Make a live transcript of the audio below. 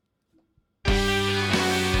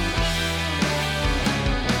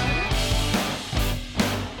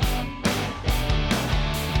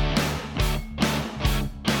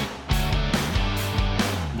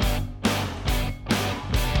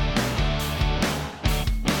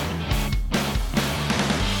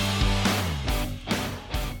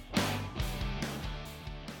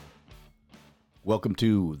Welcome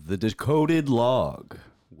to the Decoded Log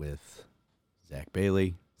with Zach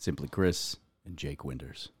Bailey, Simply Chris, and Jake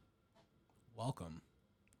Winters. Welcome.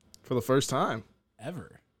 For the first time.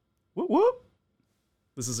 Ever. Whoop whoop.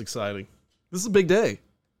 This is exciting. This is a big day.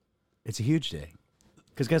 It's a huge day.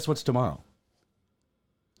 Because guess what's tomorrow?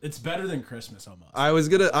 It's better than Christmas almost. Yeah,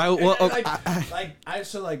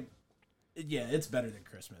 it's better than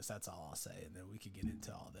Christmas. That's all I'll say. And then we could get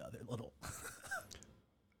into all the other little.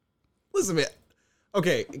 Listen, man.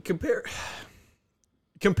 Okay,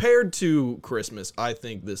 compared to Christmas, I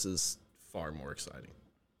think this is far more exciting.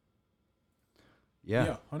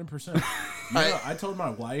 Yeah. 100%. I told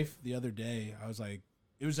my wife the other day, I was like,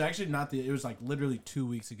 it was actually it was like literally 2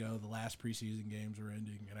 weeks ago, the last preseason games were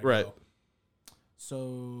ending. And I go,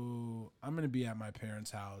 so I'm going to be at my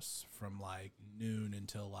parents' house from like noon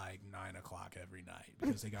until like 9 o'clock every night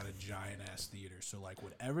because they got a giant ass theater. So like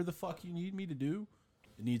whatever the fuck you need me to do,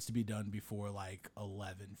 it needs to be done before like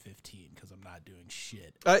 11:15 because I'm not doing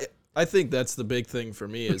shit. I think that's the big thing for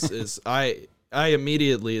me is I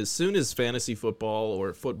immediately, as soon as fantasy football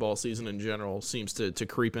or football season in general seems to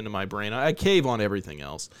creep into my brain, I cave on everything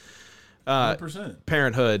else. 100%.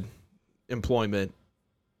 Parenthood, employment.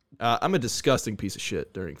 I'm a disgusting piece of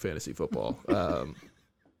shit during fantasy football. I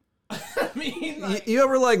mean, like, you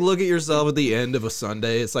ever like look at yourself at the end of a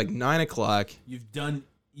Sunday? It's like 9 o'clock. you've done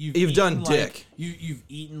done dick. You've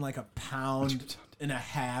eaten like a pound and a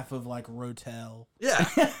half of like Rotel. Yeah.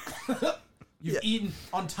 You've eaten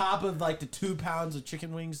on top of like the 2 pounds of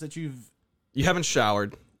chicken wings that You haven't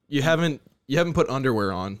showered. You haven't put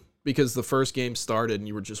underwear on because the first game started and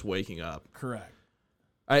you were just waking up. Correct.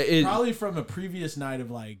 Probably Probably from a previous night of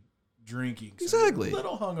like drinking. So Exactly. you're a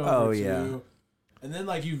little hungover Oh, too. yeah. And then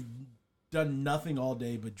like you've done nothing all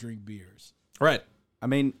day but drink beers. right. I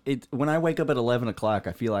mean, when I wake up at 11 o'clock,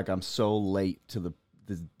 I feel like I'm so late to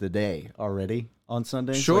the day already on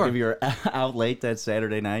Sunday. Sure. Like if you're out late that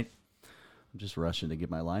Saturday night, I'm just rushing to get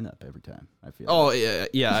my lineup every time, I feel. Oh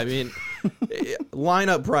yeah. I mean,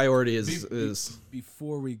 lineup priority is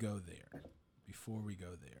Before we go there,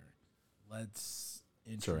 let's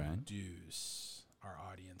introduce our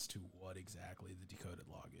audience to what exactly the Decoded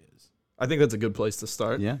Log is. I think that's a good place to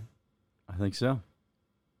start. Yeah, I think so.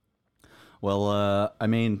 Well, I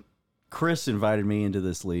mean, Chris invited me into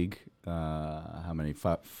this league. How many?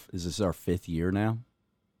 Is this our 5th year now?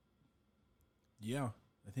 Yeah,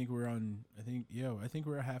 I think we're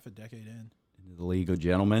a half a decade in. The League of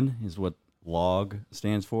Gentlemen is what LOG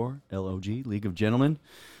stands for. LOG, League of Gentlemen.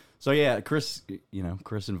 So yeah, Chris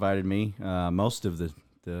invited me. Most of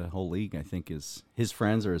the whole league, I think, is his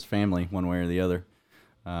friends or his family, one way or the other.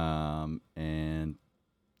 And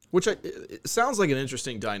Which it sounds like an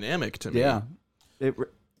interesting dynamic to me. yeah,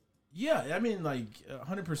 Yeah, I mean, like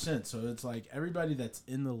 100%. So it's like everybody that's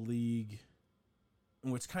in the league.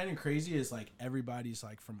 And what's kind of crazy is like everybody's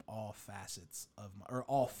like from all facets of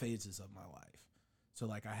all phases of my life. So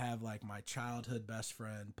like I have like my childhood best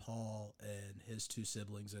friend Paul and his 2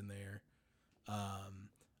 siblings in there.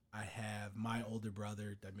 I have my older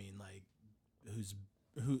brother. I mean, like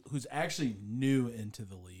who's actually new into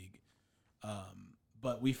the league.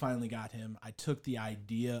 But we finally got him. I took the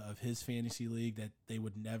idea of his fantasy league that they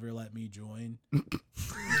would never let me join.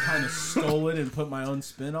 Kind of stole it and put my own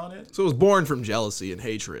spin on it. So it was born from jealousy and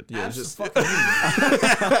hatred. Yeah, Absolutely.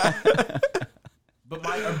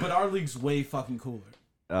 But our league's way fucking cooler.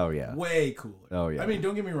 oh yeah. Way cooler. Oh, yeah. I mean,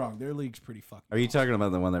 don't get me wrong. Their league's pretty fucking Are you awesome. talking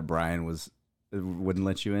about the one that Brian wouldn't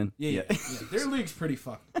let you in? Yeah. Their league's pretty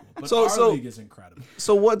fucking cool. But So- our so- league is incredible.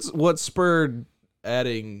 So what spurred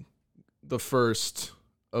adding the first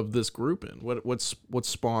of this group in? What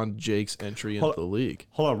spawned Jake's entry into the league?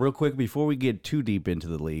 Hold on, real quick before we get too deep into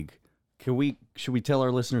the league. Should we tell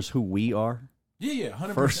our listeners who we are Yeah,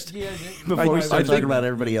 100%. First? Yeah. before we I start think- talking about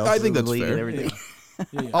everybody else? I think in the that's league fair. and everything.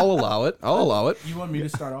 Yeah. I'll allow it. You want me to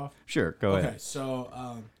start off? Sure, go Okay, ahead.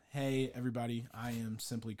 so hey everybody, I am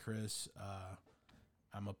Simply Chris.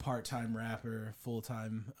 I'm a part-time rapper,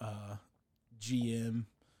 full-time GM.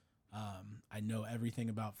 I know everything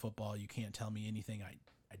about football. You can't tell me anything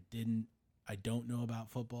I don't know about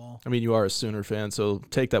football. I mean, you are a Sooner fan, so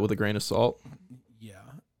take that with a grain of salt. Yeah.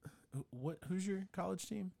 Who's your college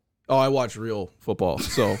team? Oh, I watch real football,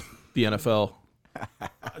 so the NFL.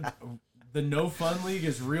 The No Fun League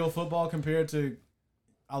is real football compared to.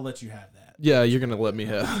 I'll let you have that. Yeah, you're gonna let me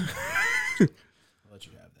have. I'll let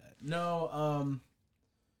you have that. No,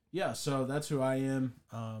 yeah, so that's who I am.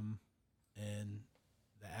 And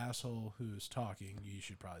the asshole who's talking, you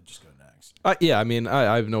should probably just go next. Yeah, I mean,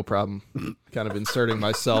 I have no problem kind of inserting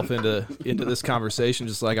myself into this conversation,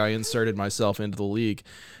 just like I inserted myself into the league.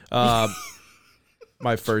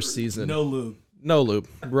 My first season. No lube. No lube,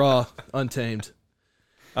 raw, untamed.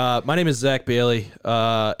 My name is Zach Bailey,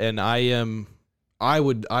 and I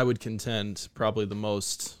would contend probably the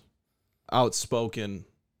most outspoken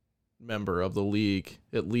member of the league,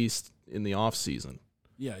 at least in the off season.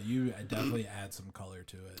 Yeah, you definitely add some color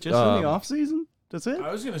to it. Just in the off season? That's it?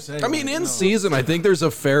 I was gonna say. I mean, like, in no. season, I think there's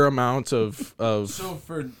a fair amount of. So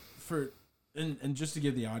and just to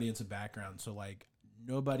give the audience a background, so like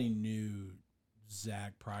nobody knew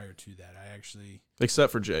Zach prior to that. I actually,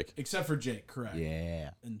 Except for Jake. except for Jake, correct? Yeah.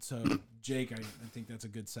 And so Jake, I think that's a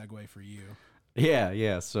good segue for you.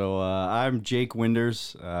 Yeah. So I'm Jake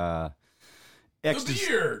Winders. The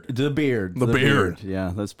beard. The beard. The beard.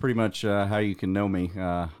 Yeah, that's pretty much how you can know me.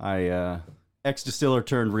 I ex-distiller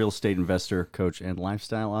turned real estate investor, coach, and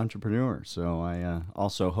lifestyle entrepreneur. So I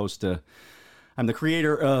also host I'm the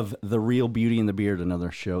creator of The Real Beauty and the Beard, another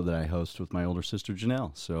show that I host with my older sister,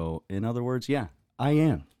 Janelle. So in other words, yeah, I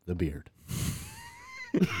am the beard.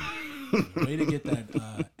 Way to get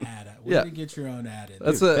that ad. Way Yeah. to get your own ad in.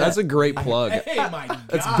 That's a great plug. Hey, my God.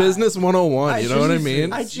 It's business 101. You know what I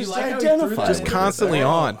mean? I You just like how he threw identified that Just in? it. constantly Oh,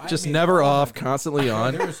 on. I Just mean, never oh my off. Constantly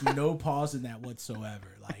on. There was no pause in that whatsoever.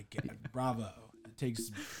 Like, bravo. It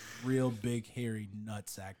takes real big, hairy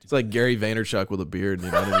nutsack to It's like Gary Vaynerchuk with a beard.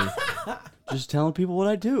 You know what I mean? Just telling people what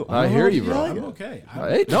I do. I hear you, bro. I'm okay.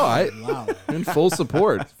 Hey, no, Wow. in full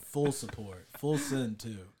support. Full support. Full send,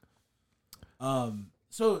 too.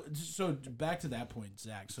 So back to that point,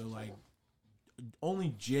 Zach. So, like,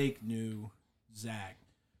 only Jake knew Zach.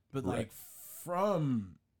 But, like,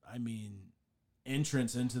 from, I mean,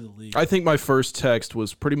 entrance into the league. I think my first text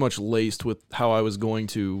was pretty much laced with how I was going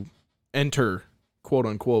to enter, quote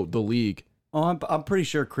unquote, the league. Oh, I'm pretty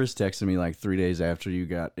sure Chris texted me like 3 days after you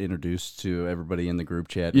got introduced to everybody in the group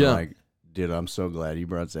chat. Yeah. Like, dude, I'm so glad you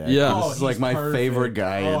brought Zach. Yeah. This Oh, is like he's my perfect. favorite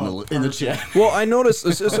guy in the Perfect. chat. Well, I noticed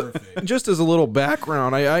Perfect. just as a little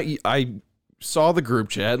background, I saw the group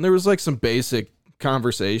chat and there was like some basic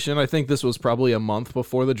conversation. I think this was probably a month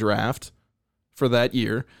before the draft for that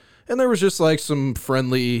year, and there was just like some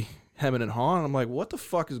friendly hemming and hawing. I'm like, what the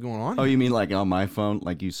fuck is going on? Oh, you mean like on my phone,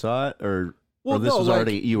 like you saw it, or Well, this no, was like-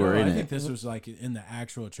 already you were in I it? think this was like in the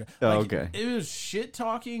actual chat. Oh, Like, okay. It was shit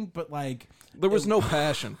talking, but like, There was no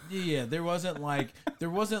passion. yeah, there wasn't like,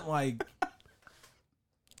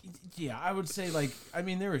 yeah, I would say like, I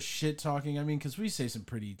mean, there was shit talking. I mean, because we say some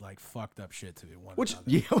pretty like fucked up shit to one Which- another.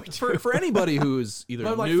 Yeah, we do. For anybody who's either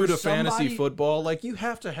But, like, new for to fantasy somebody- football, like you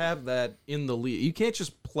have to have that in the league. You can't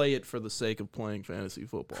just play it for the sake of playing fantasy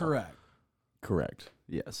football. Correct, Correct.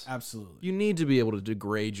 Yes. absolutely. You need to be able to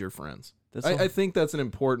degrade your friends. That's I all. think that's an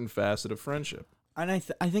important facet of friendship. And I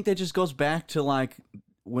think that just goes back to like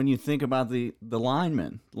when you think about the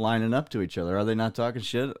linemen lining up to each other. Are they not talking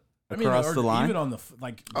shit I mean, across or the line? even on the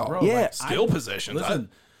like, Oh, bro, yeah, like, skill positions. Listen,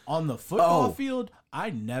 on the football Oh. field, I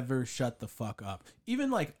never shut the fuck up.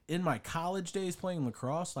 Even like in my college days playing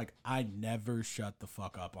lacrosse, like I never shut the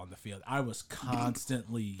fuck up on the field. I was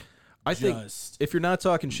constantly I think just, if you're not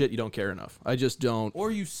talking shit, you don't care enough. I just don't.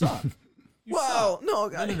 or you suck. You Well, suck.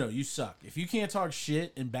 no, No, you suck. If you can't talk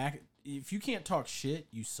shit if you can't talk shit,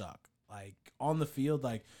 you suck. Like on the field,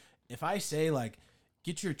 like if I say like,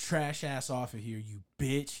 get your trash ass off of here, you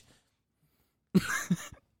bitch.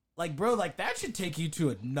 Like, bro, like that should take you to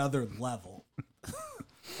another level.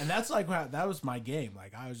 And that's like that was my game.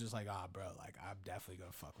 Like I was just like, bro, like I'm definitely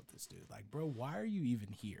gonna fuck with this dude. Like, bro, why are you even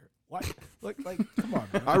here? Why? Like, come on,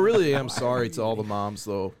 bro. I really am Why sorry are to you all the even moms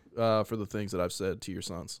though for the things that I've said to your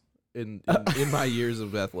sons in my years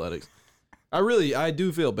of athletics. I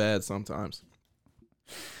do feel bad sometimes.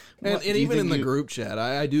 And, What, and do you even in think the group chat,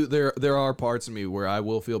 I do. There are parts of me where I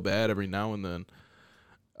will feel bad every now and then.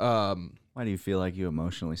 Why do you feel like you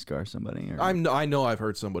emotionally scar somebody? Or? I know I've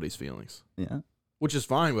hurt somebody's feelings, Yeah. which is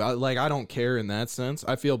fine. I don't care in that sense.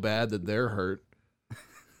 I feel bad that they're hurt,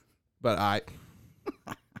 but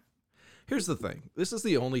here's the thing. This is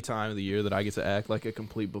the only time of the year that I get to act like a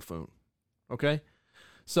complete buffoon. Okay,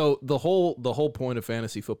 so the whole point of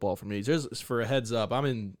fantasy football for me, just for a heads up, I'm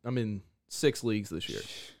in 6 leagues this year.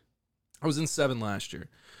 I was in 7 last year,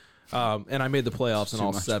 and I made the playoffs in Too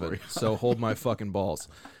all much 7. for you. So hold my fucking balls.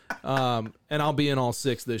 And I'll be in all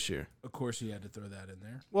 6 this year. Of course, you had to throw that in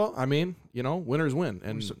there. Well, I mean, winners win.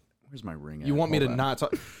 And Where's my ring? you want me to not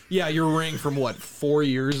talk? Yeah, your ring from what, 4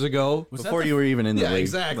 years ago? Was Before that you were even in the Yeah, league?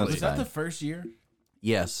 exactly. That's was that fine. the first year?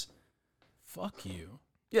 Yes. Fuck you.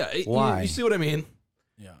 Yeah. Why? You see what I mean?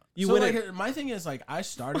 Yeah. You so win like, it- my thing is like I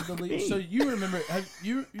started the league. So you remember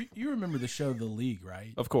you remember the show The League,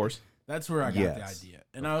 right? Of course. That's where I got the Yes. idea.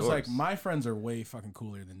 And Of I was like, course. my friends are way fucking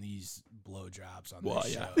cooler than these blowjobs on Well,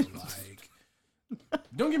 this yeah. show. Like,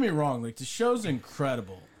 don't get me wrong, like the show's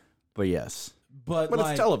incredible. But yes. But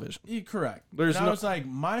it's television. You're correct. There's and I no- was like,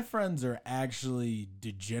 my friends are actually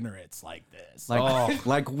degenerates like this.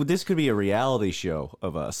 Like this could be a reality show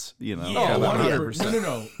of us, you know? yeah, Oh, 100%.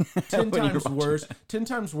 No. 10 When you're times watching worse. 10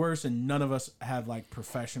 times worse, and none of us have like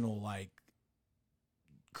professional like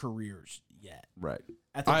careers yet. Right.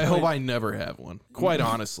 At the I point- hope I never have one. Quite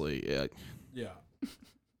honestly, Yeah.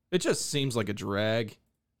 it just seems like a drag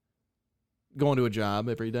going to a job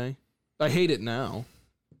every day. I hate it now,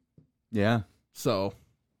 Yeah. so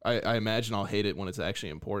I imagine I'll hate it when it's actually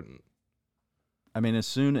important. I mean, as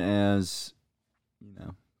soon as,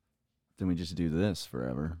 then we just do this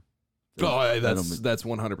forever. Oh, That'll that's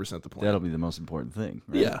 100% the plan. That'll be the most important thing.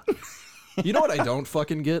 Right? Yeah. You know what I don't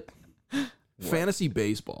fucking get? Fantasy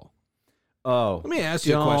baseball. Oh. Let me ask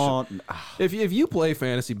you a question. Don't. If you play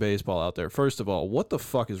fantasy baseball out there, first of all, what the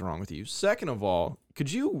fuck is wrong with you? Second of all,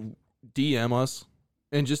 could you DM us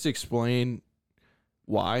and just explain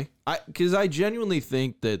why? Because I genuinely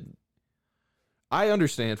think that I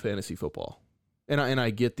understand fantasy football, and I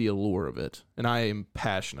get the allure of it, and I am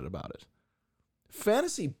passionate about it.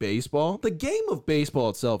 Fantasy baseball, the game of baseball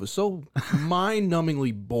itself is so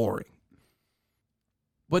mind-numbingly boring.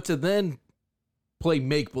 But to then play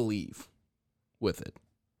make-believe with it,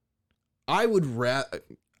 I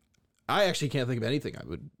actually can't think of anything I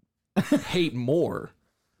would hate more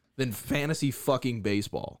than fantasy fucking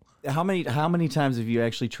baseball. How many times have you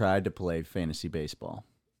actually tried to play fantasy baseball?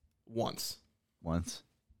 Once. Once.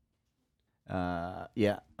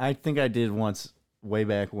 Yeah, I think I did once way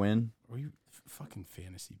back when. Were you fucking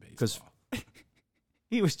fantasy baseball? 'Cause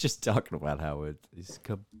he was just talking about how it's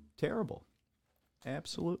terrible.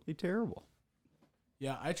 Absolutely terrible.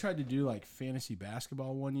 Yeah, I tried to do like fantasy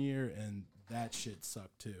basketball one year, and that shit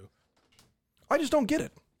sucked too. I just don't get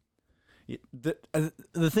it.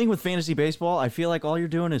 The thing with fantasy baseball, I feel like all you're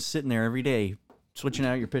doing is sitting there every day switching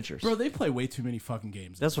out your pitchers. Bro, they play way too many fucking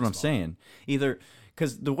games. in That's what I'm baseball. saying. Either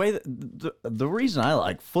because the way the reason I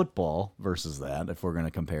like football versus that, if we're going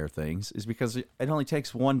to compare things, is because it only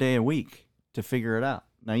takes one day a week to figure it out.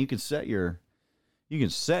 Now you can set your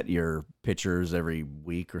pitchers every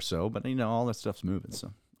week or so, but all that stuff's moving.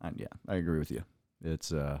 So I agree with you.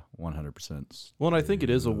 It's 100%. Well, and I think it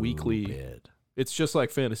is a weekly. stupid. It's just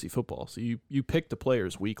like fantasy football. So you pick the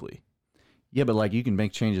players weekly. Yeah, but like you can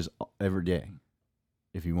make changes every day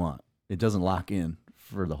if you want. It doesn't lock in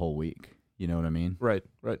for the whole week. You know what I mean? Right.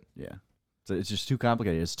 Yeah. So it's just too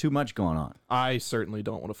complicated. It's too much going on. I certainly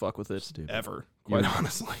don't want to fuck with it Stupid. ever, quite Yeah.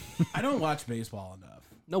 honestly. I don't watch baseball enough.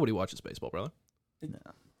 Nobody watches baseball, brother.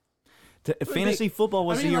 Fantasy football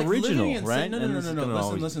was I mean, the like, living original, in right? Saint- No. And this is gonna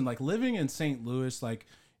always- Listen. Like living in St. Louis, like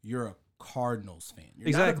you're a Cardinals fan. You're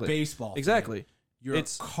Exactly. not a baseball. Exactly. Fan. You're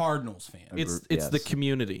It's- a Cardinals fan. It's the Yes.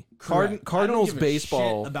 community. Correct. Cardinals I don't give a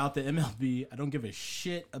baseball. shit about the MLB. I don't give a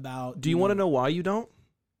shit about. Do you want to know why you don't?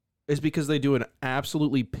 It's because they do an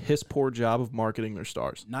absolutely piss poor job of marketing their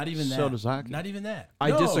stars. Not even that. So does hockey. Not even that.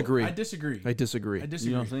 I No, disagree. I disagree. I disagree. I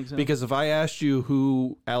disagree. You don't think so? Because if I asked you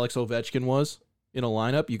who Alex Ovechkin was in a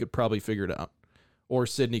lineup, you could probably figure it out. Or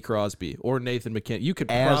Sidney Crosby or Nathan McKinnon. You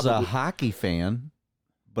could as a probably hockey fan,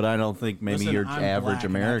 but I don't think maybe Listen, your I'm average black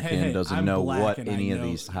and I- American hey, doesn't I'm know black what and I any of know-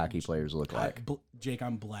 these hockey players look like. Jake,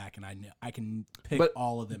 I'm black, and I can pick But-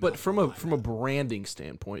 all of them. But out from the a lineup. branding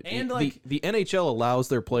standpoint, And, the, like- the NHL allows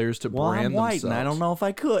their players to Well, brand I'm white, themselves. and I don't know if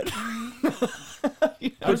I could.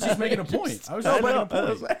 I was just making a point. I was I just making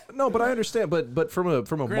know. a point. No, but I understand. But from a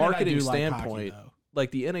Granted, I marketing do like hockey, standpoint, though.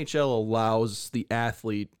 like the NHL allows the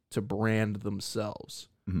athlete to brand themselves.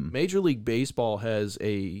 Mhm. Major League Baseball has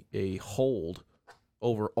a hold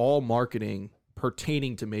over all marketing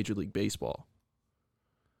pertaining to Major League Baseball.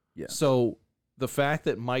 Yeah. So the fact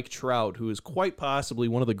that Mike Trout, who is quite possibly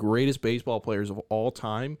one of the greatest baseball players of all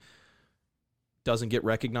time, doesn't get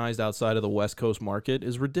recognized outside of the West Coast market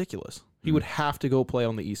is ridiculous. He would have to go play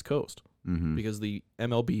on the East Coast Mhm. because the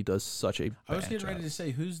MLB does such a I was bad getting job. ready to say,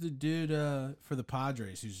 who's the dude for the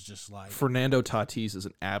Padres who's just like Fernando Tatis is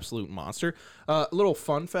an absolute monster. A little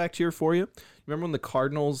fun fact here for you. Remember when the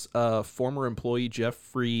Cardinals' former employee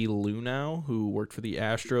Jeffrey Lunau, who worked for the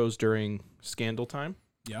Astros during scandal time,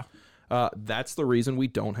 yeah. that's the reason we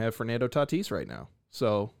don't have Fernando Tatis right now.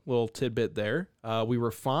 So, little tidbit there. We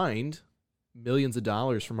were fined millions of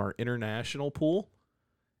dollars from our international pool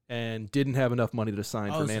and didn't have enough money to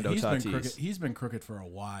sign Fernando he's Tatis. been crooked. He's been crooked for a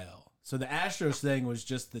while. So the Astros thing was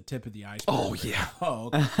just the tip of the iceberg. Oh, yeah. Oh,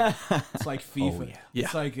 okay. It's like FIFA. yeah. Yeah.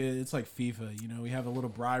 It's like FIFA. You know, we have a little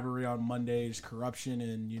bribery on Mondays, corruption,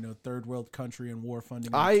 and third world country and war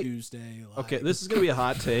funding on Tuesday. Like, Okay, this is going to be a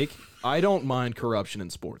hot take. I don't mind corruption in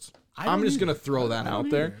sports. I don't I'm just either. going to throw that I don't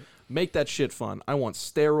out there. either. Make that shit fun. I want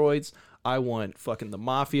steroids. I want fucking the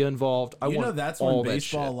mafia involved. I want that's all when that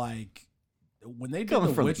baseball shit. like when they did Coming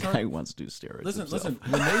the from the witch guy hunt. who wants to do steroids. Listen, himself. listen.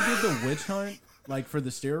 When they did the witch hunt, like for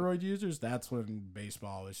the steroid users, that's when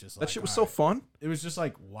baseball was just like That shit was all so right. fun. It was just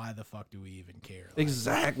like, why the fuck do we even care? Like,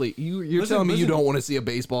 Exactly. You're Listen, telling me you listen. don't want to see a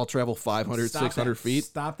baseball travel 500, stop 600 that. feet?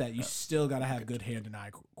 Stop that. You still gotta have good hand and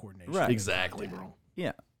eye coordination. Right. Exactly, bro.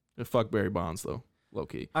 Yeah. Fuck Barry Bonds though, low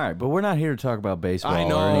key. All right, but we're not here to talk about baseball. I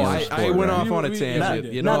know. Or any other I sport, went right? off on a We- tangent.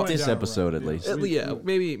 yeah, you Not know, went this down a episode, road, at least. yeah,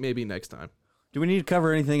 maybe next time. Do we need to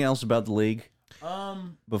cover anything else about the league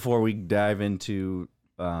before we dive into?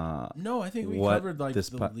 No, I think we What covered like this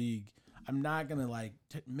the league. I'm not gonna like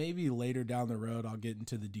maybe later down the road I'll get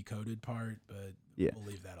into the decoded part, but Yeah. we'll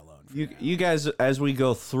leave that alone. For You, now. you guys, as we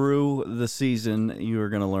go through the season, you are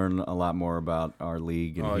going to learn a lot more about our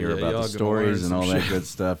league and Oh, hear yeah, about y'all the gonna stories learn and all some that shit. good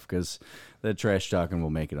stuff because the trash talking will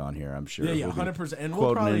make it on here, I'm sure. Yeah, We'll be 100%. And we'll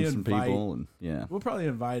quoting probably in some invite people. And, yeah. we'll probably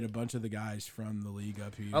invite a bunch of the guys from the league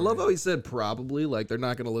up here. I love how he said probably. Like they're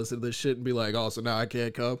not gonna listen to this shit and be like, oh, so now I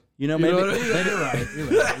can't come. You know, You maybe, know what I mean? Yeah, you're right.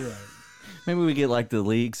 You're right. You're right. maybe we get like the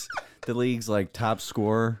league's like top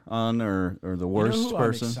scorer on or the worst you know who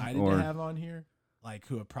person. I'm excited or to have on here? Like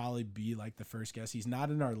who would probably be like the first guest. He's not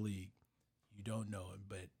in our league. You don't know him,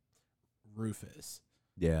 but Rufus.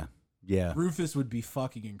 yeah. Yeah. Rufus would be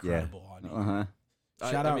fucking incredible on here. Uh-huh.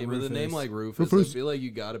 Shout I out mean, with a name Rufus. like Rufus, I feel like you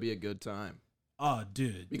got to be a good time. Oh,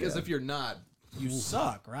 dude. Because Yeah. if you're not, You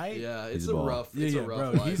suck, right? yeah, He's it's a a ball. rough. Yeah, It's yeah, a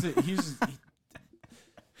rough bro. life.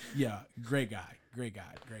 Yeah, great guy. Great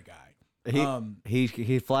guy. Great guy.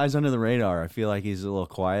 He flies under the radar. I feel like he's a little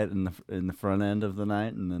quiet in the front end of the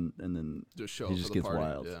night, and then Just show he up just for the gets party.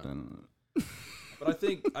 wild. Yeah. I don't know. But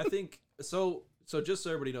I think so. So just so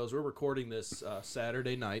everybody knows, we're recording this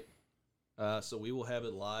Saturday night, so we will have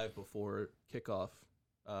it live before kickoff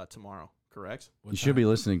tomorrow. Correct? You should be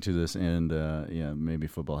listening to this, and yeah, maybe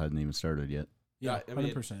football hadn't even started yet. Yeah, I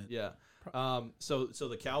mean, 100%. Yeah. So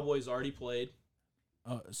the Cowboys already played.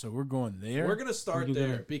 So we're going there. We're gonna start We can go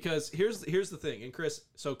there there. because here's the thing. And Chris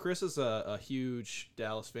is a huge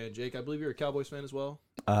Dallas fan. Jake, I believe you're a Cowboys fan as well.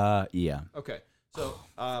 Yeah, Okay. So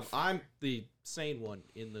I'm the sane one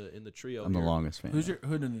in the trio. I'm the here. longest fan.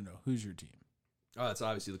 No. Who's your team? Oh, it's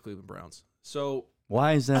obviously the Cleveland Browns. So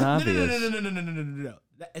Why is that No, obvious? no.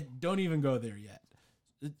 Don't even go there yet.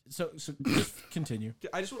 So just continue.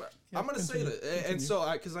 I just want. Yeah, I'm gonna say continue, that, and continue.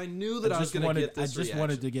 so because I knew that I was gonna get this. I just reaction.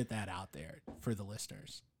 wanted to get that out there for the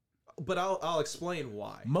listeners. But I'll explain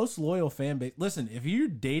why. Most loyal fan base. Listen, if you're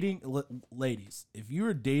dating ladies, if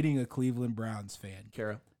you're dating a Cleveland Browns fan,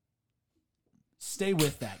 Kara. stay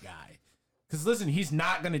with that guy. Because listen, he's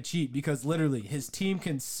not going to cheat because literally his team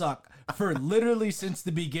can suck for literally since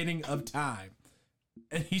the beginning of time.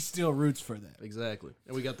 And he still roots for them. Exactly.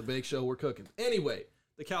 And we got the bake show. We're cooking. Anyway,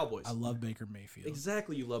 the Cowboys. I love Baker Mayfield.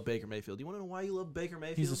 Exactly. You love Baker Mayfield. Do you want to know why you love Baker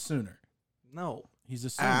Mayfield? He's a Sooner. No. He's a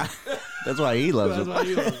Sooner. That's why he loves That's it. why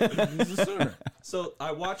you love him. He's a Sooner. So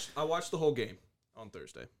I watched the whole game on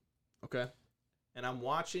Thursday. Okay. And I'm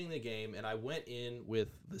watching the game, and I went in with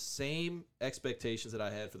the same expectations that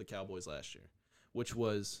I had for the Cowboys last year, which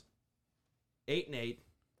was 8-8.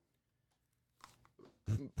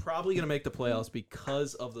 Probably going to make the playoffs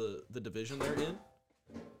because of the division they're in.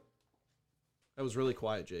 That was really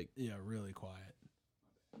quiet, Jake. Yeah, really quiet.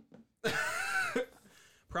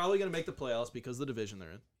 Probably going to make the playoffs because of the division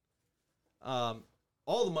they're in.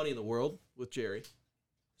 All the money in the world with Jerry.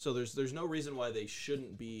 So there's no reason why they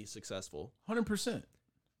shouldn't be successful. 100%.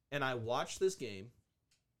 And I watched this game,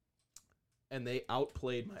 and they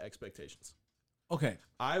outplayed my expectations. Okay.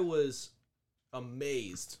 I was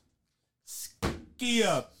amazed. Ski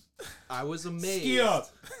up. I was amazed. Ski up.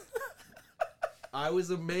 I was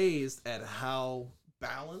amazed at how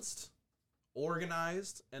balanced,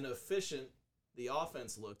 organized, and efficient the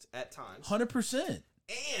offense looked at times. 100%.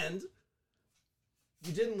 And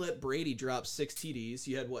you didn't let Brady drop 6 TDs.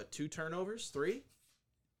 You had, what, 2 turnovers? 3?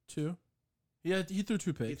 2. Yeah, he threw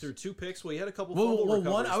 2 picks. He threw 2 picks. Well, he had a couple well, fumble one,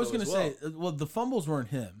 recoveries, I was though, going to as say, well, the fumbles weren't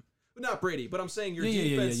him. Not Brady, but I'm saying your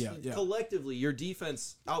Yeah, defense, collectively, your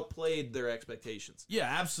defense outplayed their expectations. Yeah,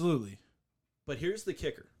 absolutely. But here's the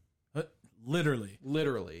kicker. Literally.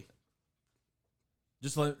 Literally.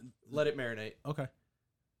 Just let Let it marinate. Okay.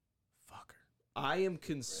 Fucker. I am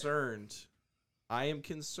concerned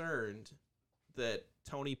that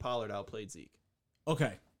Tony Pollard outplayed Zeke.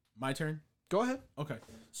 Okay. My turn? Go ahead. Okay.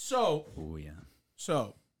 So, Oh yeah.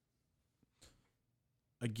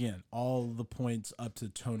 again, all the points up to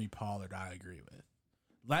Tony Pollard, I agree with.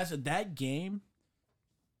 That game,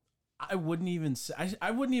 I wouldn't even say,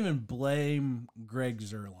 I wouldn't even blame Greg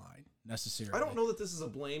Zuerlein necessarily. I don't know that this is a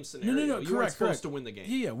blame scenario. No. You weren't Correct. supposed to win the game.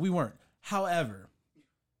 Yeah, we weren't. However,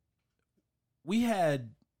 we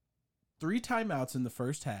had 3 timeouts in the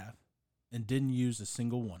first half and didn't use a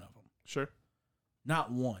single one of them. Sure.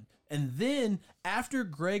 Not one. And then after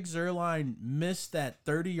Greg Zuerlein missed that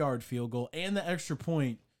 30-yard field goal and the extra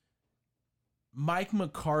point, Mike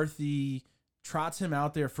McCarthy trots him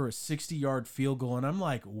out there for a 60-yard field goal. And I'm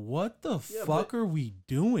like, what the fuck are we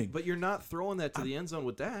doing? But you're not throwing that to the end zone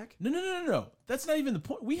with Dak. No. That's not even the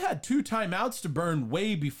point. We had 2 timeouts to burn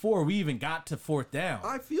way before we even got to 4th down.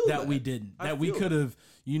 I feel that. we didn't. That we could have,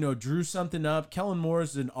 drew something up. Kellen Moore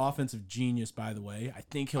is an offensive genius, by the way. I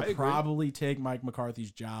think he'll probably take Mike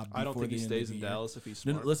McCarthy's job. I don't think he stays in Dallas if he's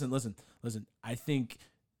smart. No, listen. I think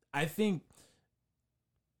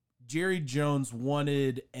Jerry Jones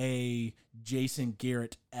wanted a Jason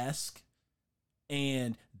Garrett-esque,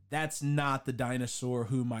 and that's not the dinosaur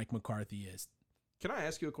who Mike McCarthy is. Can I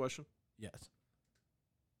ask you a question? Yes.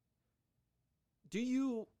 Do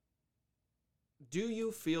you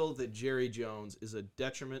feel that Jerry Jones is a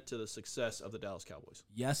detriment to the success of the Dallas Cowboys?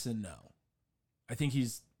 Yes and no. I think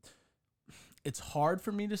it's hard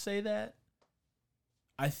for me to say that.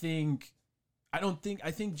 I think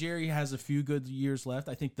Jerry has a few good years left.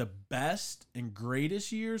 I think the best and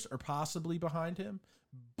greatest years are possibly behind him.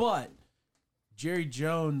 But Jerry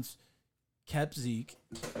Jones kept Zeke.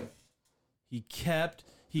 He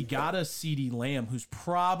got a CeeDee Lamb, who's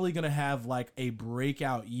probably going to have like a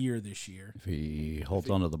breakout year this year. If he holds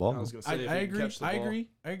onto the ball. I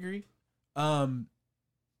agree.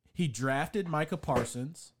 He drafted Micah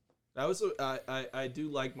Parsons. That was I do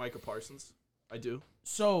like Micah Parsons. I do.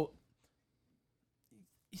 So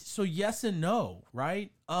yes and no,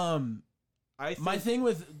 right? The one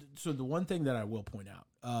thing that I will point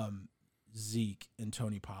out, Zeke and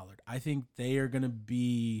Tony Pollard, I think they are going to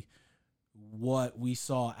be what we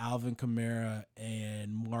saw Alvin Kamara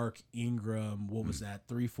and Mark Ingram. What was that?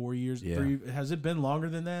 3-4 years? Yeah. Has it been longer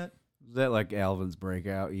than that? Was that like Alvin's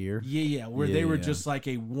breakout year? Yeah. Where they were just like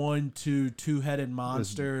a 1-2 two-headed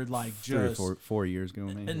monster, like just 3 or 4 years ago,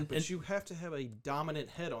 maybe. But you have to have a dominant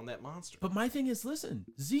head on that monster. But my thing is, listen,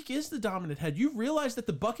 Zeke is the dominant head. You realize that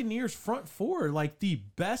the Buccaneers front four are like the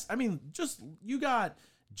best. I mean, just you got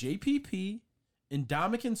JPP and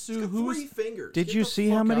Ndamukong Suh, who 3 fingers. Did you see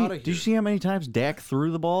how many times Dak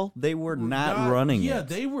threw the ball? They were not running. Yeah,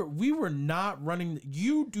 it. we were not running.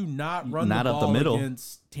 You do not run not the up ball the middle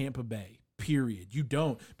against Tampa Bay. Period. You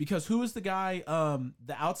don't, because who is the guy,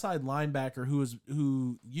 the outside linebacker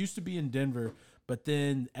who used to be in Denver, but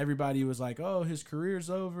then everybody was like, oh, his career's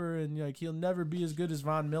over and like he'll never be as good as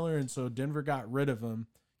Von Miller, and so Denver got rid of him,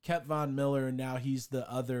 kept Von Miller, and now he's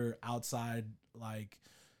the other outside like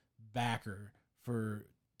backer for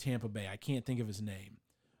Tampa Bay. I can't think of his name.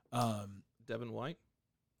 Devin White,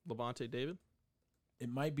 Levante David. It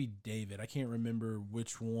might be David. I can't remember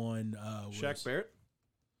which one. Shaq Barrett.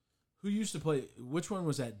 Who used to play? Which one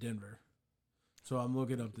was at Denver? So I'm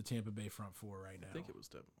looking up the Tampa Bay front four right now. I think it was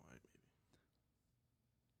Devin White.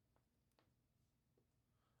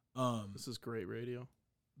 Maybe. This is great radio.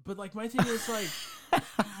 But like my thing is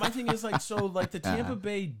like, so like the Tampa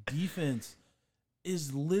Bay defense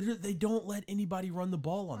is literally, they don't let anybody run the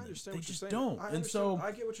ball on them. They just don't. And so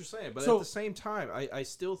I get what you're saying, but at the same time, I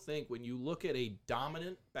still think when you look at a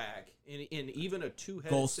dominant back in even a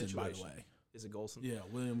two-headed situation, by the way. Is it Golson? Yeah,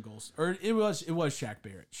 William Golson. Or it was Shaq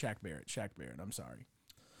Barrett. Shaq Barrett. I'm sorry.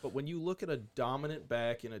 But when you look at a dominant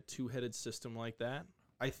back in a two-headed system like that,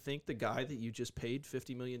 I think the guy that you just paid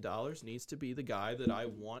 $50 million needs to be the guy that I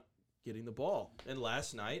want getting the ball. And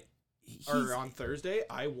last night, or on Thursday,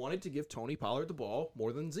 I wanted to give Tony Pollard the ball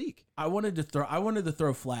more than Zeke. I wanted to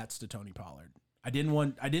throw flats to Tony Pollard. I didn't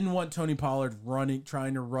want Tony Pollard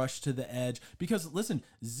trying to rush to the edge, because listen,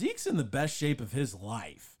 Zeke's in the best shape of his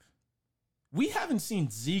life. We haven't seen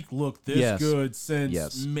Zeke look this good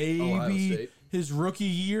since maybe his rookie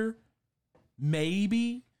year.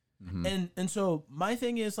 Maybe. Mm-hmm. And so my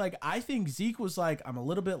thing is, like, I think Zeke was like, I'm a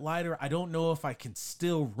little bit lighter. I don't know if I can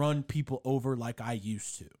still run people over like I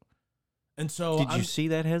used to. And so did you see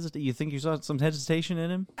that hesitation? You think you saw some hesitation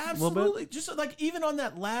in him? Absolutely. Just like even on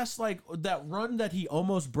that last, like that run that he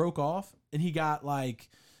almost broke off, and he got like,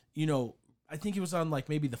 I think he was on like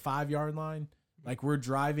maybe the 5-yard line. Like we're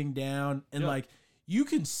driving down, and like you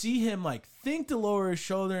can see him like think to lower his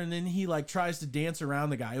shoulder, and then he like tries to dance around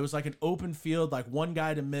the guy. It was like an open field, like one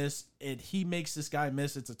guy to miss, and he makes this guy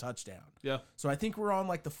miss. It's a touchdown. Yeah. So I think we're on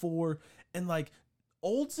like the 4, and like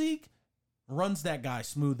old Zeke runs that guy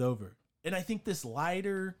smooth over. And I think this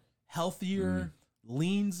lighter, healthier,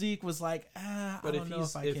 lean Zeke was like, I don't know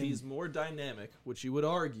if I can. If he's more dynamic, which you would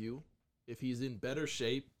argue, if he's in better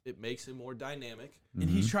shape, it makes him more dynamic. And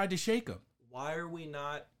he's tried to shake him. Why are we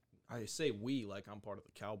not? I say we like I'm part of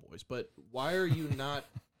the Cowboys, but why are you not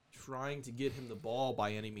trying to get him the ball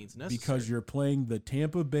by any means necessary? Because you're playing the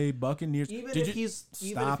Tampa Bay Buccaneers. even if he's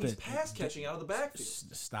pass catching out of the backfield.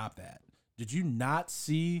 Stop that. Did you not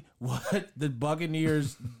see what the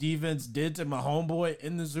Buccaneers defense did to my homeboy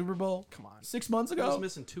in the Super Bowl? Come on. 6 months He ago? was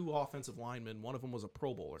missing 2 offensive linemen. One of them was a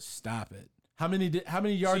Pro Bowler. Stop it. How many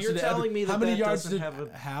yards you're did telling me that how many that yards doesn't did have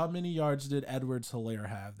a- how many yards did Edwards-Helaire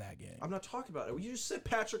have that game? I'm not talking about it. You just said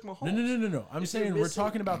Patrick Mahomes. No. I'm If saying you're we're missing-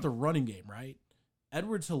 talking about the running game, right?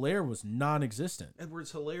 Edwards-Helaire was non-existent.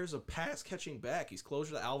 Edwards-Hilaire's a pass-catching back. He's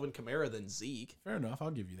closer to Alvin Kamara than Zeke. Fair enough.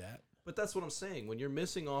 I'll give you that. But that's what I'm saying. When you're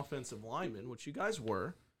missing offensive linemen, which you guys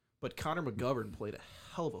were, but Connor McGovern played a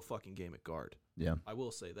hell of a fucking game at guard. Yeah. I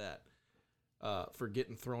will say that for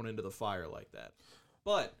getting thrown into the fire like that.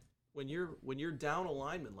 But when you're down a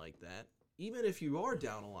lineman like that, even if you are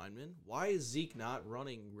down a lineman, why is Zeke not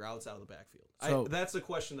running routes out of the backfield? So- That's a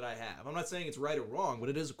question that I have. I'm not saying it's right or wrong, but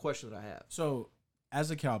it is a question that I have. So, as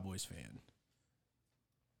a Cowboys fan,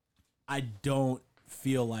 I don't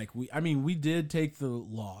feel like we did take the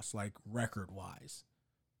loss, like record-wise.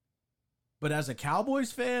 But as a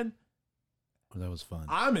Cowboys fan, That was fun.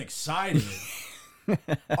 I'm excited.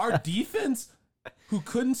 Our defense, who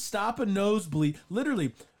couldn't stop a nosebleed,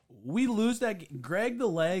 literally, we lose that. Greg the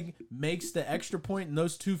Leg makes the extra point in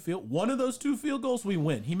those one of those 2 field goals, we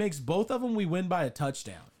win. He makes both of them, we win by a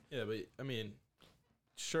touchdown. Yeah, but I mean,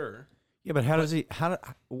 sure. Yeah, but how does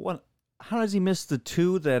he miss the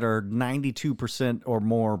 2 that are 92% or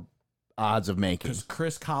more odds of making? Because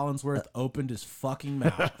Chris Collinsworth opened his fucking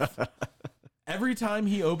mouth. Every time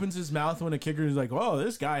he opens his mouth when a kicker is like, "Oh,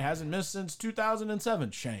 this guy hasn't missed since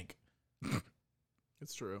 2007." Shank.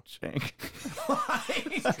 It's true. Shank.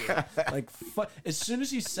 As soon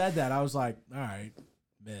as he said that, I was like, "All right,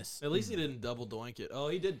 miss." At least he didn't double doink it. Oh,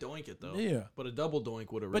 he did doink it though. Yeah. But a double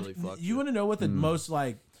doink would have But really fucked you it. want to know what the most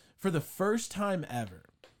for the first time ever,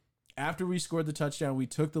 after we scored the touchdown, we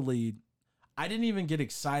took the lead. I didn't even get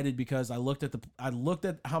excited because I looked at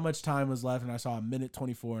how much time was left and I saw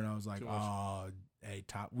 1:24 and I was like, Too much. "Oh, hey,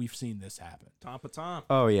 we've seen this happen." Tom.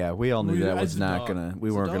 Oh yeah, we all knew that was It's a not dog. gonna. We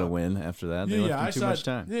It's a weren't gonna dog. win after that. They left him too much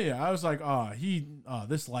time. Yeah, I was like,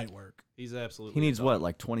 this light work. He's absolutely. He needs a dog. what,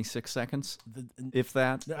 like 26 seconds, The- if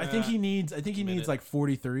that. I think he needs minute. like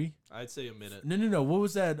 43. I'd say a minute. No. What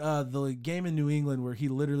was that? The game in New England where he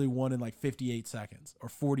literally won in like 58 seconds or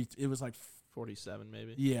 40. It was like 47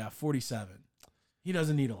 maybe. 47. He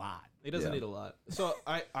doesn't need a lot. He doesn't Yeah. need a lot. So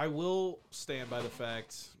I will stand by the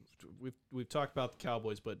fact we've talked about the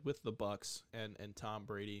Cowboys, but with the Bucks and Tom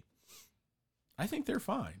Brady, I think they're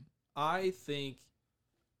fine. I think,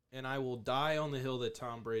 and I will die on the hill that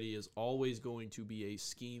Tom Brady is always going to be a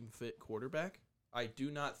scheme fit quarterback. I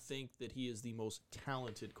do not think that he is the most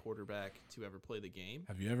talented quarterback to ever play the game.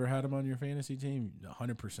 Have you ever had him on your fantasy team?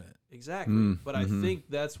 100%. Exactly. But I think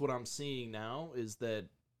that's what I'm seeing now is that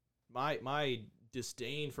my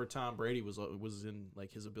disdain for Tom Brady was in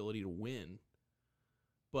like his ability to win.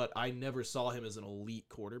 But I never saw him as an elite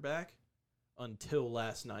quarterback until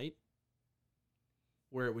last night,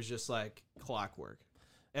 where it was just like clockwork.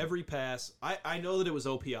 Every pass, I know that it was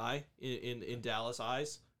OPI in Dallas'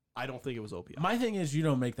 eyes. I don't think it was OPI. My thing is, you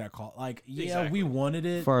don't make that call. Like, yeah, Exactly. we wanted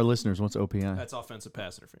it. For our listeners, what's OPI? That's offensive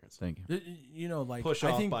pass interference. Thank you. You know, like Push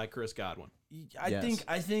I off think, by Chris Godwin. Yes.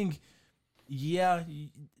 I think, yeah.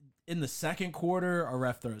 In the second quarter, a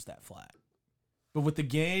ref throws that flag. But with the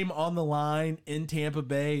game on the line in Tampa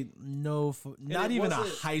Bay, not it even a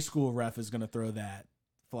wasn't- high school ref is going to throw that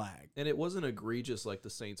flag. And it wasn't egregious like the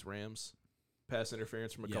Saints-Rams pass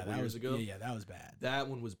interference from a couple years ago. Yeah, that was bad. That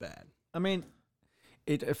one was bad. I mean,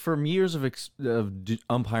 from years of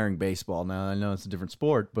umpiring baseball. Now I know it's a different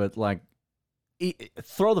sport, but like,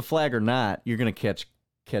 throw the flag or not, you're gonna catch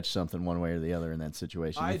something one way or the other in that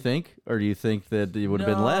situation. You think, or do you think that it would have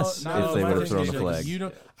been less No, if they my would have thing thrown is, the like, flag? You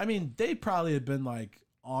know, I mean, they probably have been like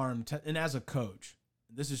armed. And as a coach,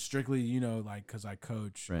 this is strictly, like because I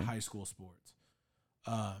coach Right. high school sports.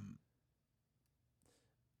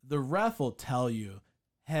 The ref will tell you,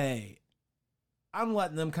 "Hey, I'm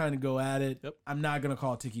letting them kind of go at it. Yep. I'm not gonna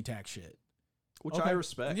call ticky tack shit." Which Okay. I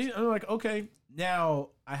respect. And I'm like, okay. Now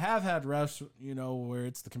I have had refs, where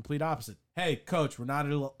it's the complete opposite. Hey, coach, we're not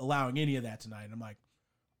allowing any of that tonight. And I'm like,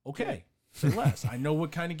 okay, say less. I know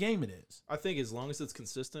what kind of game it is. I think as long as it's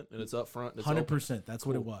consistent and it's up front, and it's 100%. That's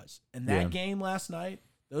what it Cool. was. And that Yeah. game last night,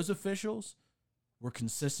 those officials were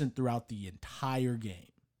consistent throughout the entire game.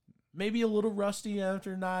 Maybe a little rusty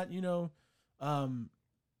after not,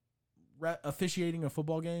 officiating a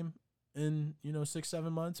football game in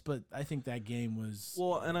 6-7 months, but I think that game was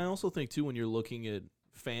Well, and I also think too when you're looking at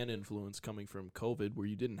fan influence coming from COVID, where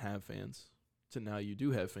you didn't have fans, to now you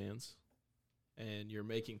do have fans, and you're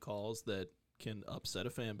making calls that can upset a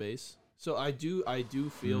fan base. So I do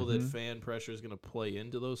feel that fan pressure is going to play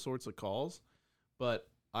into those sorts of calls, but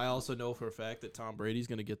I also know for a fact that Tom Brady's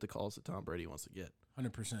going to get the calls that Tom Brady wants to get.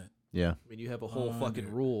 100%. Yeah. I mean, you have a whole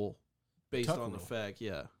fucking rule based Tuck on the rule. fact,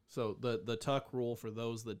 yeah. So the Tuck rule, for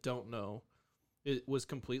those that don't know, it was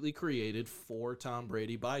completely created for Tom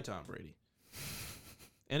Brady by Tom Brady,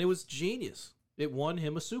 and it was genius. It won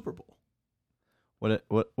him a Super Bowl.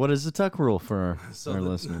 What is the Tuck rule for our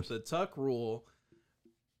listeners? The Tuck rule.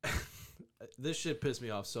 This shit pissed me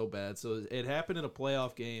off so bad. So it happened in a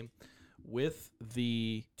playoff game with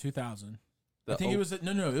the 2000. The I think it was it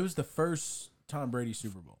was the first Tom Brady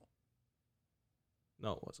Super Bowl.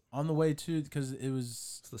 No, it wasn't. On the way to, because it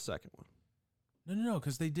was It's the second one. no,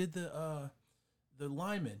 because they did the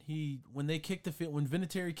lineman. When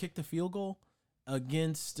Vinatieri kicked the field goal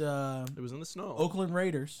against It was in the snow. Oakland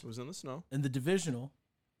Raiders It was in the snow. in the divisional,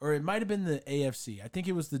 or it might have been the AFC. I think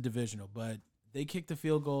it was the divisional, but they kicked the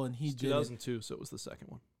field goal and he It's did it. 2002, so it was the second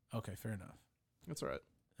one. Okay, fair enough. That's all right.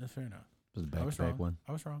 Fair enough. It was a I was back-to-back wrong. one.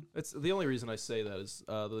 I was wrong. It's the only reason I say that is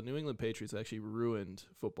the New England Patriots actually ruined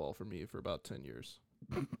football for me for about 10 years.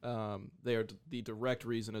 They are the direct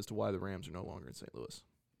reason as to why the Rams are no longer in St. Louis.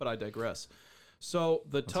 But I digress. So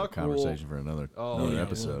the That's Tuck a rule. conversation for another Oh, yeah,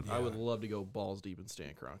 episode. I would love to go balls deep in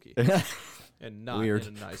Stan Kroenke, and not Weird.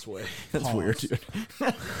 in a nice way. That's Pause. weird, dude.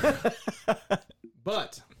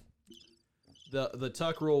 But the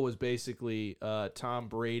Tuck rule was basically Tom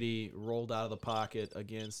Brady rolled out of the pocket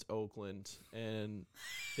against Oakland, and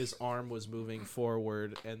his arm was moving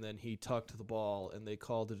forward, and then he tucked the ball, and they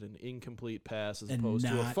called it an incomplete pass as And opposed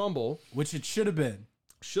to a not- fumble. Which it should have been.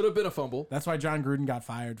 Should have been a fumble That's why John Gruden got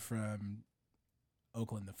fired from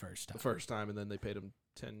Oakland the first time. the first time, and then they paid him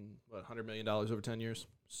 $100 million over 10 years.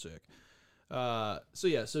 Sick.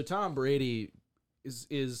 So Tom Brady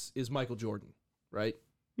is Michael Jordan, right?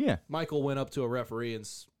 Yeah. Michael went up to a referee and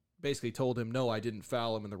basically told him, no, I didn't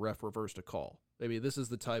foul him, and the ref reversed a call. I mean, this is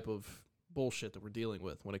the type of bullshit that we're dealing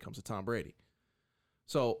with when it comes to Tom Brady.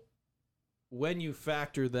 So when you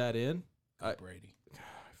factor that in, Go Brady. I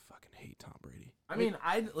fucking hate Tom Brady. I mean,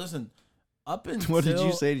 listen. Up until What did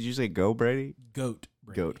you say? Did you say go Brady? Goat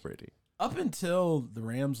Brady. Goat Brady. Up until the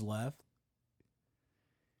Rams left,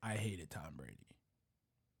 I hated Tom Brady.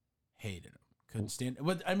 Hated him. Couldn't stand.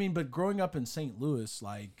 But growing up in St. Louis,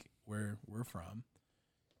 like where we're from,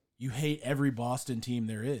 you hate every Boston team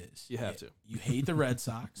there is. You have to. You hate the Red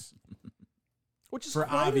Sox. Which is For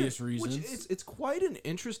quite obvious which reasons. it's quite an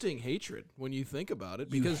interesting hatred when you think about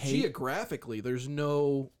it, You because hate- geographically there's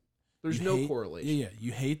no You hate- correlation. Yeah.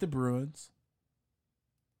 You hate the Bruins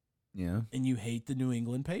Yeah. and you hate the New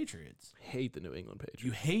England Patriots. Hate the New England Patriots.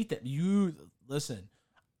 You hate that. Listen,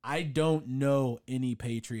 I don't know any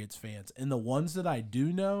Patriots fans. And the ones that I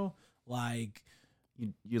do know, like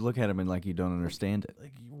You look at him and like you don't understand it.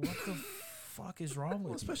 what the fuck is wrong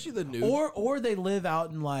with Especially you? the new. Or they live out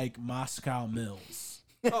in like Moscow Mills.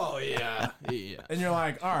 Oh yeah, yeah. And you're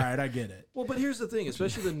like, all right, I get it. Well, but here's the thing,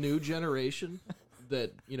 especially the new generation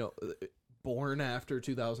that, born after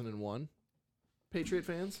 2001, Patriot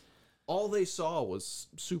fans, all they saw was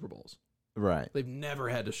Super Bowls. Right. They've never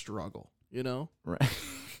had to struggle, Right.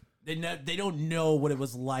 They don't know what it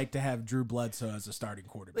was like to have Drew Bledsoe as a starting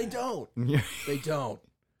quarterback. They don't. Yeah. They don't.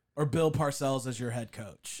 Or Bill Parcells as your head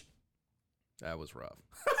coach. That was rough.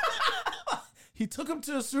 He took him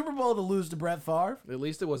to a Super Bowl to lose to Brett Favre. At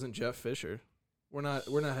least it wasn't Jeff Fisher. We're not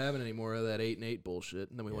having any more of that 8-8 bullshit.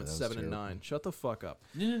 And then we went that was 7-9. Shut the fuck up.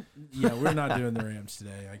 Yeah, we're not doing the Rams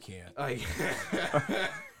today. I can't.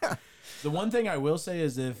 The one thing I will say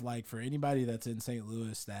is if, like, for anybody that's in St.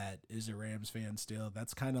 Louis that is a Rams fan still,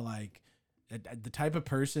 that's kind of like the type of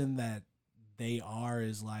person that they are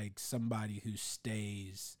is like somebody who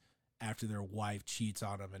stays after their wife cheats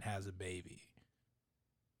on them and has a baby.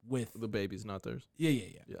 With The baby's not theirs. yeah.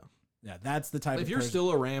 Yeah. That's the type. If of you're person, still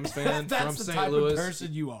a Rams fan that's from the St. type Louis, of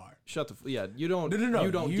person you are. shut the you don't No.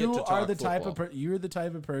 you don't get to are talk the type football. of you're the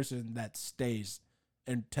type of person that stays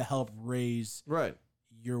and to help raise Right.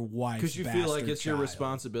 your wife's Because you feel like bastard it's your child.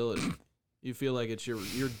 responsibility. You feel like it's your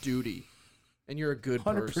duty. And you're a good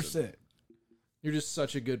 100%. person. You're just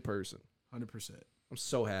such a good person. 100%. I'm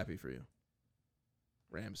so happy for you.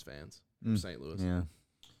 Rams fans from St. Louis. Yeah.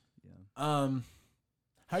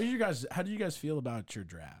 How do you guys feel about your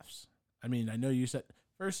drafts? I mean, I know you said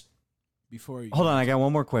first before you Hold on, I got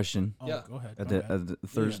one more question. Oh, Yeah. go ahead. At my the, bad. at the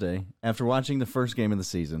Thursday, after watching the first game of the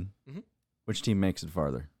season, Mhm. which team makes it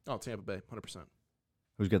farther? Oh, Tampa Bay, 100%.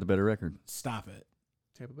 Who's got the better record? Stop it.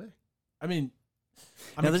 Tampa Bay. I mean,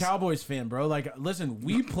 I'm Now a this- Cowboys fan, bro. Like, listen,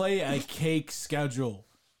 we play a cake schedule.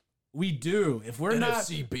 We do. If we're not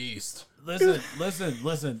NFC beast.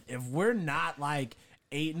 listen. If we're not like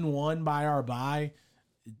 8-1 by our bye,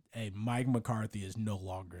 hey, Mike McCarthy is no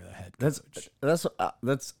longer the head coach.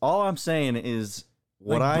 That's all I'm saying is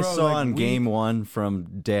what Like, I bro, saw like, in we- game 1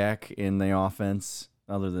 from Dak in the offense,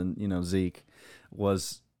 other than Zeke,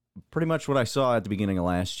 was pretty much what I saw at the beginning of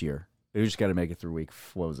last year. We just got to make it through week.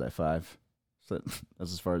 What was that, 5? So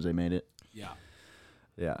that's as far as they made it. Yeah.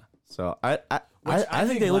 Yeah. So I Which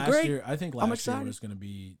think they look last great. Year, I think I'm last year excited. was going to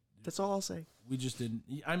be. That's all I'll say. We just didn't.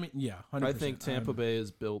 I mean, yeah, 100%. I think Tampa Bay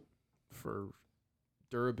is built for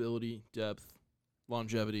durability, depth,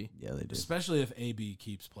 longevity. Yeah, they do. especially if AB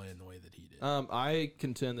keeps playing the way that he did. I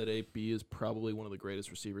contend that AB is probably one of the greatest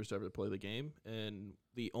receivers to ever play the game, and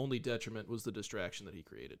the only detriment was the distraction that he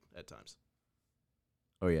created at times.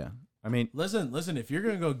 Oh yeah. I mean, Listen. If you're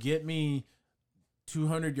going to go get me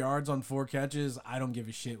 200 yards on 4 catches, I don't give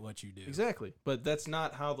a shit what you do. Exactly, but that's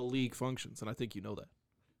not how the league functions, and I think you know that.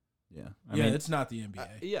 yeah. It's not the NBA.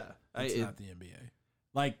 It's it- not the NBA.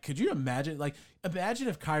 Like, could you imagine? Like, imagine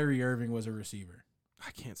if Kyrie Irving was a receiver.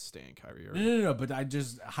 I can't stand Kyrie No, Irving. no. But I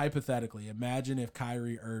just hypothetically imagine if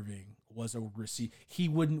Kyrie Irving was a receiver. We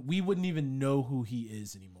wouldn't even know who he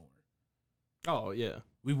is anymore. Oh yeah,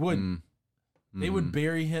 We wouldn't. They Mm. would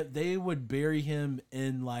bury him. They would bury him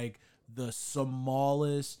in like the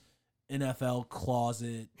smallest NFL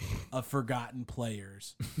closet of forgotten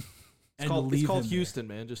players. it's called him there. Houston,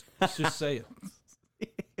 man. Just say it.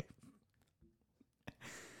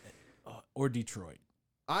 Or Detroit.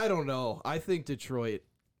 I don't know. I think Detroit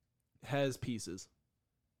has pieces.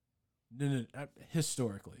 No.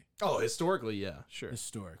 Historically. Oh, historically, yeah, sure.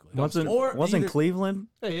 Historically. Wasn't Or wasn't either- Cleveland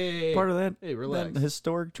Hey, part of that? Hey, relax. That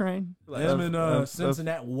historic train. Relax. Them in of-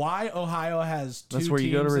 Cincinnati. Why Ohio has 2 That's where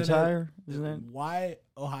you go to teams in it. retire, isn't it? Why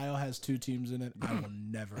Ohio has 2 teams in it, I will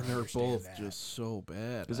never And they're understand both that. just so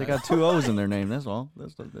bad. Because they got 2 O's in their name. That's all.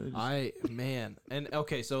 That's what they just- Man, and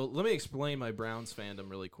okay, so let me explain my Browns fandom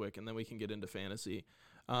really quick, and then we can get into fantasy.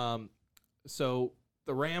 So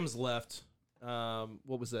the Rams left.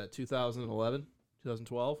 What was that? 2011,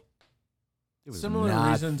 2012. It was Similar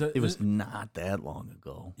not, reason to- It was not that long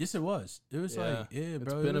ago. Yes, it was. It was Yeah. like, yeah, bro.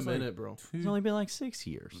 It's been it was a minute, like bro. It's only been like 6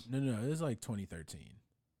 years. No, it was like 2013.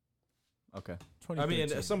 Okay. 2013. I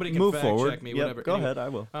mean, somebody can Move fact forward. check me. Yep, Whatever. go Anyway, ahead. I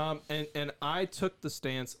will. And I took the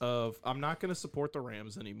stance of I'm not going to support the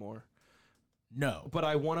Rams anymore, No. but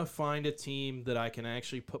I want to find a team that I can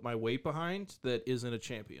actually put my weight behind that isn't a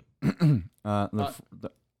champion.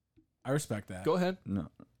 I respect that. Go ahead. No.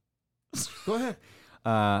 Go ahead.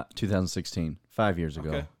 2016, 5 years ago.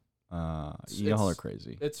 Okay. Y'all are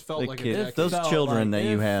crazy. It's felt The like kid- a decade. those Felt children like- that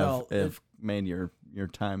you it have felt- have made your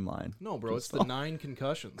timeline. No, bro, it's the 9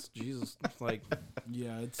 concussions. Jesus, like,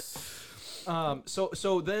 Yeah, it's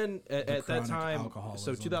so then at that chronic time, so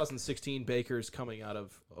alcoholism. 2016, Baker's coming out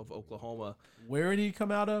of Oklahoma. where did he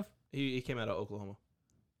come out of? He came out of Oklahoma.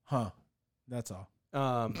 Huh. That's all.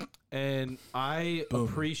 And I Boom.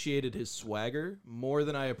 appreciated his swagger more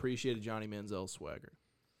than I appreciated Johnny Manziel's swagger.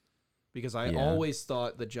 Because I Yeah. always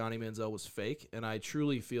thought that Johnny Manziel was fake, and I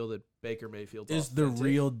truly feel that Baker Mayfield Is the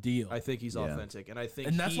real deal. I think he's Yeah. authentic, and I think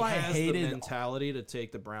And that's he why I has hated- the mentality to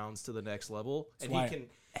take the Browns to the next level, and why he can.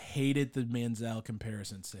 hated the Manziel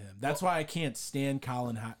comparisons to him. That's why I can't stand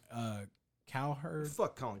Cowherd.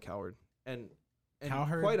 Fuck Colin Cowherd. And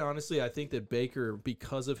Cowherd? quite honestly, I think that Baker,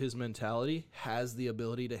 because of his mentality, has the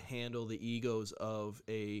ability to handle the egos of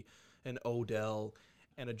an Odell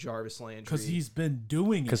and a Jarvis Landry. Because he's been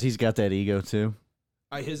doing it. Because he's got that ego too.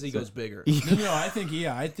 His ego's bigger. No, I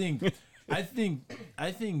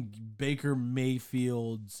think Baker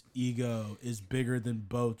Mayfield's ego is bigger than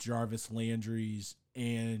both Jarvis Landry's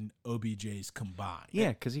and OBJ's combined. Yeah,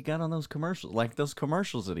 because he got on those commercials, like those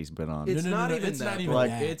commercials that he's been on. It's no, not even it's that. not even bro. Like,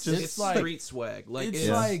 that. It's It's like- street swag. Like it's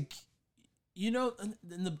Yeah. like, and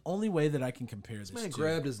the only way that I can compare this man to,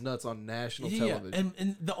 grabbed his nuts on national yeah, television.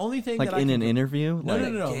 and the only thing Like that I in can an interview. no, like, no,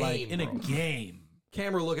 no, no, game, like in a bro. game.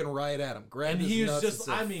 Camera looking right at him, grabbed And his he was nuts just,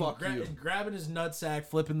 and said, "Fuck you." grabbing his nutsack,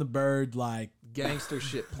 flipping the bird, like, Gangster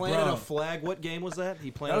shit. Planted Bro. a flag. What game was that? He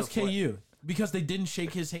planted that was a flag. KU. Because they didn't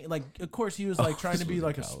shake his hand. Like, of course, he was like trying to this be was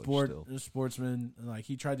like a college still. sportsman. And, like,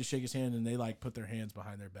 he tried to shake his hand, and they like put their hands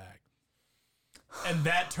behind their back, and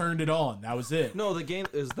that turned it on. That was it. No, the game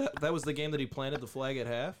is that was the game that he planted the flag at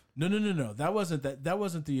half. No. That wasn't that. That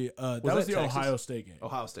wasn't the. That that was the Texas? Ohio State game.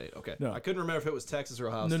 Ohio State. Okay. No. I couldn't remember if it was Texas or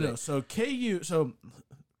Ohio No, State. no. So KU. So,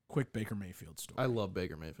 quick Baker Mayfield story. I love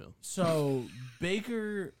Baker Mayfield. So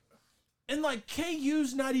Baker. And like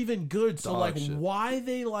KU's not even good, so Dog like shit. why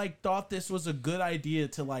they like thought this was a good idea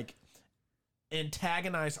to like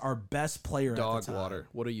antagonize our best player Dog at the time. water.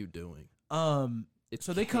 What are you doing? It's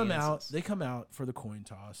So they come out. Kansas. They come out for the coin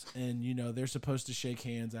toss, and they're supposed to shake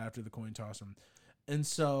hands after the coin toss. And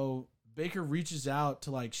so Baker reaches out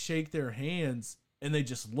to like shake their hands, and they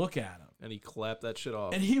just look at him. And he clapped that shit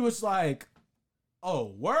off. And he was like, "Oh,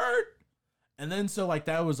 word!" And then so like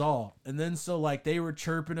that was all. And then so like they were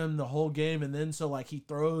chirping him the whole game. And then so like he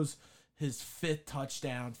throws his fifth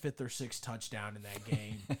or sixth touchdown in that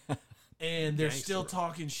game. And they're still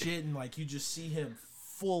talking shit, and like you just see him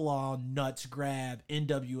full on nuts grab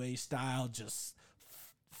NWA style, just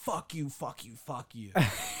fuck you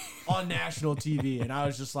on national TV. And I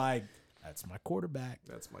was just like, that's my quarterback.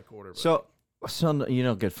 That's my quarterback. So you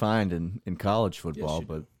don't get fined in college football, you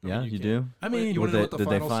but do. yeah, you you can. do. I mean, You wanna know what the Did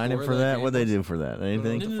they final fine him score for of that that? game What they was? do for that?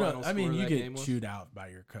 Anything? the final I mean, score of you that get game was? chewed out by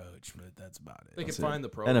your coach, but that's about it. They can That's find it. the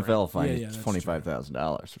program. NFL fine Yeah, you that's $25,000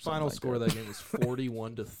 or something. Final like score that. of that game was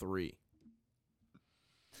 41-3.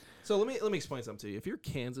 So let me explain something to you. If you're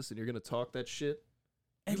Kansas and you're gonna talk that shit,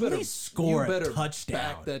 At you better least score you better a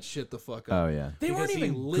touchdown. Back that shit the fuck up. Oh yeah. They Because weren't he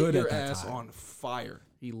even lit good your at that ass time. on fire.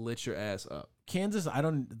 He lit your ass up. Kansas,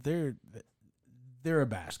 they're a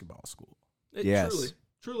basketball school. Yes.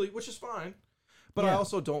 Truly, which is fine. But I Yeah.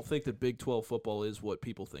 also don't think that Big 12 football is what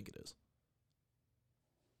people think it is.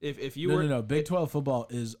 If you No, were no. Big 12 football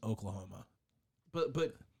is Oklahoma. but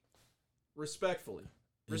respectfully,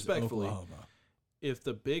 Is Oklahoma. if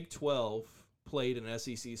the Big 12 played an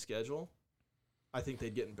SEC schedule, I think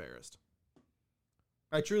they'd get embarrassed.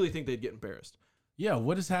 I truly think they'd get embarrassed. Yeah,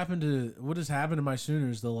 what has happened to my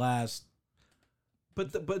Sooners the last?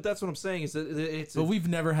 But that's what I'm saying is that it's But we've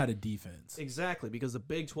never had a defense. exactly because the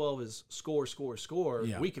Big 12 is score.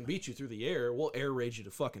 Yeah. We can beat you through the air. We'll air raid you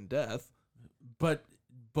to fucking death. But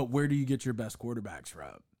where do you get your best quarterbacks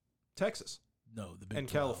from? Texas No, the Big and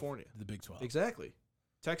 12. California. The Big 12. Exactly.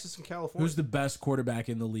 Texas and California. Who's the best quarterback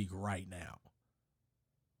in the league right now?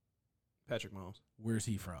 Patrick Mahomes? Where's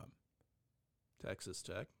he from? Texas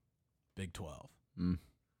Tech. Big 12.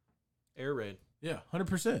 Air raid. Yeah,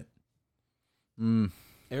 100%.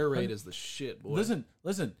 Air raid is the shit, boy. Listen.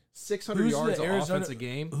 600 who's yards the of Arizona- offense a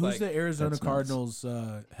game. Who's Like, the Arizona that's nuts. Cardinals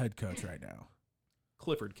head coach right now?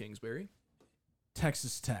 Clifford Kingsbury.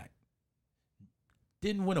 Texas Tech.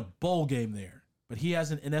 Didn't win a bowl game there, but he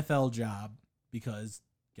has an NFL job because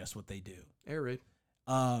guess what they do? Air raid.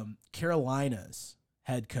 Carolina's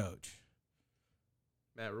head coach.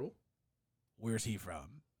 Matt Rule. Where's he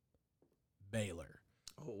from? Baylor.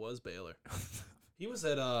 Oh, it was Baylor. He was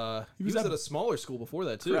at He he was was at- at a smaller school before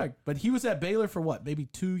that too. Correct. But he was at Baylor for what? Maybe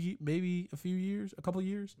maybe a few years, a couple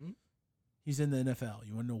years. Mhm. He's in the NFL.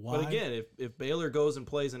 You want to know why? But again, if Baylor goes and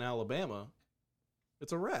plays in Alabama,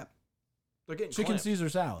 it's a wrap. They're getting chicken clamped. Caesar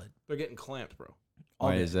salad. They're getting clamped, bro. All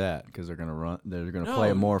Why day. is that? Because they're gonna run. They're gonna No, play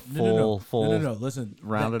a more full. No. Listen,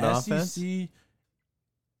 rounded the offense? SEC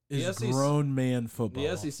is The SEC grown man football. The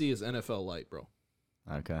SEC is NFL light, bro.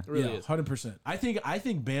 Okay. It really yeah, is. 100%. I think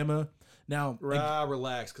Bama. Now,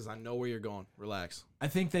 Relax, because I know where you're going. Relax. I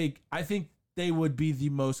think they would be the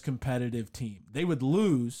most competitive team. They would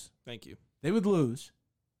lose. Thank you. They would lose,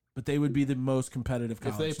 but they would be the most competitive If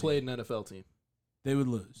college they team. played an NFL team, They would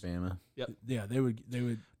lose. Bama. Yeah, they would.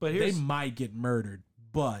 but They here's might get murdered,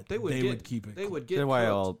 but they would keep it. They would get That's why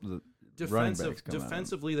cooked. all the running backs come out.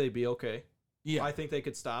 Defensively, they'd be okay. Yeah. I think they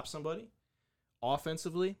could stop somebody.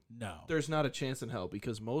 Offensively, No. there's not a chance in hell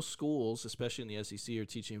because most schools, especially in the SEC, are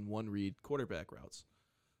teaching one-read quarterback routes,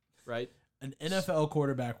 right? An NFL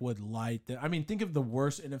quarterback would light the. I mean, think of the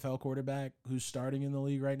worst NFL quarterback who's starting in the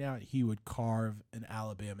league right now. He would carve an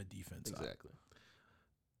Alabama defense up. Exactly.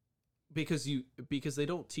 Because they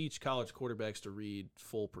don't teach college quarterbacks to read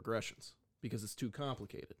full progressions because it's too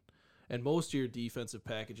complicated. And most of your defensive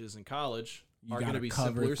packages in college You are got going to to be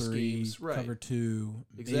cover simpler 3, schemes, right? cover 2,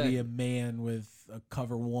 Exactly. maybe a man with a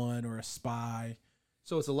cover 1 or a spy.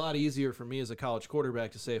 So it's a lot easier for me as a college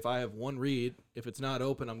quarterback to say if I have one read, if it's not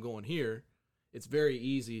open, I'm going here. It's very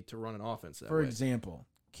easy to run an offense that For way. example,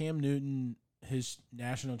 Cam Newton, his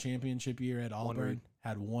national championship year at Auburn, read.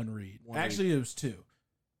 had one read. One Actually, it was 2.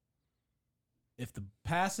 If the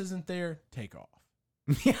pass isn't there, take off.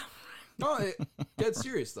 Yeah. No, dead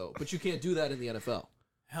serious though. But you can't do that in the NFL.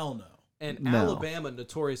 Hell no. And No. Alabama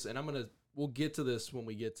notorious, and we'll get to this when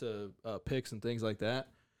we get to picks and things like that.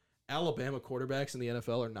 Alabama quarterbacks in the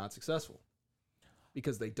NFL are not successful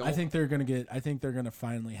because they don't. I think they're gonna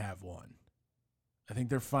finally have one. I think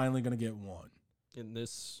they're finally gonna get one. in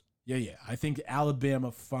this. Yeah. I think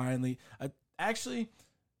Alabama finally. Actually,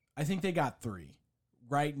 I think they got 3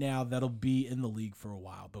 right now. That'll be in the league for a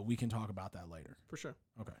while, but we can talk about that later. For sure.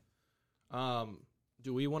 Okay.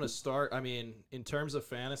 Do we want to start? I mean, in terms of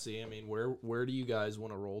fantasy, I mean, where do you guys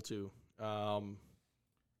want to roll to?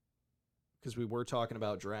 Because we were talking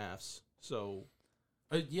about drafts. So,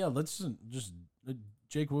 yeah, let's just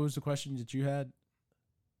Jake. What was the question that you had?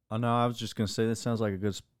 Oh no, I was just gonna say that sounds like a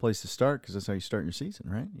good place to start because that's how you start your season,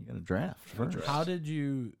 right? You got to draft first. How did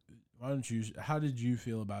you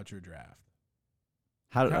feel about your draft?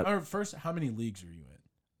 First, how many leagues are you in?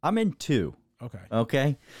 I'm in 2. Okay.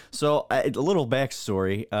 Okay. So a little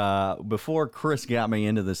backstory. Before Chris got me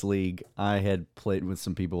into this league, I had played with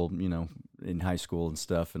some people, in high school and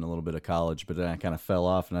stuff and a little bit of college, but then I kind of fell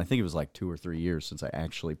off. And I think it was like 2 or 3 years since I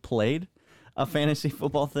actually played a fantasy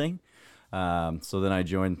football thing. So then I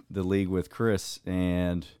joined the league with Chris,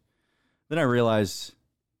 and then I realized,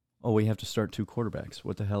 we have to start 2 quarterbacks.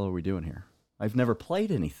 What the hell are we doing here? I've never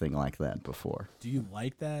played anything like that before. Do you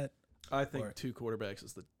like that? I think 2 quarterbacks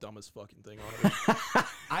is the dumbest fucking thing on it.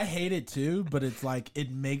 I hate it too, but it's like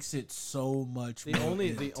it makes it so much.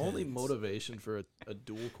 The only motivation for a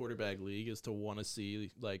dual quarterback league is to want to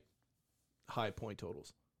see like high point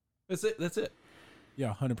totals. That's it.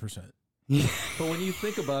 Yeah, 100%. But when you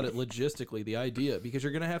think about it logistically, the idea, because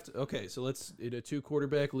you're gonna have to. Okay, so let's in a 2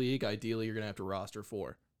 quarterback league. Ideally, you're gonna have to roster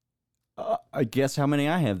 4. I guess how many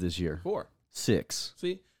I have this year? 4. 6.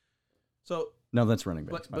 See, so. No, that's running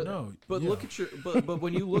backs. But look at but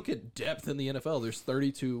when you look at depth in the NFL, there's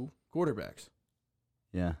 32 quarterbacks.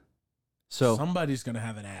 Yeah. So somebody's gonna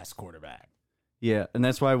have an ass quarterback. Yeah, and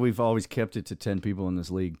that's why we've always kept it to 10 people in this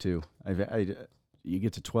league too. You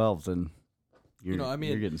get to 12, then you're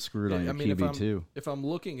getting screwed on your QB too. If I'm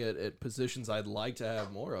looking at positions I'd like to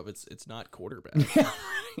have more of, it's not quarterback.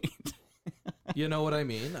 You know what I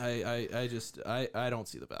mean? I just don't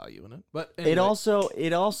see the value in it. But anyway.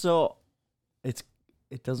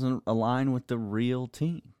 It doesn't align with the real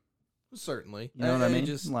team. Certainly, you know what I mean.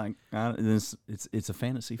 Just like it's a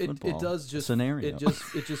fantasy football. It does just scenario. It just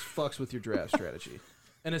fucks with your draft strategy,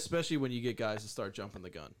 and especially when you get guys to start jumping the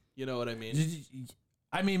gun. You know what I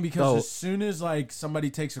mean? Because as soon as like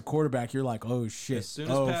somebody takes a quarterback, you're like, oh shit. As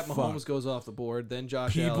soon as Pat Mahomes goes off the board, then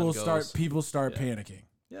Josh Allen goes. People start panicking.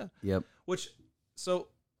 Yeah. Yep.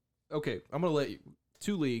 Okay, I'm gonna let you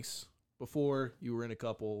 2 leagues before you were in a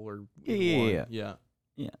couple or yeah.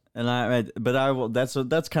 And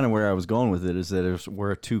that's kind of where I was going with it, is that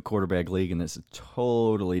we're a 2 quarterback league and it's a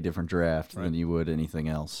totally different draft than you would anything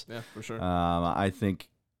else. Yeah, for sure. I think,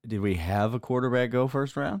 did we have a quarterback go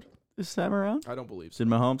first round this time around? I don't believe so.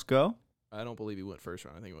 Did Mahomes go? I don't believe he went first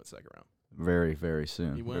round. I think he went second round. Very, very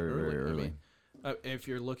soon. He went very, very early. I mean,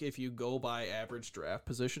 if you go by average draft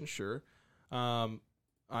position, sure.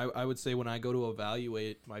 I would say when I go to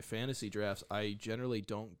evaluate my fantasy drafts, I generally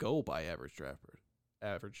don't go by average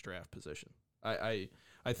draft position. I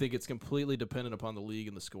think it's completely dependent upon the league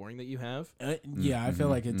and the scoring that you have. I feel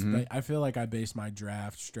like I feel like I base my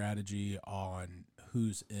draft strategy on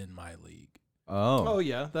who's in my league. Oh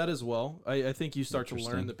yeah, that as well. I think you start to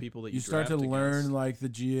learn the people that you start to learn against. like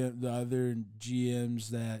the other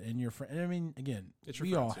GMs that and your friend. I mean, again,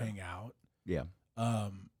 we all hang out. Yeah.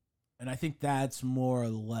 And I think that's more or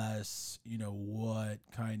less, what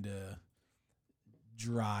kind of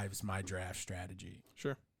drives my draft strategy.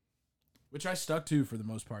 Sure. Which I stuck to for the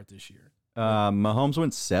most part this year. Mahomes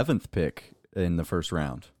went 7th pick in the first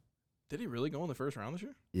round. Did he really go in the first round this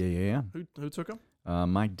year? Yeah. Who took him?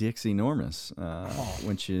 Mike Dixie Normus,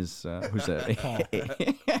 which is who's that? Paul.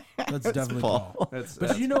 That's definitely Paul.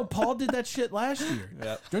 But Paul did that shit last year.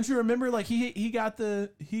 Yep. Don't you remember? Like he got the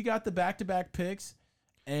back-to-back picks,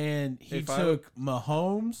 and he took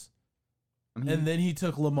Mahomes, and then he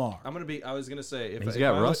took Lamar. I was gonna say he's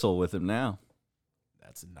got Russell with him now.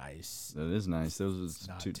 That's nice. That is nice. Those was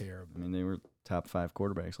not 2 terrible. I mean, they were top 5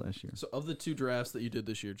 quarterbacks last year. So of the 2 drafts that you did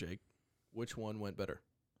this year, Jake, which one went better,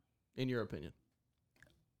 in your opinion?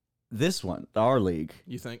 This one, our league.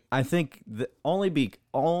 You think? I think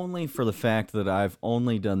only for the fact that I've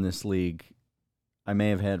only done this league. I may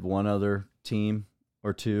have had one other team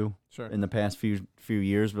or 2 in the past few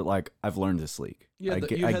years, but like I've learned this league. Yeah, I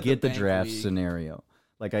get the draft league scenario.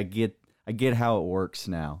 Like I get how it works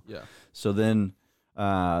now. Yeah. So then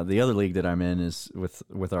the other league that I'm in is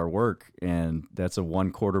with our work, and that's a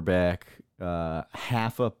 1 quarterback,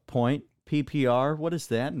 half a point PPR. What is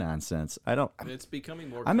that nonsense? It's becoming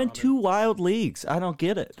more. I'm common. in 2 wild leagues. I don't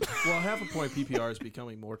get it. Well, half a point PPR is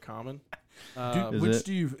becoming more common. Which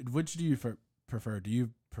do you prefer? Do you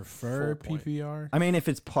prefer PPR? I mean, if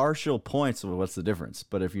it's partial points, well, what's the difference?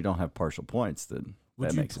 But if you don't have partial points, then would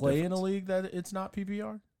that you makes play in a league that it's not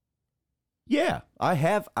PPR? Yeah, I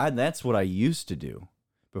have. That's what I used to do.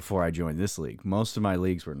 before I joined this league. Most of my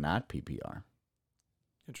leagues were not PPR.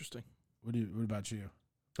 Interesting. What about you?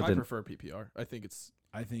 But I then, prefer PPR. I think it's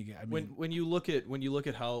I mean, when you look at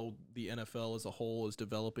how the NFL as a whole is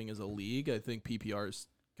developing as a league, I think PPR is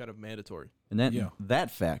kind of mandatory. and that Yeah. that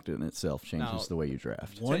fact in itself changes Now, the way you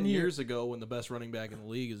draft. 10 years ago, when the best running back in the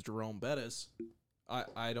league is Jerome Bettis,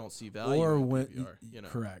 I don't see value or in when PPR. You know,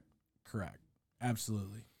 correct,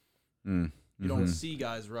 absolutely. Mm. you don't Mhm. see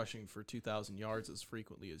guys rushing for 2,000 yards as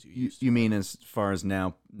frequently as you You, used to. you mean as far as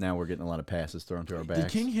now we're getting a lot of passes thrown to our backs?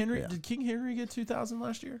 Did King Henry Yeah. get 2,000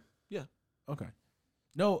 last year? Yeah. Okay.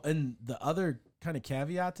 No, and the other kind of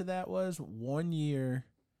caveat to that was 1 year.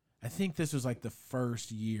 I think this was like the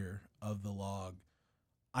first year of the log.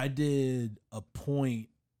 I did a point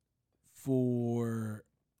for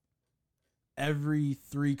every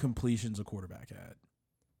 3 completions a quarterback had.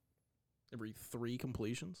 Every 3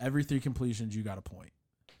 completions. Every 3 completions, you got a point.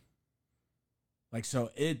 Like, so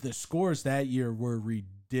the scores that year were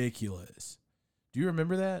ridiculous. Do you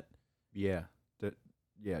remember that? Yeah.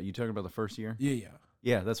 Yeah. You talking about the first year? Yeah.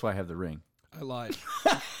 Yeah, that's why I have the ring. I lied.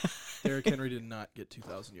 Derrick Henry did not get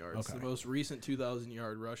 2,000 yards. Okay. The most recent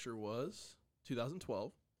 2,000-yard rusher was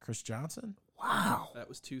 2012. Chris Johnson? Wow. That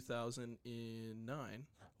was 2009.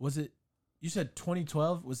 Was it, you said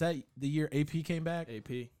 2012? Was that the year AP came back? AP.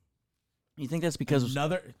 You think that's because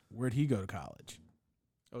Where'd he go to college?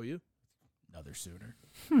 Oh, you? Another Sooner.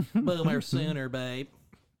 Boomer Sooner, babe.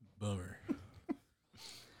 Boomer.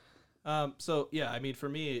 So, yeah, I mean, for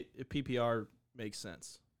me, PPR makes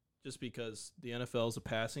sense. Just because the NFL is a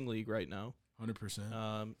passing league right now.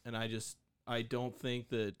 100%. And I don't think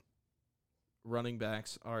that running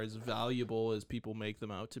backs are as valuable as people make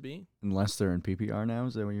them out to be. unless they're in PPR now,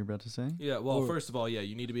 is that what you're about to say? Yeah, well, Or- first of all, yeah,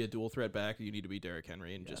 you need to be a dual threat back, or you need to be Derrick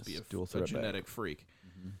Henry and just be Yes, a dual threat back. genetic freak.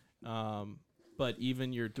 But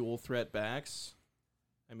even your dual threat backs,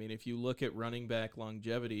 I mean, if you look at running back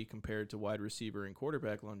longevity compared to wide receiver and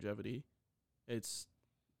quarterback longevity, it's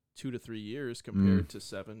 2 to 3 years compared to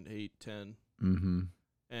 7, 8, 10. Mm-hmm.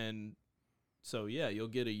 And so, yeah, you'll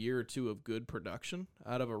get a year or two of good production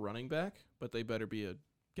out of a running back, but they better be a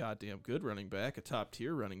goddamn good running back, a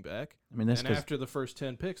top-tier running back. I mean, that's And because after the first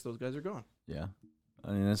 10 picks, those guys are gone. yeah,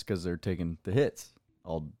 I mean that's because they're taking the hits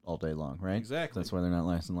all day long, right? Exactly. That's why they're not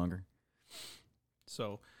lasting longer.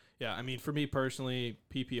 So, yeah, I mean, for me personally,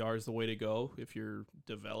 PPR is the way to go. If you're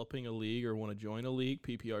developing a league or want to join a league,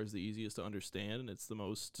 PPR is the easiest to understand, and it's the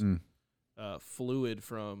most fluid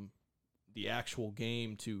from the actual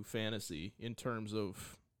game to fantasy in terms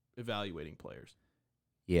of evaluating players.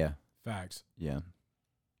 Yeah, Facts. yeah.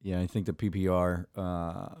 I think the PPR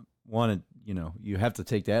wanted, you have to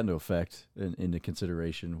take that into effect into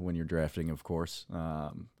consideration when you're drafting, of course,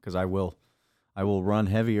 because I will run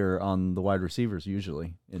heavier on the wide receivers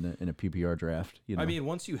usually in a PPR draft. I mean,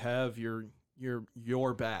 once you have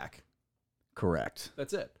your back, correct.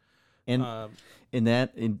 that's it. And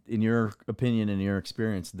in your opinion, in your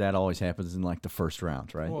experience, that always happens in like the first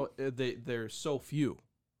round, right? Well, there's so few.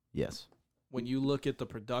 Yes. When you look at the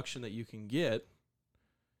production that you can get,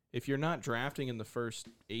 if you're not drafting in the first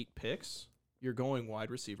 8 picks, you're going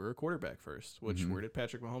wide receiver or quarterback first. Which where did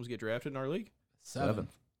Patrick Mahomes get drafted in our league? 7.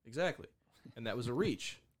 Exactly. And that was a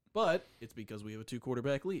reach. But it's because we have a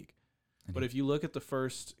 2-quarterback league. But if you look at the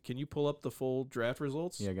first, can you pull up the full draft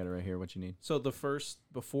results? Yeah, I got it right here. What you need? So the first,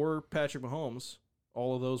 before Patrick Mahomes,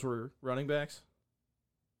 all of those were running backs?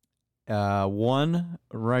 One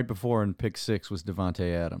right before in pick 6 was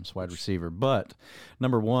Devontae Adams, wide receiver. But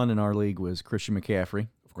number 1 in our league was Christian McCaffrey,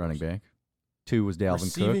 running back. 2 was Dalvin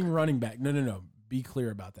Receiving Cook. running back. No. Be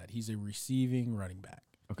clear about that. He's a receiving running back.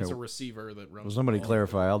 Okay. It's a receiver that runs. Well, somebody the ball.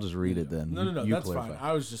 clarify. I'll just read it then. No. You That's clarify. fine.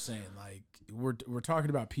 I was just saying, like, we're talking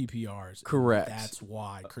about PPRs. Correct. That's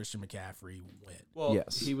why Christian McCaffrey went. Well,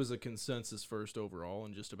 Yes. he was a consensus first overall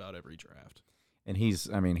in just about every draft. And he's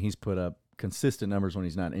put up consistent numbers when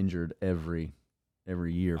he's not injured every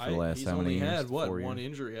year for the last he's how many only years? had, 4 one years.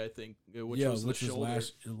 injury, I think, which was the shoulder.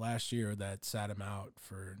 last year that sat him out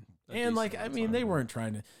for. A And like, decent I amount of mean, time. they weren't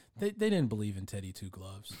trying to. They didn't believe in Teddy Two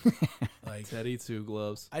Gloves. Like, Teddy Two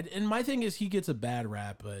Gloves. and my thing is, he gets a bad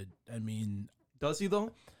rap, but I mean, Does he,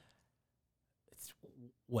 though?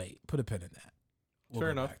 wait, put a pin in that. We'll Fair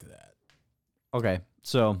go enough. Back to that. Okay,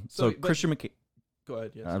 so but- Christian McCaffrey. Go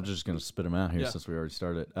ahead. Yes. I'm just gonna spit him out here Yeah. since we already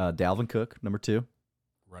started. Dalvin Cook, number 2.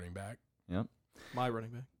 Running back. Yep. My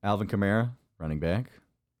running back. Alvin Kamara, running back.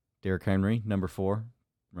 Derrick Henry, number 4,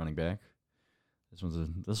 running back. This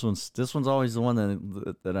one's always the one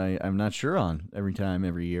that I'm not sure on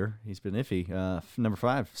every year. He's been iffy. Number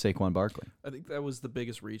 5, Saquon Barkley. I think that was the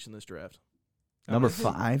biggest reach in this draft. Number my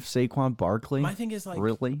thing- 5, Saquon Barkley. My thing is like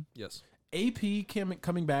Really? Yes. AP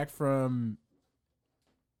coming back from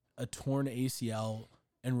a torn ACL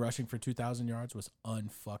and rushing for 2,000 yards was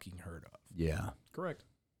unfucking heard of. Yeah. Correct.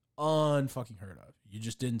 Unfucking heard of. You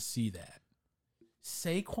just didn't see that.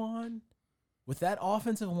 Saquon, with that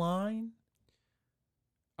offensive line,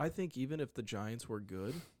 I think even if the Giants were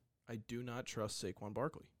good, I do not trust Saquon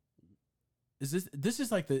Barkley. is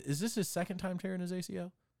this his second time tearing his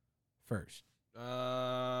ACL? First.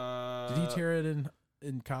 Did he tear it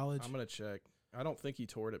in college? I'm gonna check. I don't think he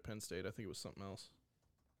tore it at Penn State. I think it was something else.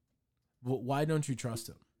 Well, why don't you trust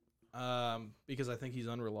him? Because I think he's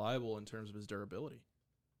unreliable in terms of his durability.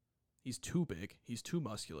 He's too big. He's too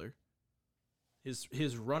muscular.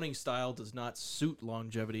 His running style does not suit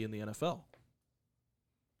longevity in the NFL.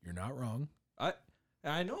 You're not wrong. I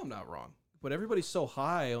know I'm not wrong, but everybody's so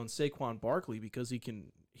high on Saquon Barkley because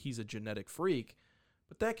he's a genetic freak,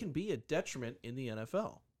 but that can be a detriment in the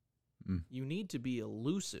NFL. You need to be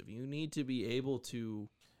elusive. You need to be able to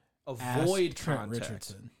avoid Ask Trent contact.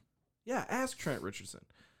 Richardson. Yeah, ask Trent Richardson.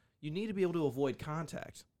 You need to be able to avoid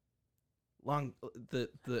contact. The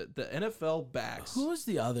NFL backs. Who was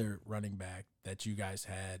the other running back that you guys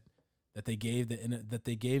had that they gave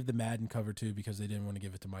the Madden cover to because they didn't want to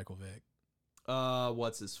give it to Michael Vick?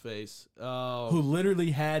 What's his face? Who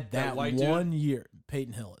literally had that white one year?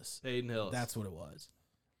 Peyton Hillis. Hayden Hillis. That's what it was.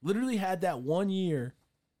 Literally had that 1 year,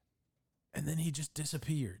 and then he just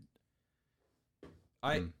disappeared.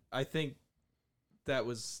 I think that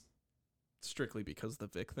was strictly because of the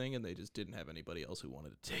Vic thing, and they just didn't have anybody else who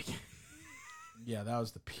wanted to take it. Yeah, that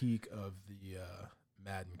was the peak of the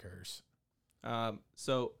Madden curse.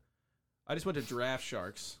 So I just went to Draft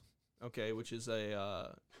Sharks, okay, which is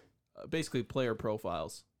a basically player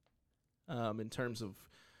profiles in terms of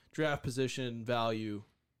draft position, value,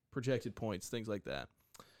 projected points, things like that.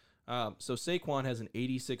 So Saquon has an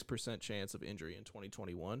 86% chance of injury in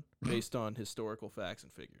 2021 based on historical facts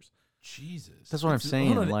and figures. Jesus. That's what I'm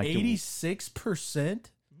saying. Hold on, Like 86%?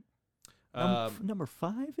 number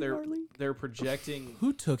 5 in our league. They're projecting.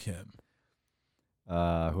 Who took him?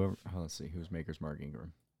 Whoever. Let's see. Who's Maker's Mark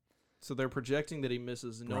Ingram? So they're projecting that he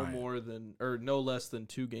misses no less than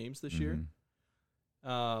 2 games this year.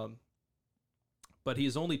 But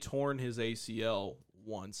he's only torn his ACL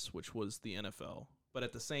once, which was the NFL. But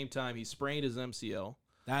at the same time, he sprained his MCL.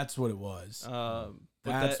 That's what it was. But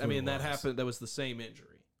That's that, I what mean, it that was. happened. That was the same injury.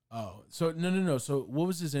 Oh, so no. So what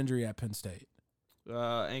was his injury at Penn State?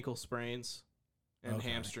 Ankle sprains and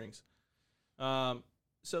hamstrings.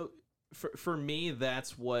 So for me,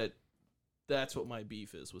 that's what my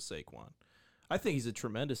beef is with Saquon. I think he's a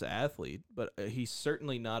tremendous athlete, but he's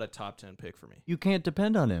certainly not a top 10 pick for me. You can't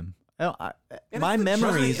depend on him. My that's the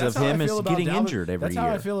memories That's of how I him is feel about getting Dalvin- injured every That's year.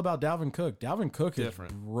 how I feel about Dalvin Cook. Dalvin Cook has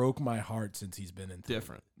Different. broke my heart since he's been in.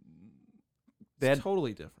 Different. That- It's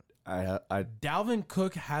totally different. Dalvin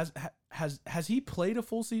Cook has he played a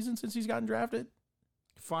full season since he's gotten drafted?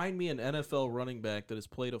 Find me an NFL running back that has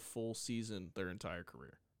played a full season their entire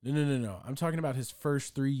career. No. I'm talking about his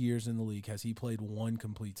first 3 years in the league. Has he played one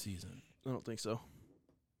complete season? I don't think so.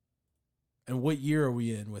 And what year are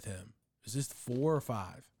we in with him? Is this 4 or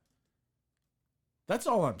 5? That's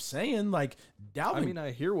all I'm saying. Like Dalvin. I mean,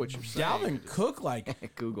 I hear what you're saying. Dalvin Cook.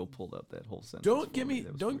 Like Google pulled up that whole sentence. don't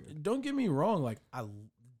get me wrong. Like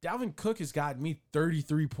Dalvin Cook has gotten me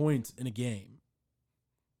 33 points in a game,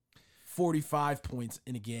 45 points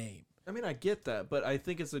in a game. I mean, I get that, but I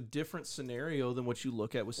think it's a different scenario than what you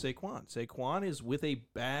look at with Saquon. Saquon is with a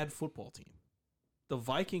bad football team. The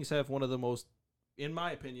Vikings have one of the most, in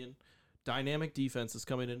my opinion, dynamic defenses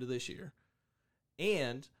coming into this year.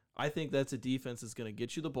 And I think that's a defense that's going to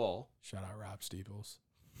get you the ball Shout out Rob Steeples.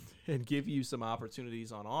 and give you some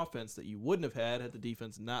opportunities on offense that you wouldn't have had the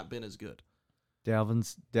defense not been as good.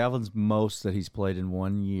 Dalvin's most that he's played in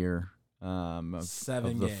 1 year.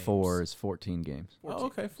 7 of the games. 4 is 14 games. 14. Oh,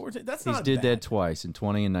 okay, 14. That's He's not did bad. that twice in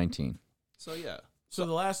 20 and 19. So, yeah. So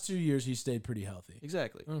the last 2 years he stayed pretty healthy.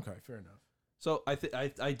 Exactly. Okay, fair enough. So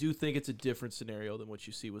I do think it's a different scenario than what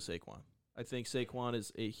you see with Saquon. I think Saquon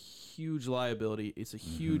is a huge liability. It's a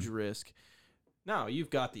huge risk. Now,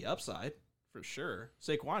 you've got the upside, for sure.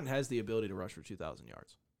 Saquon has the ability to rush for 2,000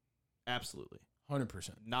 yards. Absolutely.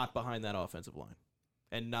 100%. Not behind that offensive line.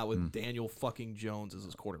 And not with Daniel fucking Jones as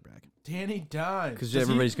his quarterback. Danny Dimes. Because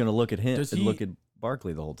everybody's going to look at him does and he- look at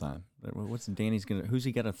Barkley the whole time. Who's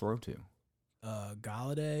he got to throw to?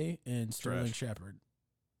 Galladay and Sterling Shepard.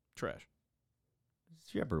 Trash.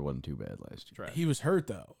 Shepard wasn't too bad last year. Trash. He was hurt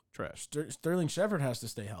though. Trash. Sterling Shepard has to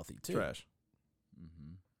stay healthy too. Trash.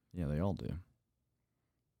 Yeah, they all do.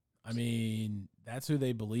 I mean, that's who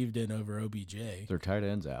they believed in over OBJ. Their tight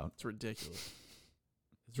end's out. It's ridiculous.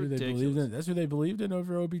 That's who they believed in. That's who they believed in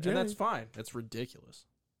over OBJ. And that's fine. That's ridiculous.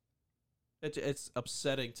 It's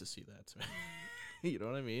upsetting to see that to me. You know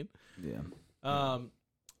what I mean? Yeah.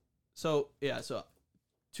 So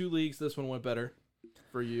 2 leagues. This one went better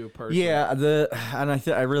for you personally. Yeah,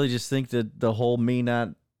 I really just think that the whole me not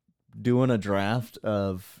doing a draft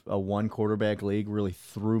of a 1 quarterback league really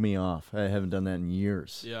threw me off. I haven't done that in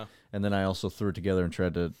years. Yeah. And then I also threw it together and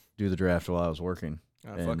tried to do the draft while I was working.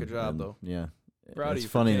 Fuck a job though. Yeah. Proud of It's you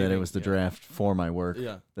for funny that it caving. was the Yeah. draft for my work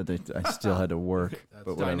Yeah. that I still had to work.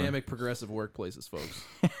 But whatever. Dynamic, progressive workplaces, folks.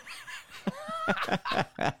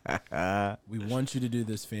 We want you to do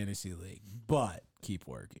this fantasy league, but keep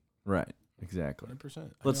working. Right. Exactly.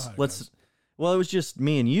 100%. Let's. Well, it was just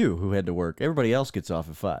me and you who had to work. Everybody else gets off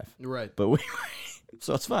at 5. Right. But we.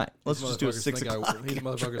 So it's fine. Let's These just do it motherfuckers 6 think o'clock. These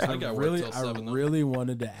motherfuckers think I work really, till 7. though. really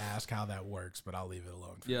wanted to ask how that works, but I'll leave it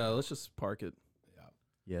alone. Yeah, let's just park it.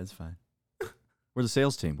 Yeah, it's fine. We're the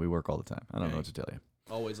sales team. We work all the time. I don't know what to tell you.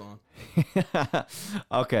 Always on.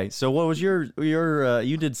 Okay, so what was your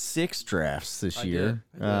you did 6 drafts this I year.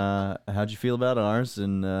 did. How'd you feel about ours,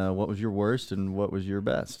 and what was your worst and what was your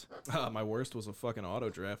best? My worst was a fucking auto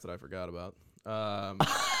draft that I forgot about.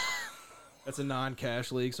 That's a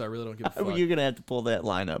non-cash league, so I really don't give a fuck. You're gonna have to pull that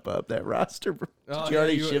lineup up, that roster. Did Oh, you yeah,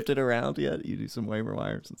 already you- shift it around yet? You do some waiver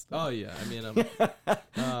wires and stuff. Oh yeah, I mean,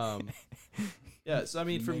 yeah. So I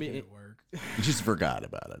mean, for Making me, it work. You just forgot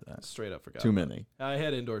about it. That's straight up forgot. too many. I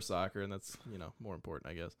had indoor soccer, and that's more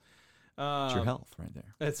important, I guess. It's your health right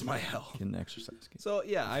there. It's my health. Getting exercise. So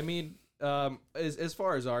yeah, I mean, as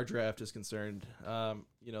far as our draft is concerned,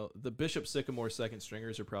 the Bishop Sycamore second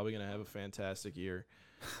stringers are probably going to have a fantastic year.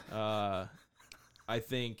 I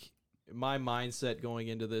think my mindset going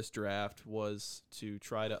into this draft was to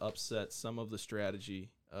try to upset some of the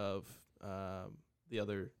strategy of the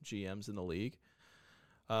other GMs in the league,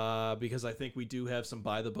 because I think we do have some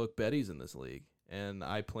by the book betties in this league, and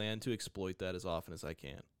I plan to exploit that as often as I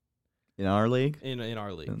can In our league? in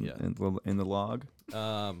our league. Yeah. In the log?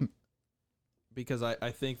 Because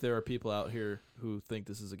I think there are people out here who think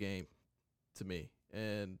this is a game to me.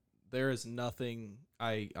 And there is nothing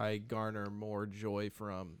I garner more joy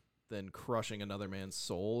from than crushing another man's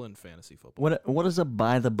soul in fantasy football. What does a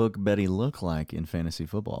by the book Betty look like in fantasy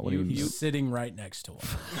football? What do you mean? He's sitting right next to him.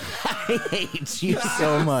 I hate you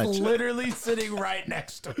so much. Literally sitting right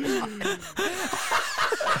next to him.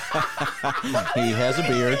 He has a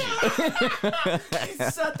beard. He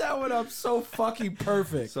set that one up so fucking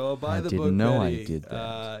perfect. So a by the didn't book know I Betty did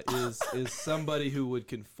that. is somebody who would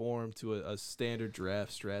conform to a standard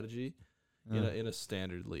draft strategy in a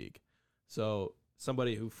standard league. So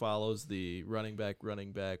somebody who follows the running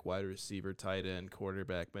back, wide receiver, tight end,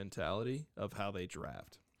 quarterback mentality of how they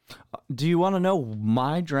draft. Do you want to know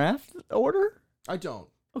my draft order? I don't.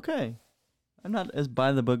 Okay. I'm not as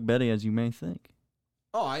by the book Betty as you may think.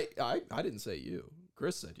 Oh, I didn't say you.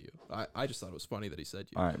 Chris said you. I just thought it was funny that he said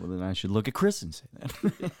you. All right, well then I should look at Chris and say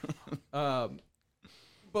that.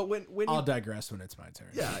 But when I'll you, digress when it's my turn.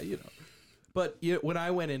 yeah, But when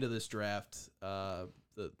I went into this draft, the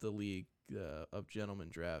league of gentlemen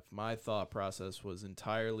draft, my thought process was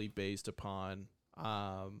entirely based upon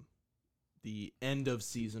the end of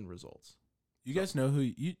season results. You guys know who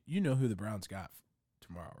you know who the Browns got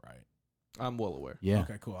tomorrow, right? I'm well aware. Yeah.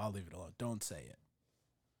 Okay, cool. I'll leave it alone. Don't say it.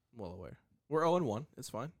 I'm well aware. We're 0-1. It's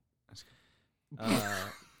fine. That's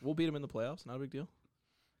We'll beat them in the playoffs. Not a big deal.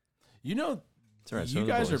 You know, It's all right, so you are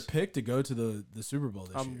the guys are boys. picked to go to the Super Bowl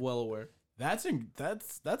this I'm year. well aware. That's a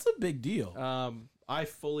big deal. I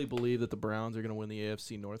fully believe that the Browns are going to win the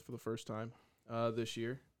AFC North for the first time this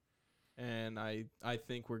year. And I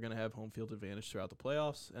think we're going to have home field advantage throughout the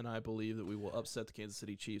playoffs. And I believe that we will upset the Kansas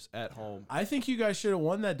City Chiefs at home. I think you guys should have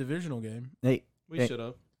won that divisional game. Hey, We Hey. should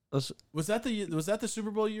have. let's, Was that the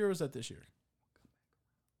Super Bowl year or was that this year?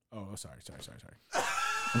 Oh, sorry.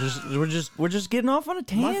 we're just getting off on a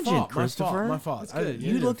tangent, Christopher. My fault. It's good.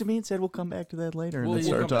 You looked at me and said we'll come back to that later, and We'll then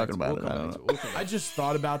started come back talking to- about we'll it. come I don't back know. to- we'll come I back just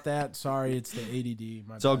thought about that. Sorry, it's the ADD.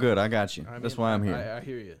 It's all good. I got you. I That's mean, why I'm here. I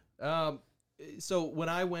hear you. So when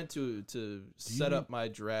I went to set up my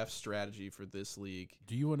draft strategy for this league,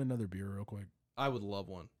 Do you want another beer real quick? I would love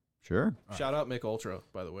one. Sure. All Shout out Mick Ultra,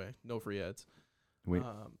 by the way. No free ads. We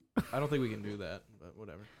I don't think we can do that, but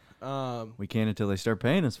whatever. we can until they start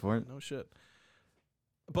paying us for it. No shit.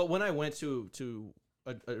 But when I went to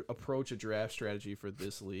approach a draft strategy for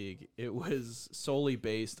this league, it was solely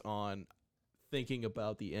based on thinking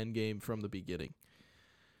about the end game from the beginning,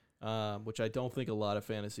 which I don't think a lot of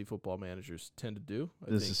fantasy football managers tend to do.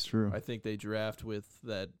 This is true. I think they draft with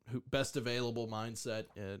that best available mindset,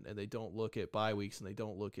 and they don't look at bye weeks, and they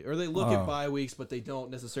don't look at, or they look at bye weeks, but they don't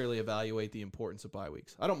necessarily evaluate the importance of bye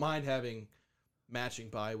weeks. I don't mind having matching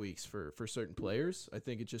bye weeks for certain players. I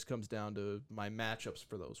think it just comes down to my matchups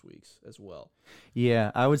for those weeks as well.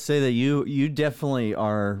 Yeah, I would say that you definitely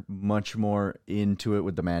are much more into it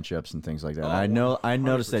with the matchups and things like that. Oh, I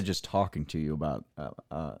noticed 100%. that just talking to you about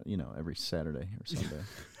every Saturday or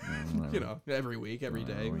Sunday. Every week, every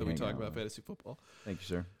day we that we hang talk out. about fantasy football. Thank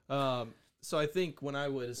you, sir. So I think when I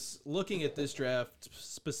was looking at this draft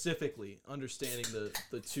specifically, understanding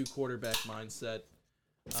the two quarterback mindset,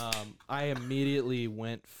 I immediately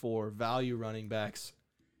went for value running backs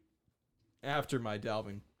after my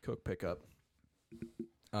Dalvin Cook pickup.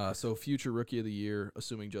 So future rookie of the year,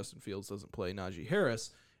 assuming Justin Fields doesn't play, Najee Harris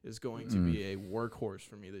is going to be a workhorse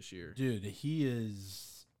for me this year. Dude, he's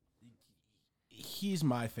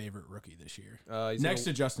my favorite rookie this year. He's Next gonna,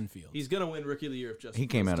 to Justin Fields. he's going to win rookie of the year if Justin He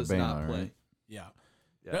came Fields out of does not Bama, play. right? Yeah.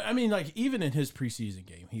 Yeah. I mean, like, even in his preseason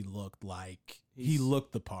game, he looked like he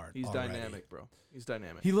looked the part. He's already. dynamic, bro. He's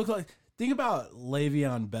dynamic. He looked like, think about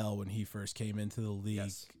Le'Veon Bell when he first came into the league,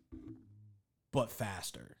 Yes. but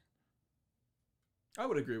faster. I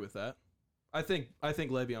would agree with that. I think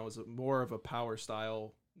Le'Veon was more of a power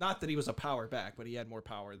style. Not that he was a power back, but he had more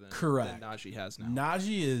power than Correct. Najee has now.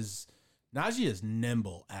 Najee is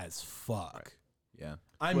nimble as fuck. Right. Yeah.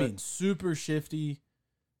 I But- mean, super shifty.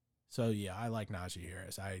 So yeah, I like Najee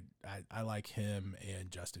Harris. I like him and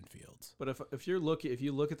Justin Fields. But if you look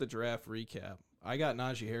at the draft recap, I got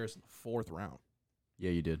Najee Harris in the 4th round,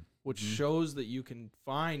 Yeah, you did. which shows that you can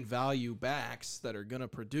find value backs that are going to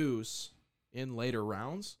produce in later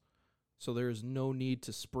rounds. So there is no need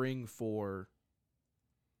to spring for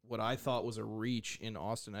what I thought was a reach in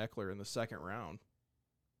Austin Eckler in the 2nd round.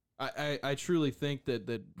 I truly think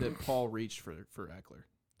that Paul reached for Eckler.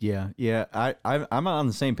 Yeah. I'm on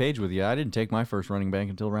the same page with you. I didn't take my first running back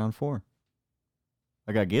until round 4.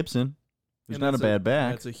 I got Gibson, who's And not a that's bad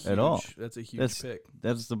back That's a huge, at all. That's a huge That's- pick.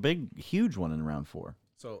 That's the huge one in round 4.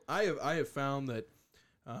 So I have found that.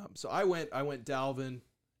 So I went Dalvin,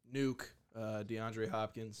 Nuke, DeAndre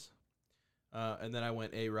Hopkins, and then I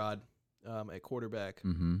went A-Rod at quarterback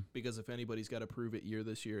Mm-hmm. because if anybody's got to prove it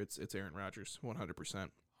this year, it's Aaron Rodgers, 100%.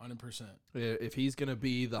 100%. If he's going to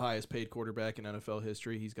be the highest paid quarterback in NFL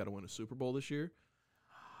history, he's got to win a Super Bowl this year.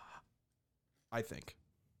 I think.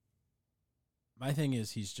 My thing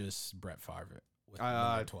is he's just Brett Favre with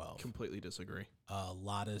number 12. Completely disagree. A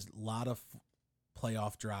lot of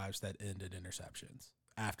playoff drives that ended interceptions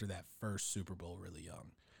after that first Super Bowl really young.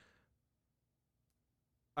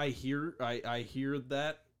 I hear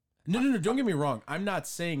that. No. Don't get me wrong. I'm not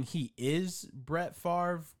saying he is Brett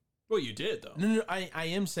Favre. Well, you did though. No. I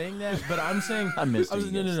am saying that, but I'm saying I missed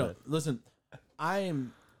it. no. Listen, I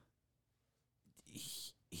am.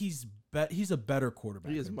 He's a better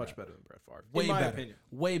quarterback. He is than much Brett. better than Brett Favre, Way in my better. opinion.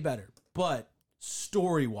 Way better. But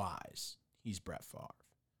story wise, he's Brett Favre.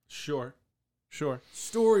 Sure.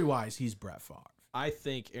 Story wise, he's Brett Favre. I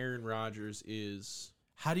think Aaron Rodgers is.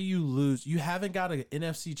 How do you lose? You haven't got an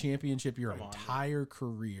NFC championship your Come on, man. entire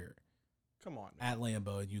career Come on, man. at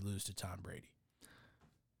Lambeau, and you lose to Tom Brady.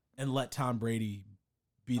 And let Tom Brady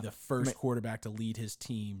be the first quarterback to lead his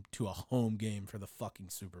team to a home game for the fucking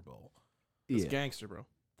Super Bowl. It's Yeah. gangster, bro.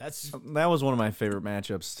 That's That was one of my favorite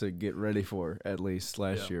matchups to get ready for, at least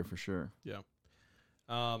last Yeah. year for sure. Yeah.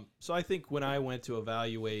 So I think when I went to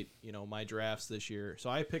evaluate, my drafts this year,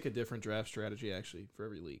 so I pick a different draft strategy actually for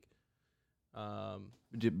every league.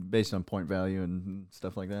 Based on point value and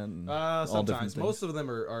stuff like that. And all different Sometimes things. most of them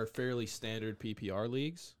are fairly standard PPR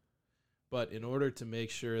leagues, but in order to make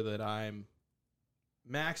sure that I'm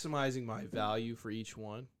maximizing my value for each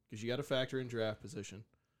one, because you got to factor in draft position.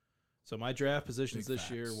 So my draft positions Big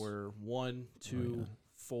this year facts. were 1, 2,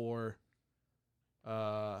 4,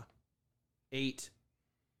 8,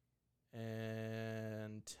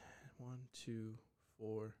 and 1, 2,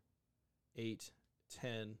 4, 8,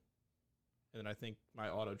 10, and then I think my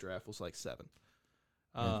auto draft was like 7.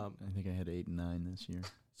 I think I had 8 and 9 this year.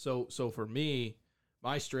 So for me,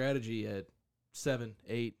 my strategy at 7,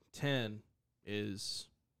 8, 10 is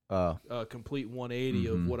a complete 180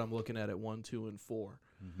 of Mhm. what I'm looking at 1, 2, and 4.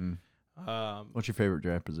 Mm-hmm. What's your favorite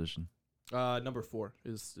draft position? Number 4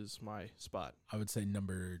 is my spot. I would say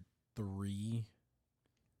number 3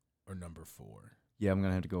 or number 4. Yeah, I'm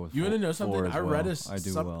gonna have to go with. You want to know 4 something? as I read well. I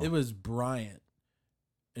do well. It was Bryant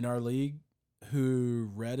in our league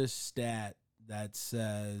who read a stat that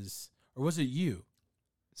says, or was it you?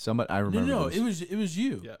 Somebody I remember. No, this. it was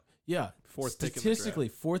you. Yeah. Yeah. Fourth pick in the draft. Statistically,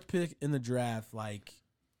 4th pick in the draft, like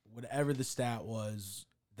whatever the stat was,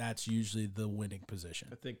 that's usually the winning position.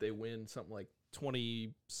 I think they win something like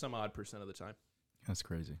 20 some odd % of the time. That's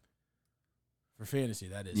crazy. For fantasy,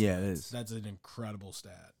 that is. Yeah, it is. That's an incredible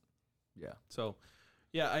stat. Yeah. So,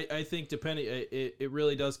 Yeah, I think depending, it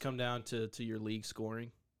really does come down to your league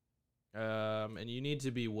scoring, and you need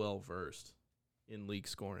to be well versed in league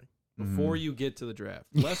scoring before you get to the draft.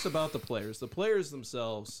 Less about the players. The players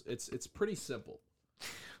themselves, it's pretty simple.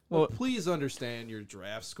 Well, please understand your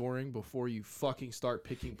draft scoring before you fucking start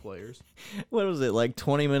picking players. What was it, like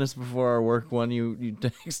 20 minutes before our work one? You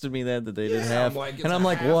texted me that they didn't have, it's and I'm a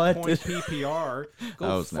like, half what? point PPR. Go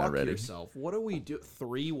I was fuck not ready. yourself. What do we do?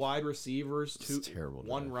 3 wide receivers, It's terrible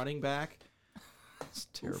one draft. running back. It's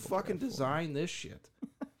Who terrible. fucking draft designed this shit?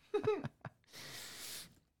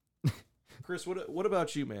 Chris, what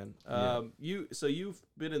about you, man? You've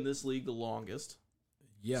been in this league the longest.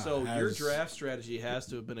 Yeah. So your draft strategy has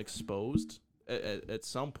to have been exposed at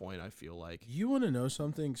some point, I feel like. You want to know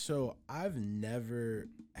something? So I've never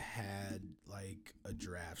had like a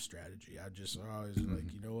draft strategy. I just always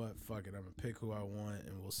like, you know what? Fuck it. I'm gonna pick who I want,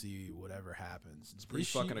 and we'll see whatever happens. It's pretty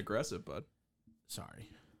fucking aggressive, bud. Sorry.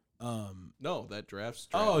 No, that draft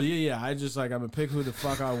strategy. Oh yeah. I just like I'm gonna pick who the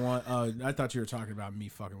fuck I want. I thought you were talking about me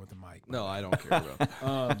fucking with the mic. No, I don't care about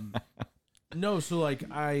that. No. So like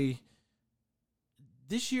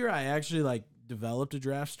this year I actually like developed a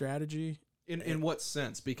draft strategy. In what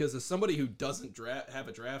sense? Because as somebody who doesn't have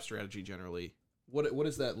a draft strategy generally, what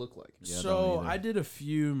does that look like? Yeah, I So don't either. I did a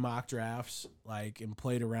few mock drafts, like, and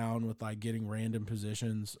played around with like getting random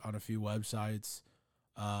positions on a few websites.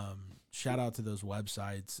 Shout out to those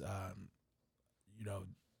websites,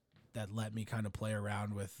 that let me kind of play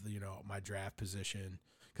around with, my draft position,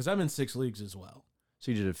 because I'm in 6 leagues as well.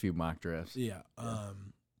 So you did a few mock drafts. Yeah.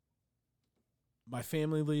 My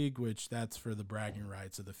family league, which that's for the bragging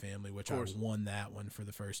rights of the family, which I won that one for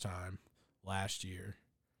the first time last year.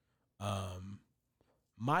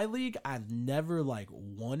 My league, I've never like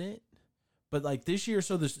won it, but like this year,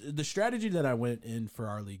 so the strategy that I went in for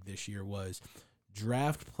our league this year was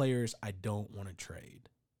draft players I don't want to trade.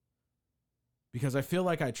 Because I feel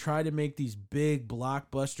like I try to make these big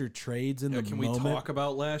blockbuster trades in the Can moment. we talk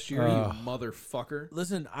about last year, you motherfucker?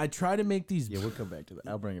 Listen, I try to make these. Yeah, we'll come back to that.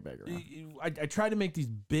 I'll bring it back around. I try to make these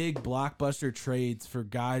big blockbuster trades for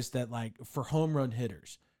guys that like for home run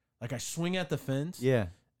hitters. Like I swing at the fence, Yeah.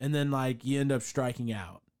 and then like you end up striking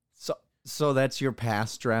out. So that's your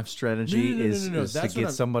past draft strategy is to That's what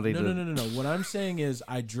get somebody to. No. What I'm saying is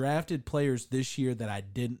I drafted players this year that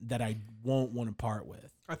I won't want to part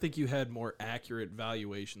with. I think you had more accurate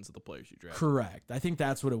valuations of the players you drafted. Correct. I think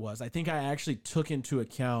that's what it was. I think I actually took into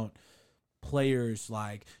account players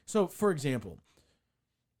like, so for example,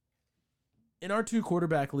 in our 2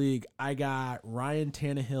 quarterback league, I got Ryan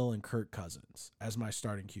Tannehill and Kirk Cousins as my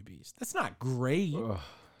starting QBs. That's not great. Ugh,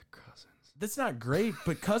 Cousins. That's not great,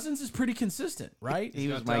 but Cousins is pretty consistent, right? He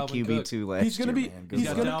was got my Dalvin QB Cook. too last He's gonna year, be- man. He's he's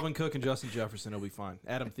got gonna- Dalvin Cook and Justin Jefferson. He'll be fine.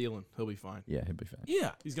 Adam Thielen. He'll be fine. Yeah, he'll be fine.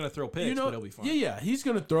 Yeah. He's gonna throw picks, but he'll be fine. Yeah, he's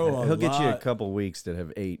going to throw a He'll get you a lot. couple weeks that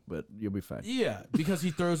have 8, but you'll be fine. Yeah, because he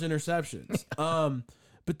throws interceptions.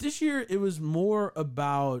 But this year it was more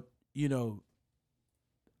about,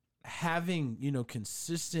 having,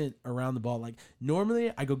 consistent around the ball. Like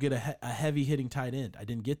normally I go get a heavy hitting tight end. I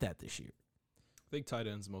didn't get that this year. I think tight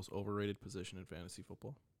end's the most overrated position in fantasy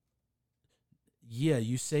football. Yeah,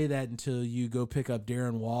 you say that until you go pick up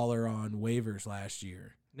Darren Waller on waivers last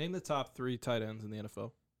year. Name the top 3 tight ends in the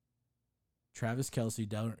NFL. Travis Kelce,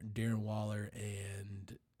 Darren Waller,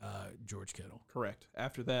 and George Kittle. Correct.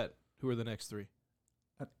 After that, who are the next 3?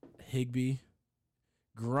 Higbee.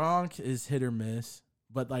 Gronk is hit or miss,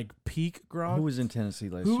 but like peak Gronk. Who was in Tennessee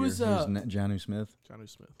last Who year? was, Jonnu Smith. Jonnu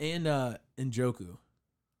Smith. and Njoku.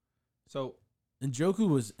 So Njoku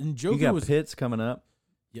was You got Pitts coming up.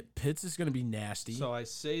 Yeah, Pitts is going to be nasty. I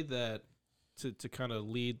say that to kind of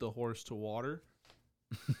lead the horse to water.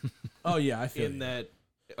 Oh yeah, I feel In you. that,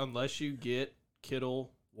 unless you get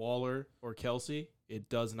Kittle, Waller, or Kelsey, it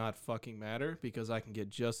does not fucking matter because I can get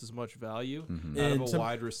just as much value Mm-hmm. out And of a some-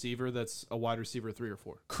 wide receiver that's a wide receiver 3 or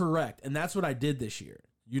 4. Correct, and that's what I did this year.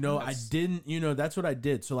 I didn't. That's what I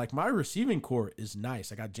did. So like my receiving core is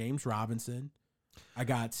nice. I got James Robinson. I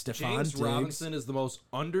got Stephon James Diggs. Robinson is the most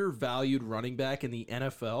undervalued running back in the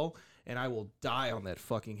NFL, and I will die on that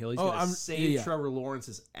fucking hill. He's going to save Trevor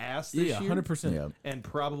Lawrence's ass this year 100%. Yeah. and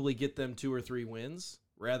probably get them 2 or 3 wins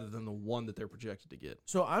rather than the one that they're projected to get.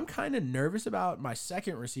 So I'm kind of nervous about my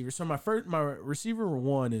second receiver. So my receiver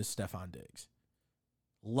 1 is Stephon Diggs.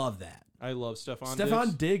 Love that. I love Stephon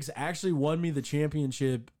Stephon Diggs actually won me the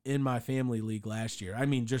championship in my family league last year. I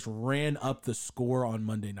mean, just ran up the score on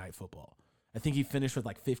Monday Night Football. I think he finished with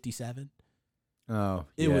like 57. Oh,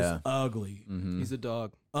 It was ugly. Mm-hmm. He's a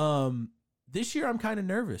dog. This year I'm kind of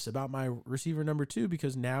nervous about my receiver number 2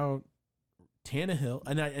 because now Tannehill,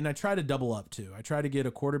 and I try to double up too. I try to get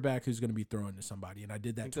a quarterback who's going to be throwing to somebody, and I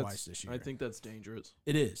did that twice this year. I think that's dangerous.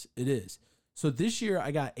 It is. It is. So this year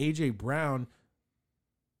I got A.J. Brown,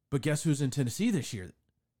 but guess who's in Tennessee this year?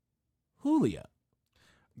 Julio.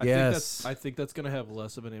 I think that's going to have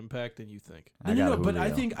less of an impact than you think. No, but I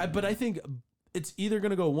think it's either going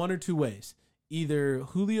to go one or two ways. Either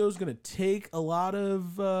Julio's going to take a lot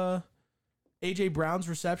of A.J. Brown's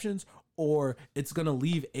receptions, or it's going to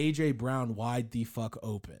leave A.J. Brown wide the fuck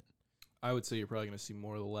open. I would say you're probably going to see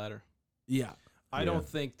more of the latter. Yeah. I don't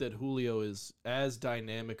think that Julio is as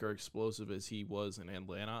dynamic or explosive as he was in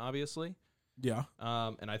Atlanta, obviously. Yeah.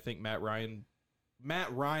 And I think Matt Ryan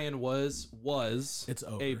was it's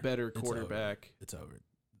over. a better quarterback. It's over.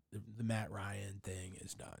 The Matt Ryan thing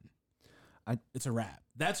is done. I It's a wrap.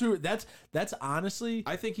 That's honestly.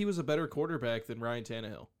 I think he was a better quarterback than Ryan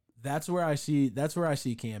Tannehill. That's where I see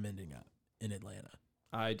Cam ending up in Atlanta.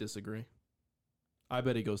 I disagree. I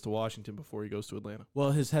bet he goes to Washington before he goes to Atlanta,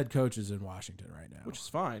 Well, his head coach is in Washington right now. which is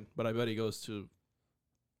fine. But I bet he goes to.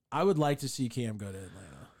 I would like to see Cam go to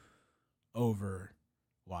Atlanta over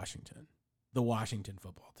Washington, the Washington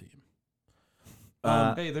football team.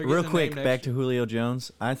 Hey, they're real getting a quick, name back next to Julio Jones.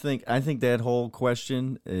 I think that whole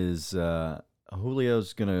question is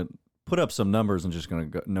Julio's gonna put up some numbers and just gonna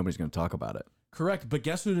go, nobody's gonna talk about it. Correct, but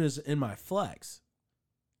guess who is in my flex?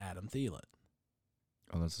 Adam Thielen.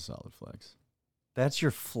 Oh, that's a solid flex. That's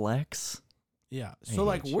your flex. Yeah. I So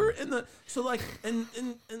like hate we're you. in the and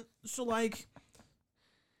so like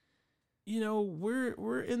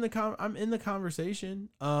we're in the I'm in the conversation.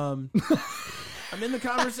 I'm in the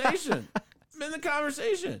conversation. I'm in the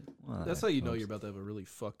conversation. Well, That's how you know you're about to have a really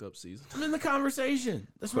fucked up season. I'm in the conversation.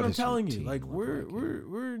 That's what What I'm is your telling you. team Like look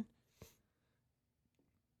we're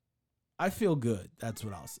I feel good. That's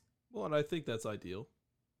what I'll say. Well, and I think that's ideal.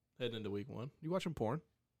 Heading into week 1, you watching porn?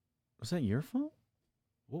 Was that your fault?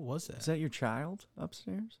 What was that? Is that your child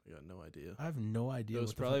upstairs? I got no idea. I have no idea. It was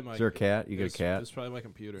what the probably fuck- my. Is there a cat? You got a It cat? was probably my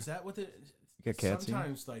computer. Is that what the? You got cats here?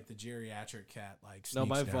 Sometimes like the geriatric cat like. No,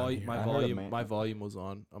 my sneaks down volume, here. my I heard a volume, man. my volume was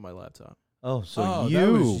on my laptop. Oh, so Oh, you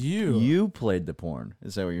that was you. played the porn.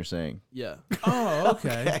 Is that what you're saying? Yeah, Oh,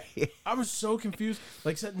 okay. I was so confused.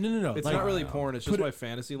 Like, said, no. it's like, not really porn. It's just put my it-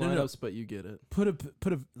 fantasy no, no. lineups, but you get it. Put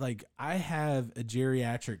a like. I have a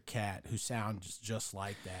geriatric cat who sounds just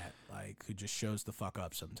like that. Like, who just shows the fuck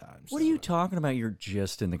up sometimes. What are you talking about? You're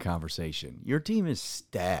just in the conversation. Your team is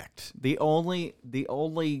stacked. The only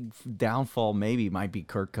downfall maybe might be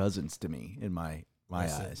Kirk Cousins to me in my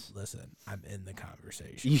eyes. Listen, I'm in the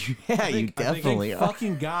conversation. Yeah, you definitely Thank are.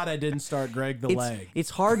 fucking God I didn't start Greg the leg.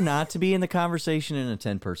 It's hard not to be in the conversation in a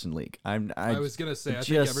 10-person league. I was gonna say, I think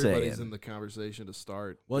just everybody's saying. in the conversation to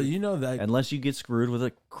start. Well, you know that. Unless you get screwed with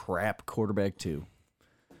a crap quarterback too.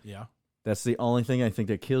 Yeah. That's the only thing I think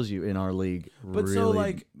that kills you in our league. But really, so,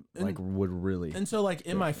 like, would really. And so, like,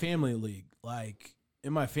 in my family league, like,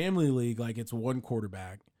 it's one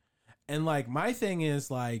quarterback. And, like, my thing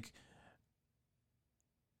is, like,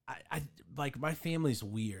 I like, my family's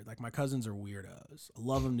weird. Like, my cousins are weirdos. I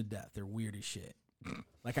love them to death. They're weird as shit.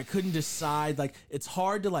 Like, I couldn't decide. Like, it's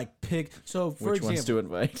hard to, like, pick. So, for Which example. ones to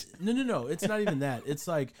invite? No. It's not even that. It's,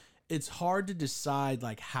 like, it's hard to decide,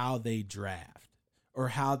 like, how they draft or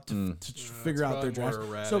how to figure out their draft.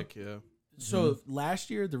 Erratic, yeah. So last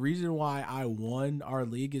year, the reason why I won our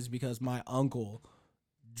league is because my uncle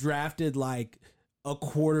drafted like a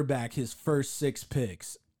quarterback his first 6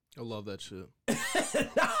 picks. I love that shit.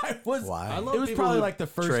 I was, Why? I love it was people probably who like the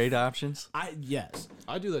first. Trade options? Yes,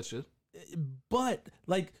 I do that shit. but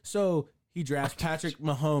like so he drafts Patrick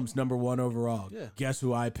Mahomes #1 overall. Yeah. Guess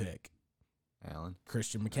who I pick? Alan?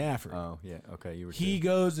 Christian McCaffrey. Oh, yeah. Okay, you were He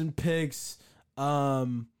goes and picks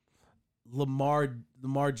Lamar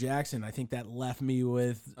Jackson. I think that left me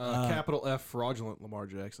with Capital F fraudulent Lamar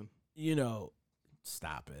Jackson.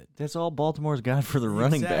 Stop it. That's all Baltimore's got for the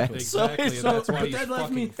running back. Exactly. And that's why he's that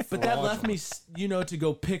left me. fucking But that left me, fraudulent. to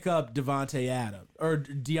go pick up Devontae Adams or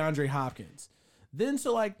DeAndre Hopkins. Then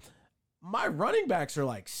my running backs are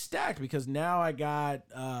like stacked because now I got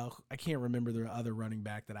I can't remember the other running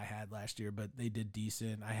back that I had last year, but they did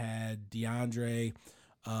decent. I had DeAndre,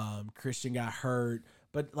 Christian got hurt,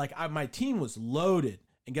 but like my team was loaded.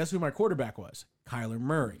 And guess who my quarterback was? Kyler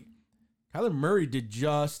Murray. Kyler Murray did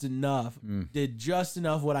just enough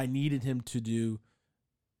what I needed him to do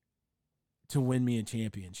to win me a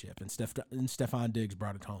championship, and Stephon Diggs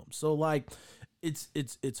brought it home. So like, it's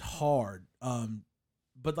hard.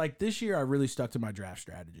 But like this year, I really stuck to my draft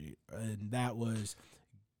strategy, and that was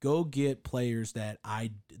go get players that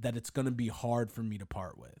it's going to be hard for me to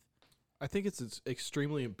part with. I think it's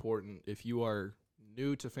extremely important if you are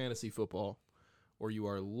new to fantasy football or you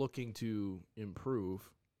are looking to improve,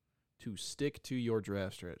 to stick to your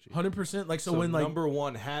draft strategy. 100%. Like, so So when, like, number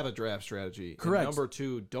one, have a draft strategy. Correct. And number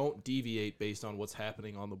two, don't deviate based on what's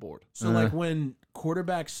happening on the board. so like when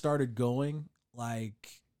quarterbacks started going, like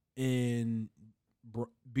in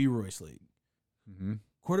B. Royce League, Mm-hmm.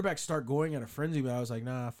 quarterbacks start going at a frenzy, but I was like,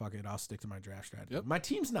 nah, fuck it. I'll stick to my draft strategy. Yep. My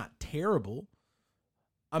team's not terrible.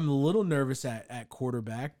 I'm a little nervous at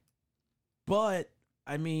quarterback, but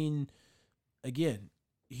I mean, again,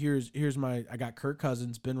 here's my. I got Kirk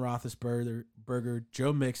Cousins, Ben Roethlisberger,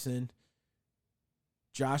 Joe Mixon,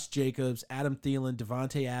 Josh Jacobs, Adam Thielen,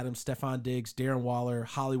 Devontae Adams, Stephon Diggs, Darren Waller,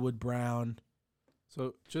 Hollywood Brown.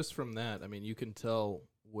 So just from that, I mean, you can tell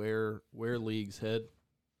where leagues head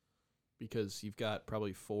because you've got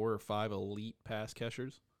probably 4 or 5 elite pass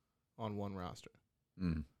catchers on one roster.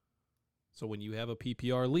 Mm. So when you have a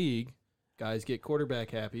PPR league, guys get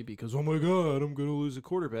quarterback happy because, oh my God, I'm going to lose a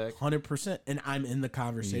quarterback. 100%, and I'm in the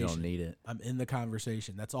conversation. You don't need it. I'm in the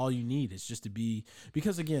conversation. That's all you need is just to be,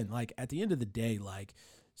 because again, like at the end of the day, like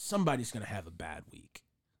somebody's gonna have a bad week.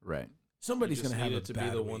 Right. Somebody's You just gonna have need a it to be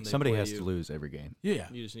bad the week. one they Somebody play has you. to lose every game. Yeah,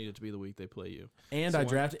 You just need it to be the week they play you. and So I when-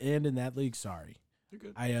 drafted, and in that league, sorry, You're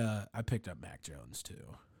good. I picked up Mac Jones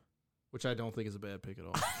too. Which I don't think is a bad pick at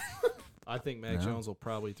all. I think Mac No. Jones will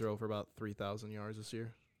probably throw for about 3,000 yards this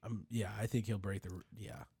year. Yeah, I think he'll break the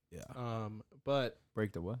But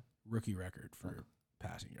Break the what? rookie record for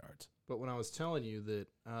passing yards. when I was telling you that,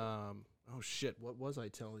 oh shit, what was I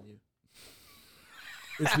telling you?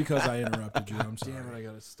 It's because I interrupted you. I'm sorry. Damn it, I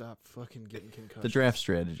gotta stop fucking getting concussions. The draft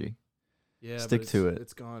strategy. Yeah, but Stick to it's- it.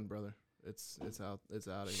 It's gone, brother. It's out. It's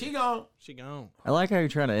out of She here. gone. She gone. I like how you're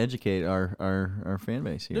trying to educate our fan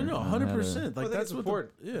base here. No, on how to- 100%. I Like think that's it's what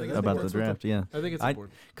important. The, yeah, I think that's about the what draft. Yeah. I think it's I-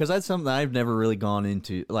 important. Because that's something I've never really gone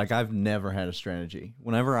into. Like, I've never had a strategy.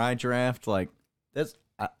 Whenever I draft, like,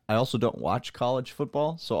 I also don't watch college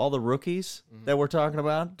football. So all the rookies Mhm. that we're talking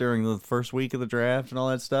about during the first week of the draft and all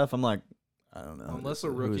that stuff, I'm like, I don't know. Unless a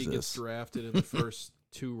Who rookie is gets this? drafted in the first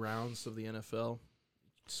 2 rounds of the NFL,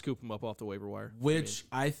 scoop him up off the waiver wire. Which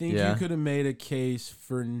I think Yeah. you could have made a case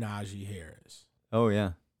for Najee Harris. Oh,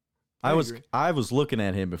 yeah. I agree. I was looking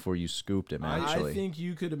at him before you scooped him, actually. I think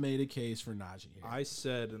you could have made a case for Najee Harris. I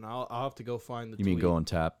said, and I'll have to go find the You mean tweet. going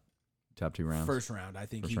top 2 rounds? First round. I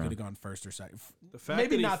think First he could round. have gone first or second. The fact maybe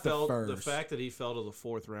that he not the fell, the first. fact that he fell to the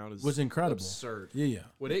 4th round is Was incredible. absurd. Yeah.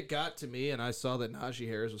 When it got to me and I saw that Najee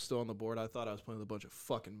Harris was still on the board, I thought I was playing with a bunch of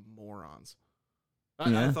fucking morons. I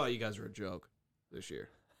Yeah. thought you guys were a joke this year.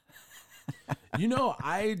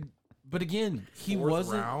 But again, he Fourth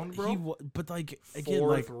wasn't. round, bro? But like again, 4th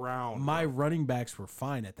like round. my bro. running backs were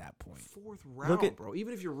fine at that point. 4th round, at- bro.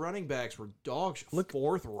 Even if your running backs were dog shit, Look,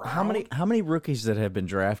 4th round. How many rookies that have been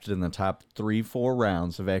drafted in the top 3-4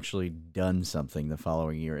 rounds have actually done something the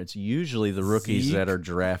following year? It's usually the rookies Zeke. that are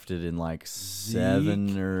drafted in like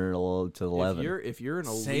 7 or to 11. If you're an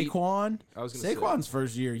elite, Saquon. I was gonna Saquon's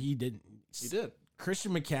first year, he didn't. say, he did.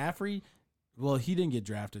 Christian McCaffrey. Well, he didn't get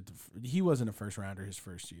drafted. He wasn't a first rounder his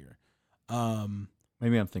first year.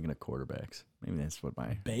 Maybe I'm thinking of quarterbacks. Maybe that's what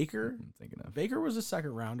Baker. I'm thinking of. Baker was a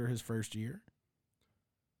second rounder his first year.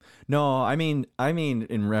 No, I mean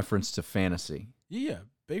in reference to fantasy. Yeah,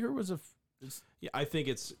 Baker was Yeah, I think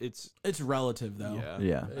it's It's relative though. yeah.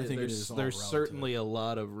 Yeah. I think it there's is all there's relative. certainly a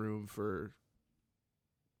lot of room for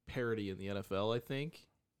parity in the NFL, I think.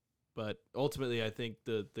 But ultimately, I think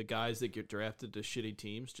the guys that get drafted to shitty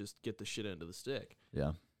teams just get the shit end of the stick.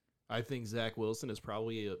 Yeah. I think Zach Wilson is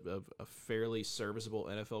probably a fairly serviceable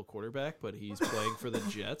NFL quarterback, but he's playing for the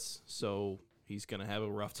Jets, so he's going to have a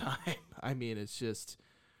rough time. I mean, it's just,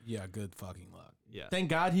 Yeah, good fucking luck. yeah. Thank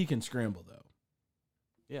God he can scramble though.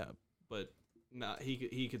 Yeah, but not,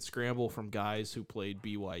 he could scramble from guys who played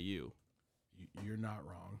BYU. You're not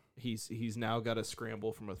wrong. He's now got to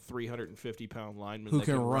scramble from a 350-pound lineman Who that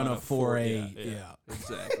can run a 4.8, Yeah, yeah.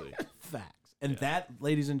 exactly. Facts. And Yeah. that,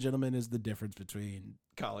 ladies and gentlemen, is the difference between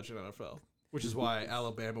College and NFL, which is why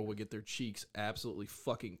Alabama would get their cheeks absolutely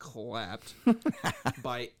fucking clapped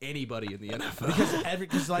by anybody in the NFL.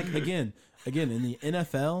 because like again in the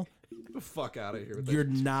NFL, Get the fuck out of here. With you're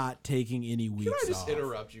that. not taking any Can weeks I just off.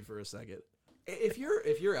 interrupt you for a second? If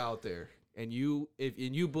you're out there and you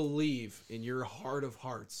believe in your heart of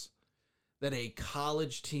hearts that a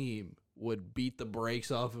college team would beat the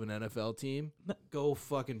brakes off of an NFL team, go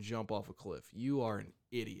fucking jump off a cliff. You are an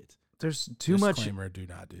idiot. There's too much. Disclaimer, do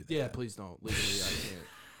not do that. Yeah, please don't. Legally, I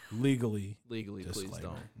can't. Legally, Legally, please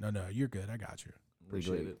disclaimer. don't. No, you're good. I got you.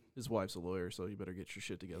 Appreciate Legally. it. His wife's a lawyer, so you better get your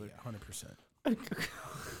shit together. Yeah, 100%.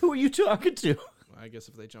 Who are you talking to? I guess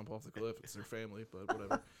if they jump off the cliff, it's their family, but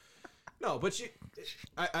whatever. No, but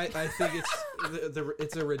I think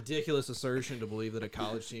it's a ridiculous assertion to believe that a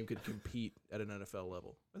college team could compete at an NFL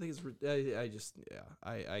level. I think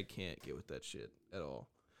I can't get with that shit at all.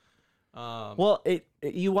 Well,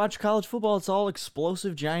 you watch college football; it's all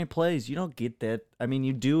explosive, giant plays. You don't get that. I mean,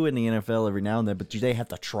 you do in the NFL every now and then, but they have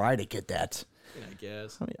to try to get that. Yeah, I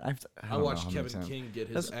guess. I mean, I watched Kevin King get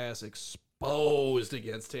his ass exposed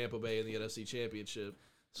against Tampa Bay in the NFC Championship.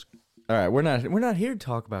 All right, we're not here to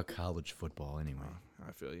talk about college football anyway.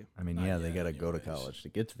 I feel you. I mean, Not yeah, they yet, got to go to anyways. college to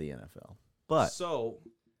get to the NFL, but So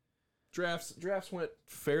drafts went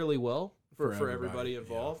fairly well for For everybody everybody, yeah,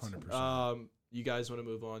 involved. 100%. You guys want to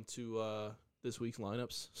move on to this week's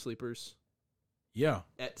lineups, sleepers, Yeah,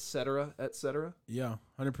 et cetera, et cetera? yeah,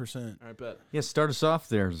 100%. All right, bet. Yeah, start us off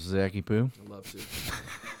there, Zachy Poo. I'd love to.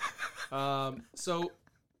 So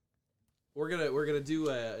we're gonna do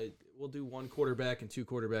we'll do one quarterback and two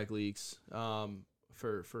quarterback leagues.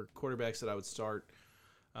 For quarterbacks that I would start,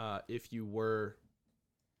 if you were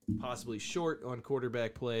possibly short on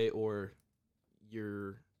quarterback play or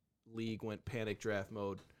your league went panic draft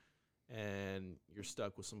mode and you're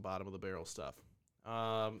stuck with some bottom of the barrel stuff.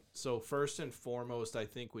 So first and foremost, I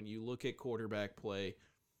think when you look at quarterback play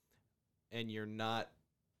and you're not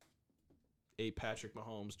a Patrick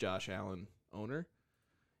Mahomes, Josh Allen owner,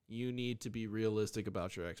 you need to be realistic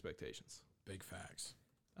about your expectations. Big facts.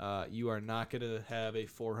 You are not going to have a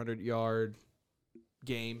 400-yard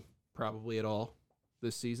game probably at all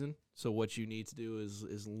this season. So what you need to do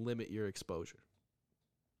is limit your exposure.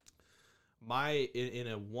 In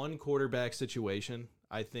a one quarterback situation,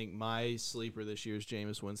 I think my sleeper this year is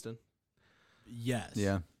Jameis Winston. Yes.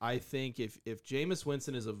 Yeah. I think if Jameis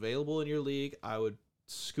Winston is available in your league, I would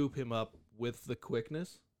scoop him up with the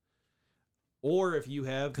quickness. Or if you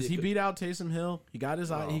have, Because he beat out Taysom Hill. He got his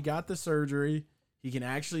eye. Oh. He got the surgery. He can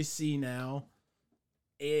actually see now,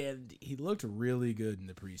 and he looked really good in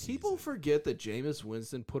the preseason. people forget that Jameis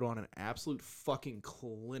Winston put on an absolute fucking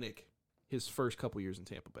clinic his first couple years in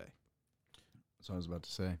Tampa Bay. That's what I was about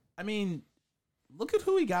to say. I mean, look at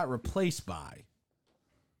who he got replaced by.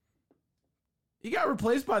 He got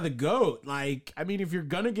replaced by the GOAT. Like, I mean, if you're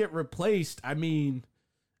gonna get replaced, I mean,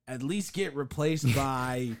 at least get replaced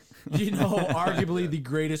by, arguably the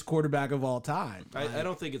greatest quarterback of all time. I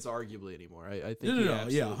don't think it's arguably anymore. I think No,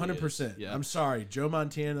 he yeah, absolutely 100%. is. Yeah. I'm sorry, Joe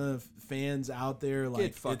Montana fans out there, like,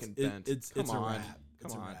 Get fucking bent. it's Come a on. wrap.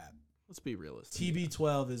 It's Come a on. wrap. Let's be realistic.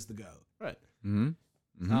 TB12 is the GOAT. Right.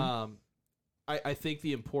 Mm-hmm. I think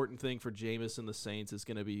the important thing for Jameis and the Saints is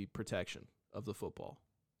going to be protection of the football.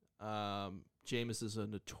 Jameis is a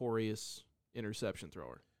notorious interception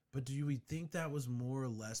thrower. But do we think that was more or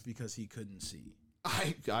less because he couldn't see?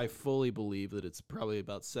 I fully believe that it's probably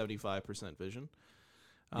about 75% vision.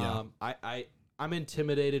 Yeah. I'm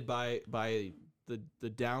intimidated by the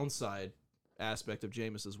downside aspect of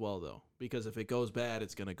Jameis as well, though, because if it goes bad,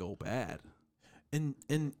 it's going to go bad. And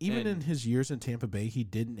even in And- his years in Tampa Bay, he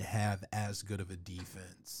didn't have as good of a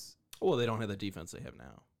defense. Well, they don't have the defense they have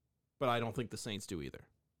now, but I don't think the Saints do either.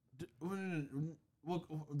 Well,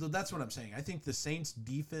 that's what I'm saying. I think the Saints'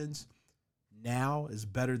 defense now is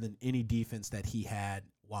better than any defense that he had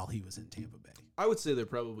while he was in Tampa Bay. I would say they're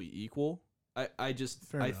probably equal. I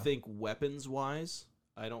Fair enough. think weapons wise,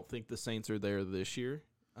 I don't think the Saints are there this year.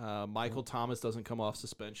 Michael Thomas doesn't come off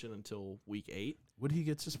suspension until week 8. What did he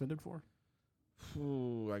get suspended for?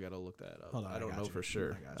 Ooh, I gotta look that up. Hold on, I I don't got know you. for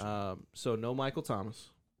sure. I got So no Michael Thomas.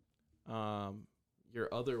 Your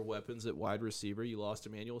other weapons at wide receiver, you lost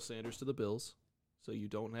Emmanuel Sanders to the Bills, so you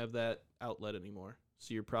don't have that outlet anymore.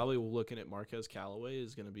 So you're probably looking at Marquez Callaway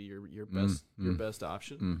is going to be your best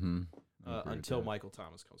option Mm-hmm. until Michael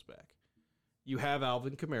Thomas comes back. You have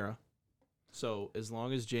Alvin Kamara, so as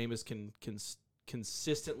long as Jameis can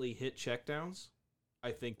consistently hit checkdowns,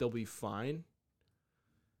 I think they'll be fine.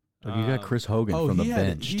 But you got Chris Hogan oh, from the he had-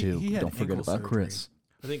 bench, he- too. he had Don't forget ankle about surgery. Chris.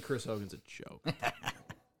 I think Chris Hogan's a joke.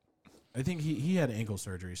 I think he had ankle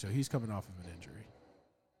surgery, so he's coming off of an injury.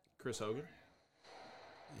 Chris Hogan,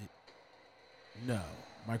 No,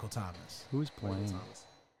 Michael Thomas. Who's Michael playing? Thomas.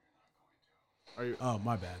 Are you? Oh,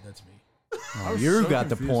 my bad. That's me. Oh, was you so got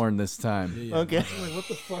the confused. porn this time. Yeah, Okay. Wait, what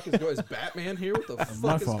the fuck is going? Is Batman here? What the My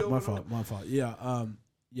fuck is fault. going My on? fault. My fault. Yeah.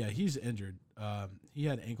 Yeah. He's injured. He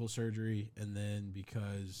had ankle surgery, and then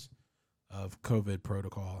because of COVID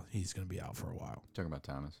protocol, he's going to be out for a while. Talking about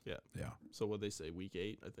Thomas. Yeah. So what they say, week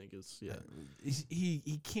 8, I think is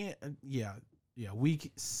He can't. Yeah. Week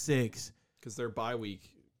 6. because their bye week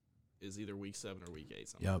is either week 7 or week 8,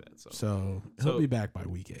 something Yep. like that. So So he'll So- be back by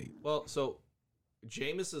week 8. well, so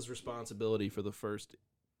Jameis's responsibility for the first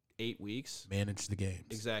 8 weeks, Manage the games.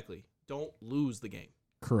 exactly. Don't lose the game.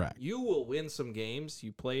 Correct. You will win some games.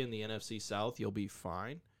 You play in the NFC South, you'll be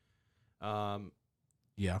fine.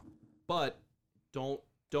 Yeah. But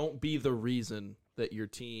don't be the reason that your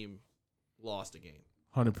team lost a game.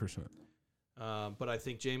 100%. But I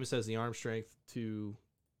think Jameis has the arm strength to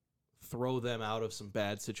throw them out of some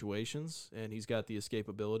bad situations, and he's got the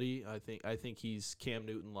escapability. I think he's Cam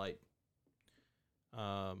Newton light.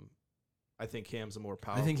 I think Cam's a more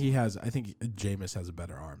powerful. I think Jameis has a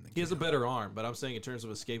better arm than He has a better arm, but I'm saying in terms of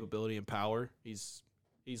escapability and power, he's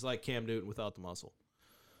like Cam Newton without the muscle.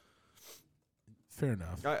 Fair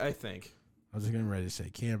enough. I think. I was getting ready to say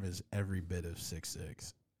Cam is every bit of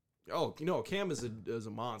 6'6". Oh, Cam is a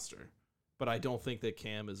monster, but I don't think that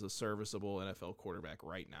Cam is a serviceable NFL quarterback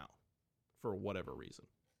right now, for whatever reason.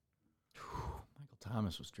 Michael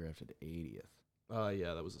Thomas was drafted 80th.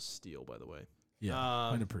 Yeah, that was a steal, by the way. Yeah,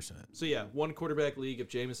 100%. So yeah, one quarterback league. If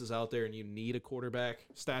Jameis is out there and you need a quarterback,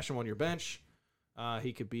 stash him on your bench.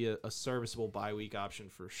 He could be a serviceable bye week option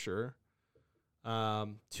for sure. 2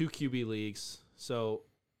 QB leagues. So,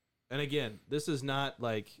 and again, this is not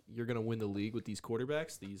like you're going to win the league with these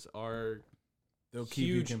quarterbacks. These are They'll keep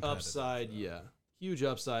you huge competitive. upside. Yeah, huge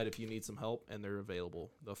upside if you need some help, and they're available.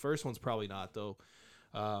 The first one's probably not though.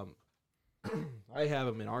 I have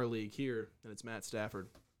him in our league here, and it's Matt Stafford.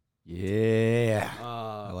 Yeah.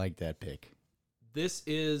 I like that pick. This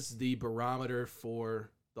is the barometer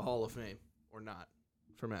for the Hall of Fame or not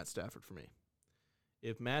for Matt Stafford for me.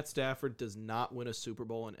 If Matt Stafford does not win a Super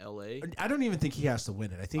Bowl in LA, I don't even think he has to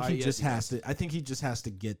win it. I think he just has to. I think he just has to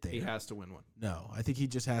get there. he has to win one. No, I think he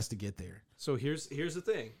just has to get there. So here's the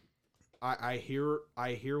thing. I hear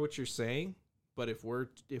what you're saying, but if we're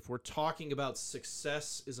talking about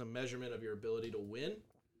success is a measurement of your ability to win,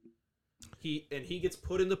 he gets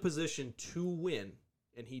put in the position to win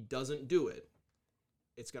and he doesn't do it,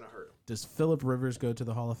 it's gonna hurt him. Does Phillip Rivers go to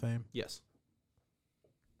the Hall of Fame? Yes.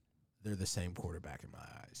 They're the same quarterback in my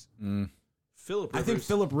eyes. Phillip Rivers, I think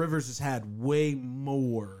Phillip Rivers has had way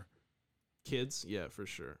more kids, yeah, for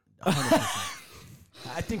sure. 100%.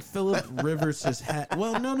 I think Phillip Rivers has had.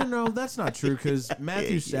 Well, no, that's not true because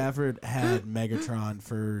Matthew Stafford had Megatron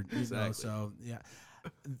for Exactly. so yeah,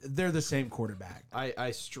 they're the same quarterback. I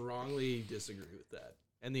strongly disagree with that.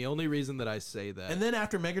 And the only reason that I say that, And then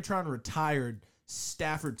after Megatron retired,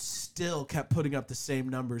 Stafford still kept putting up the same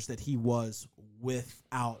numbers that he was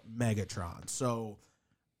without Megatron. So,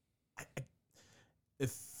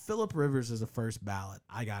 if Phillip Rivers is a first ballot,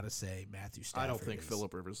 I gotta say Matthew Stafford. I don't think is.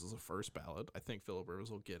 Phillip Rivers is a first ballot. I think Phillip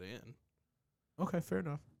Rivers will get in. Okay, fair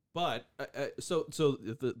enough. But so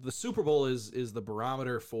the Super Bowl is the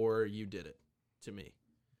barometer for you did it to me.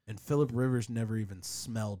 And Phillip Rivers never even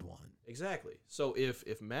smelled one. Exactly. So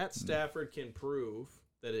if Matt Stafford can prove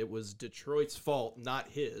that it was Detroit's fault, not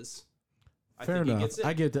his, I Fair think enough. he gets in.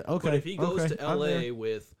 I get that. Okay. But if he goes okay, to I'm LA there.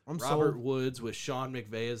 with I'm Robert sold. Woods, with Sean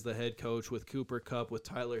McVay as the head coach, with Cooper Kupp, with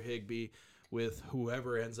Tyler Higbee, with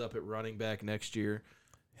whoever ends up at running back next year,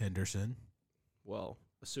 Henderson. well,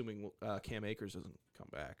 assuming Cam Akers doesn't come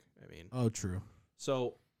back. I mean, Oh, true.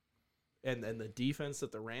 so, and the defense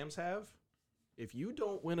that the Rams have, if you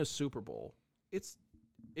don't win a Super Bowl, it's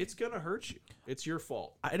gonna hurt you. It's your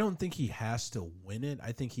fault. I don't think he has to win it.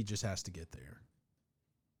 I think he just has to get there.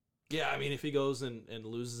 Yeah, I mean, if he goes and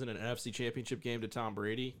loses in an NFC Championship game to Tom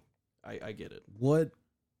Brady, I get it. What?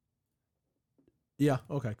 Yeah.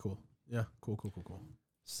 Okay. Cool. Yeah. Cool.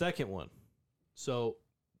 Second one. So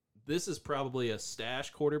this is probably a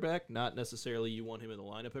stash quarterback, not necessarily you want him in the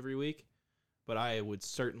lineup every week, but I would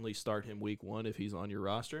certainly start him week 1 if he's on your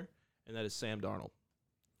roster, and that is Sam Darnold.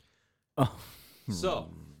 Oh, So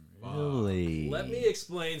really? let me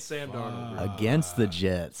explain Sam Darnold. real- Against the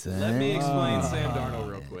Jets. Let me eh? explain Sam Darnold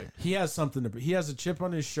real quick. He has something to. He has a chip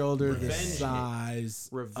on his shoulder the Revenge game. size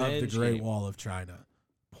of the Revenge Great game. Wall of China.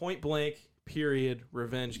 Point blank, period,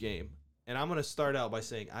 revenge game. And I'm going to start out by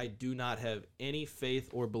saying I do not have any faith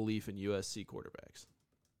or belief in USC quarterbacks.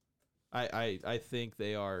 I think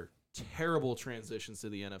they are terrible transitions to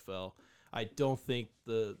the NFL. I don't think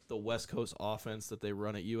the West Coast offense that they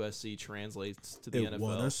run at USC translates to the It NFL.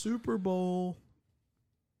 won a Super Bowl.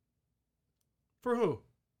 For who?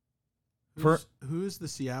 Who is the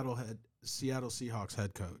Seattle Seahawks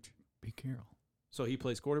head coach? Pete Carroll. So he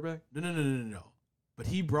plays quarterback? No. But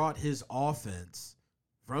he brought his offense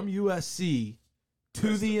from USC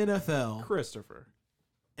to the NFL Christopher.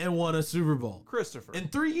 and won a Super Bowl Christopher. in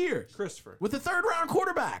 3 years Christopher. with a third-round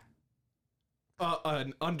quarterback.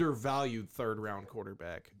 An undervalued third-round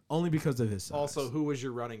quarterback. Only because of his size. Also, who was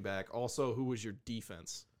your running back? Also, who was your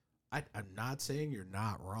defense? I'm not saying you're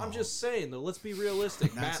not wrong. I'm just saying, though, let's be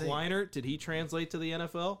realistic. Not Matt saying- Leinart, did he translate to the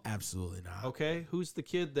NFL? Absolutely not. Okay. Who's the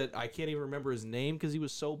kid that I can't even remember his name because he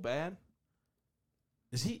was so bad?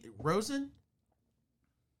 Is he Rosen?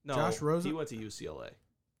 No, Josh Rosen? He went to UCLA.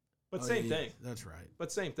 But Oh, same yeah, thing. That's right.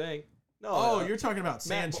 But same thing. No. Oh, you're talking about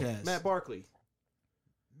Matt Sanchez. Matt Barkley.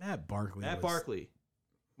 Matt Barkley. Matt was- Barkley.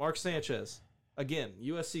 Mark Sanchez. Again,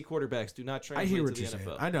 USC quarterbacks do not I translate hear to what the you're NFL.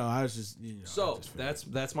 saying. I know. I was just. I So just figured.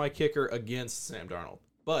 that's my kicker against Sam Darnold.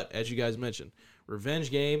 But as you guys mentioned, revenge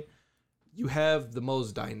game. You have the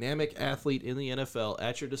most dynamic athlete in the NFL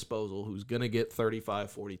at your disposal who's going to get 35,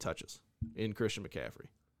 40 touches in Christian McCaffrey.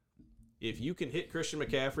 If you can hit Christian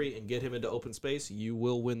McCaffrey and get him into open space, you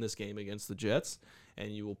will win this game against the Jets,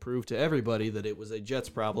 and you will prove to everybody that it was a Jets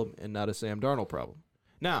problem and not a Sam Darnold problem.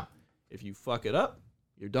 Now, if you fuck it up,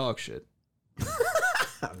 you're dog shit.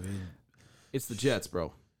 I mean, It's the Jets,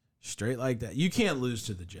 bro. straight like that. You can't lose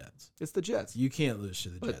to the Jets. It's the Jets. You can't lose to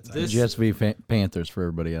the But Jets. this- Jets v Panthers for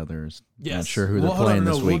everybody out there is not Yes. sure who they're Well, hold on, playing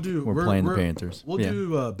no, this we'll week. do- We're playing the Panthers. We'll Yeah.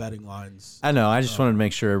 do betting lines. I know. I just wanted to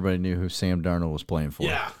make sure everybody knew who Sam Darnold was playing for.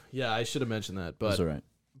 Yeah, I should have mentioned that. That's But all right.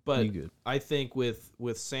 But You good. I think with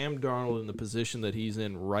Sam Darnold in the position that he's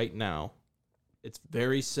in right now, it's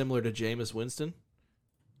very similar to Jameis Winston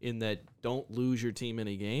in that don't lose your team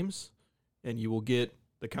any games, and you will get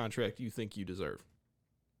the contract you think you deserve.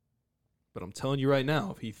 But I'm telling you right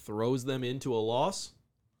now, if he throws them into a loss,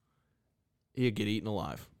 he'll get eaten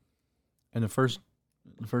alive. And the first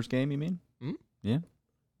game, you mean? Hmm? Yeah.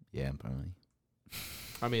 Yeah, probably.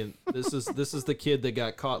 I mean, this is the kid that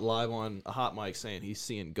got caught live on a hot mic saying he's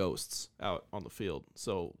seeing ghosts out on the field.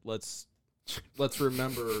 So let's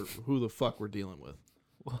remember who the fuck we're dealing with.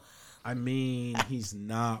 I mean, he's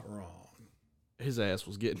not wrong. His ass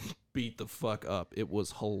was getting beat the fuck up. It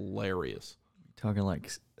was hilarious. Talking like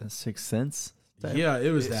a Sixth Sense. Yeah, it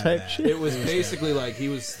was that type bad. shit. It was basically like he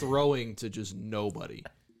was throwing to just nobody.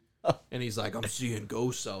 And he's like, I'm seeing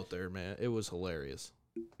ghosts out there, man. It was hilarious.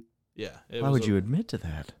 Yeah. Why would you admit to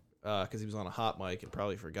that? Because he was on a hot mic and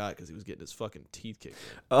probably forgot because he was getting his fucking teeth kicked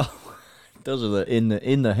in. Oh, those are the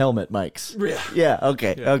in the helmet mics. Yeah. Yeah.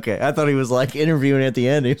 Okay. Yeah. Okay. I thought he was like interviewing at the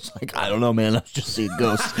end. He was like, I don't know, man. I was just seeing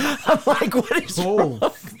ghosts. I'm like, what is wrong?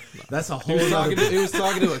 Oh, that's a He whole. was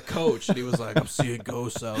talking to a coach, and he was like, I'm seeing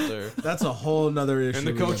ghosts out there. That's a whole nother issue. And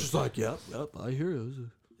the coach was like, yep, I hear it.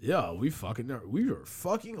 "Yeah, we were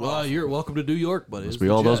fucking. Well, awful. you're welcome to New York, buddy. Must It's be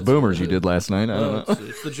the all those Jets. boomers you did last night. I don't know.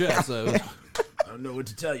 It's the Jets. I don't know what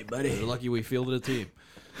to tell you, buddy. You're lucky we fielded a team.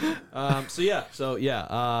 So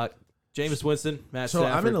yeah. Jameis Winston, Matt So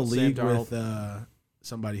Stafford, I'm in a Sam league Darnold. with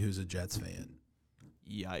somebody who's a Jets fan.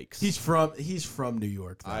 Yikes! He's from New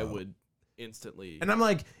York. Though. I would instantly. And I'm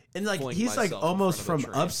like, fling he's like myself in almost front from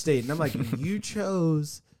of a train. upstate, and I'm like, you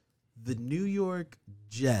chose the New York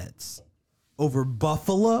Jets over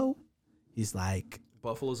Buffalo. He's like,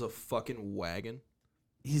 Buffalo's a fucking wagon.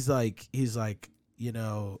 he's like, you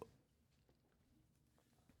know,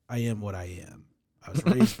 I am what I am. I was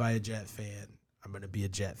raised by a Jet fan. I'm gonna be a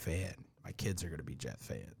Jet fan. My kids are gonna be Jet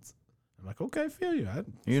fans. I'm like, okay, I feel you.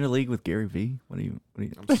 You're in a league with Gary V. What are you?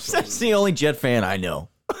 I'm so That's the only Jet fan I know.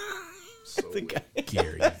 So weird.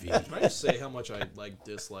 Gary V. Can I just say how much I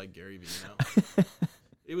dislike Gary Vee now?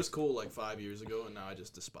 It was cool like 5 years ago, and now I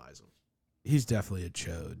just despise him. He's definitely a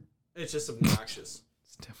chode. It's just obnoxious.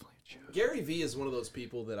 It's definitely a joke. Gary Vee is one of those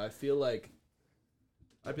people that I feel like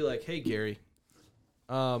I'd be like, "Hey Gary,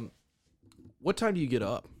 what time do you get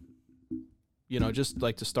up? You know, just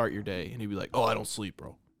like to start your day." And he'd be like, "Oh, I don't sleep,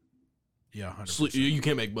 bro. Yeah, Sleep, you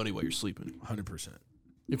can't make money while you're sleeping. 100%.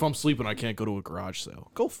 If I'm sleeping, I can't go to a garage sale.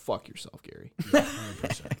 Go fuck yourself, Gary.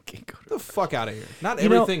 100%. Get the fuck out of here. Not You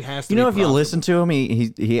know- everything has to. You know, be if you profitable. listen to him,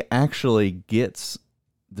 he actually gets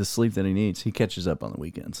the sleep that he needs. He catches up on the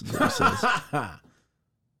weekends. Is what he says.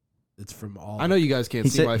 It's from all. I know you guys can't he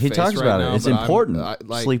see my he face talks right about now, it. It's but I'm-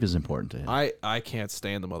 important. Sleep is important to him. I can't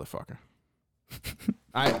stand the motherfucker.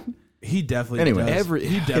 He definitely Anyway. does. Every-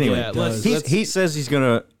 he definitely Yeah, does. let's- he says he's going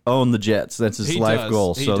to own the Jets. That's his He life does.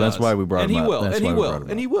 goal. He So that's does. why we brought and him he up. will, That's and why he we will, brought him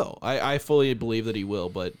and up. he will. I fully believe that he will,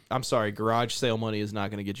 but I'm sorry, garage sale money is not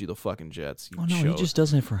going to get you the fucking Jets. You Oh no, he chode. just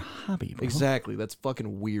does it for a hobby, bro. Exactly. That's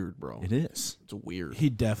fucking weird, bro. It is. It's weird. He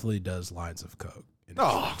definitely does lines of coke. in his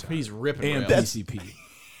Oh, free time. he's ripping and rails. PCP.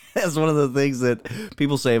 That's one of the things that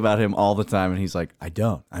people say about him all the time, and he's like, I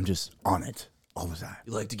don't. I'm just on it all the time.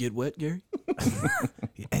 You like to get wet, Gary?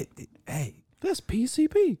 Hey, That's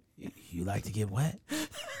PCP. you like to get wet?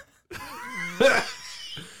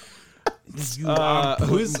 You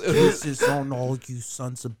who's- kisses on all you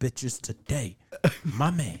sons of bitches today, my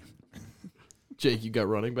man. Jake, you got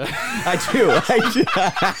running back. I do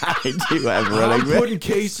have running back. Putting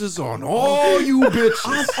cases on all you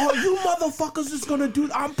bitches. All you motherfuckers is gonna do.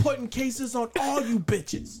 I'm putting cases on all you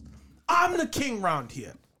bitches. I'm the king round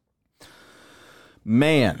here.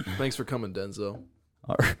 Man. Thanks for coming, Denzel.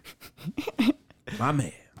 All right. My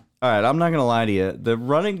man. All right, I'm not going to lie to you. The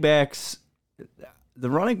running backs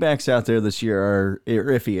out there this year are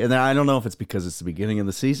iffy. And I don't know if it's because it's the beginning of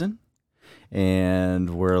the season and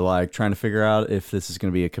we're like trying to figure out if this is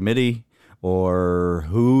going to be a committee or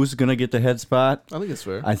who's going to get the head spot. I think it's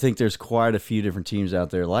fair. I think there's quite a few different teams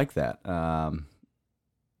out there like that.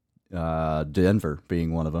 Denver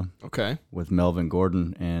being one of them. Okay. With Melvin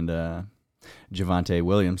Gordon and Javonte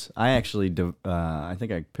Williams. I actually, I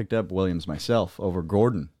think I picked up Williams myself over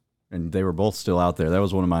Gordon, and they were both still out there. That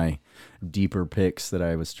was one of my deeper picks that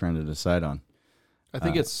I was trying to decide on. I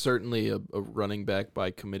think it's certainly a running back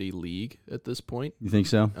by committee league at this point. You think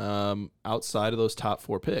so? Outside of those top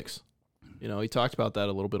 4 picks. You know, he talked about that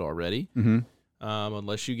a little bit already. Mm-hmm.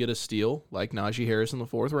 Unless you get a steal like Najee Harris in the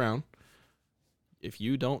 4th round. If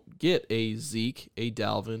you don't get a Zeke, a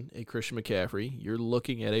Dalvin, a Christian McCaffrey, you're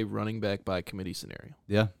looking at a running back by committee scenario.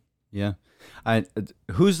 Yeah.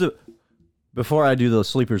 Before I do those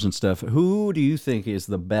sleepers and stuff, who do you think is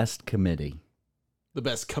the best committee? The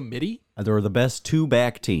best committee? Or the best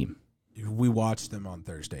 2-back team? We watched them on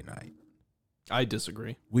Thursday night. I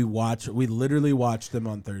disagree. We literally watched them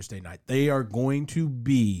on Thursday night. They are going to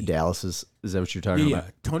be Dallas is that what you're talking about?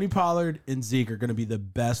 Tony Pollard and Zeke are going to be the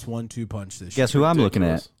best 1-2 punch this year. Guess who I'm looking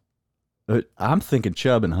at? I'm thinking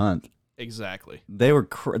Chubb and Hunt. Exactly. They were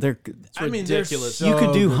It's ridiculous. You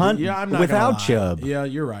could do good. Hunt Yeah, I'm not without gonna lie. Chubb. Yeah,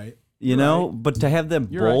 you're right. You know, but to have them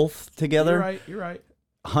You're right. both together, You're right.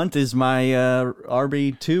 Hunt is my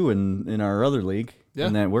RB2 in our other league,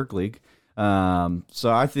 in that work league.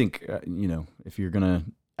 So I think, if you're going to,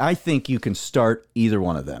 I think you can start either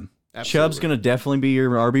one of them. Absolutely. Chubb's going to definitely be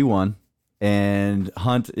your RB1, and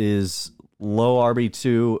Hunt is low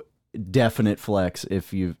RB2, definite flex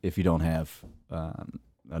if you don't have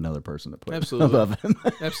another person to put above him.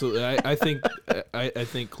 Absolutely. I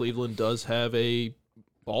think Cleveland does have a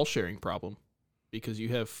ball sharing problem because you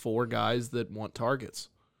have 4 guys that want targets.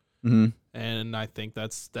 Mm-hmm. And I think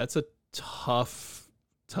that's a tough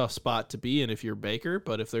spot to be in if you're Baker,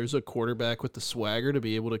 but if there's a quarterback with the swagger to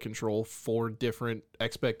be able to control 4 different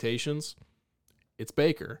expectations, it's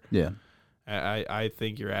Baker. Yeah. I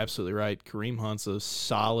think you're absolutely right. Kareem Hunt's a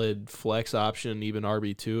solid flex option, even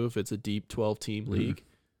RB2 if it's a deep 12-team league.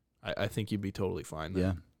 I think you'd be totally fine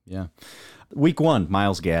there. Yeah. Week 1,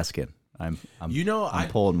 Myles Gaskin. I'm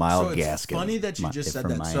pulling Myles Gaskin. It's funny that you just said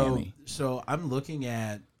that. Miami. So I'm looking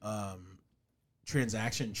at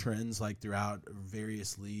transaction trends like throughout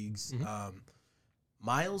various leagues. Mm-hmm.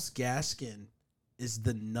 Myles Gaskin is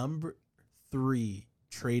the number 3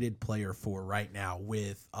 traded player for right now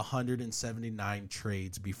with 179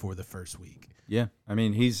 trades before the first week. Yeah, I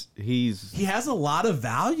mean he has a lot of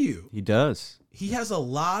value. He does. He has a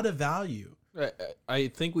lot of value. I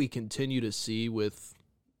think we continue to see with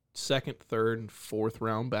 2nd, 3rd, and 4th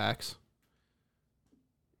round backs,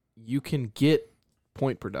 you can get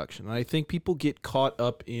point production. And I think people get caught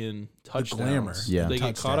up in touchdowns. The glamour. Yeah. They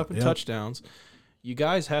get caught up in touchdowns. You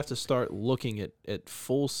guys have to start looking at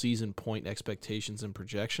full season point expectations and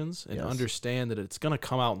projections and understand that it's going to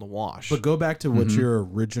come out in the wash. But go back to what your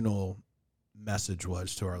original message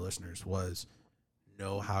was to our listeners was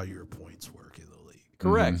know how your points work in the league.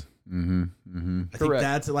 Correct. I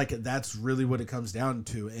think that's really what it comes down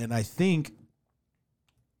to. And I think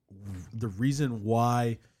the reason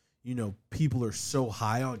why, people are so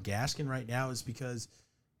high on Gaskin right now is because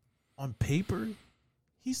on paper,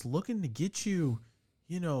 he's looking to get you,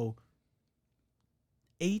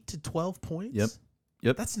 8 to 12 points.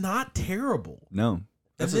 Yep. That's not terrible. No.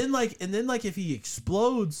 And then if he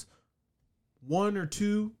explodes 1 or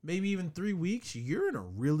 2, maybe even 3 weeks, you're in a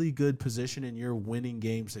really good position and you're winning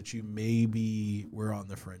games that you maybe were on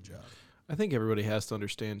the fringe of. I think everybody has to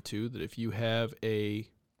understand, too, that if you have a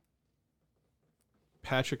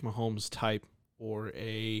Patrick Mahomes type or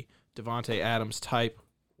a Devontae Adams type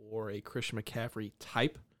or a Christian McCaffrey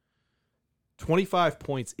type, 25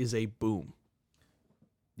 points is a boom.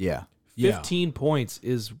 Yeah. 15 points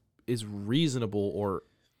is reasonable or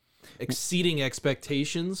exceeding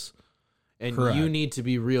expectations. And Correct. You need to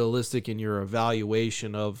be realistic in your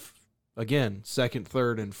evaluation of, again, 2nd,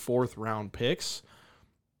 3rd, and 4th round picks.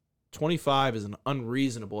 25 is an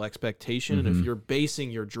unreasonable expectation. And if you're basing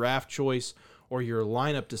your draft choice or your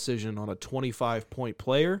lineup decision on a 25-point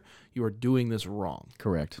player, you are doing this wrong.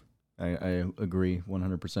 Correct. I agree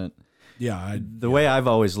 100%. Yeah, The way I've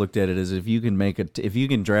always looked at it is if you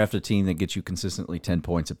can draft a team that gets you consistently 10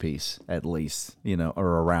 points apiece, at least, or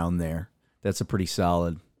around there, that's a pretty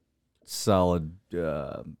solid average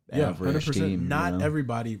 100%. team. Not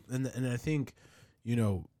everybody, and I think,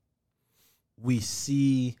 we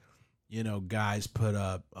see, guys put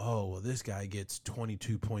up, oh, well, this guy gets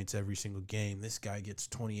 22 points every single game. This guy gets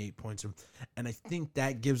 28 points. And I think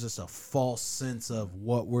that gives us a false sense of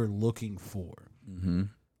what we're looking for. Mm-hmm.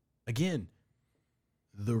 Again,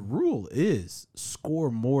 the rule is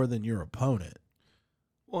score more than your opponent.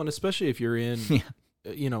 Well, and especially if you're in,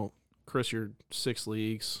 Chris, you're 6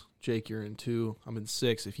 leagues. Jake, you're in 2. I'm in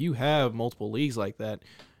 6. If you have multiple leagues like that,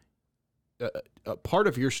 a part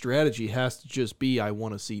of your strategy has to just be, I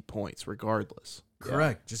want to see points regardless.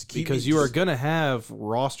 Correct. Just keep Because you are going to have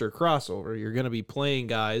roster crossover. You're going to be playing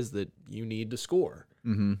guys that you need to score.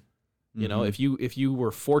 Mm-hmm. If you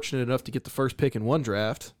were fortunate enough to get the first pick in one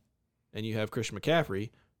draft and you have Christian McCaffrey,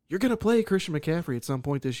 you're going to play Christian McCaffrey at some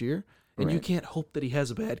point this year, and you can't hope that he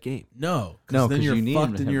has a bad game. No, because then you're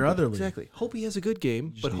fucked in your other league. Exactly. Hope he has a good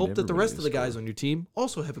game, but hope that the rest of the guys on your team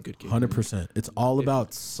also have a good game. 100%. It's all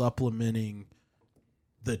about supplementing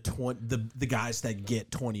the guys that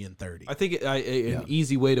get 20 and 30. I think an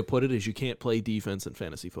easy way to put it is you can't play defense in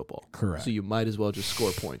fantasy football. Correct. So you might as well just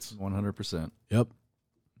score points. 100%. Yep.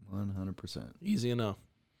 100%. Easy enough.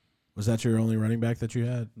 Was that your only running back that you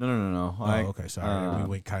had? No. Oh, okay. Sorry.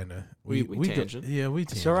 We kind of... We tangent. Yeah, we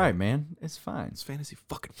tangent. It's all right, man. It's fine. It's fantasy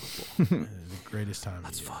fucking football. The greatest time.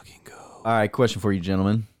 Let's fucking go. All right, question for you,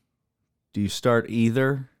 gentlemen. Do you start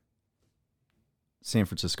either San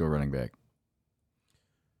Francisco running back?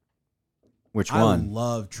 Which one? I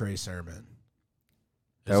love Trey Sermon.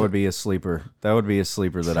 That would be a sleeper. That would be a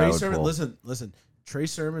sleeper that I would pull. Listen. Trey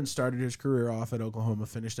Sermon started his career off at Oklahoma,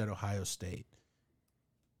 finished at Ohio State.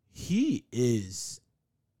 He is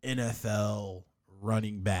NFL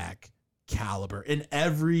running back caliber in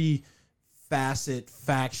every facet,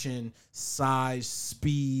 faction, size,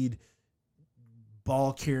 speed,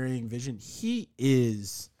 ball carrying vision. He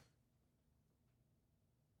is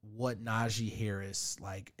what Najee Harris,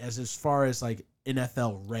 like, as far as like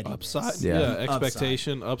NFL readiness. Upside,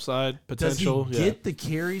 expectation, upside, potential. Does he get the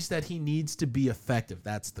carries that he needs to be effective?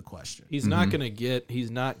 That's the question. He's not gonna get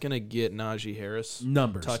Najee Harris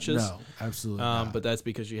numbers touches. No, absolutely not. But that's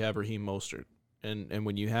because you have Raheem Mostert. And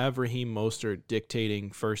when you have Raheem Mostert dictating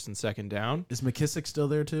first and second down, is McKissick still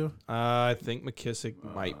there too? I think McKissick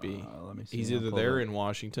might be. Let me see. He's either there or in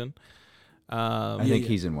Washington. I think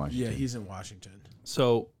he's in Washington. Yeah, he's in Washington.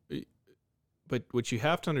 So, but what you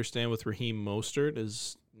have to understand with Raheem Mostert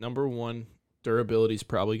is, number one, durability is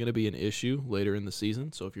probably going to be an issue later in the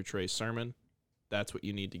season. So if you're Trey Sermon, that's what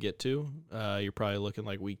you need to get to. You're probably looking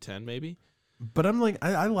like week 10 maybe. But I'm like,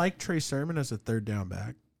 I like Trey Sermon as a third down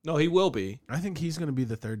back. No, he will be. I think he's going to be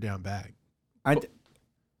the third down back. I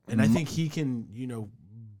think he can,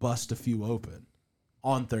 bust a few open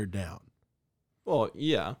on third down. Well,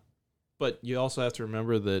 yeah. But you also have to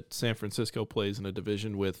remember that San Francisco plays in a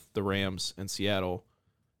division with the Rams and Seattle,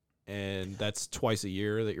 and that's twice a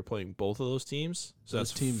year that you're playing both of those teams. So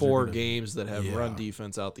Those that's teams 4 are gonna- games that have yeah. run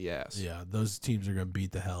defense out the ass. Yeah, those teams are going to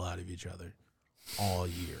beat the hell out of each other all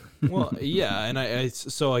year. Well, yeah, and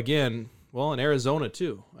so again, in Arizona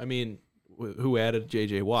too. I mean, who added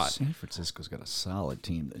J.J. Watt? San Francisco's got a solid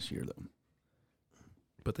team this year, though.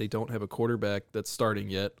 But they don't have a quarterback that's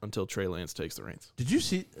starting yet until Trey Lance takes the reins. Did you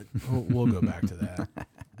see? We'll go back to that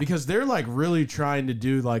because they're like really trying to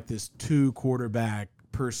do like this 2 quarterback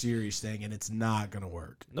per series thing, and it's not going to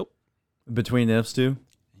work. Nope. Between those two,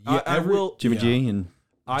 I will. Jimmy G and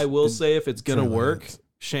I will say if it's going to Trey work, Lance.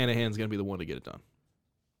 Shanahan's going to be the one to get it done.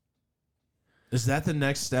 Is that the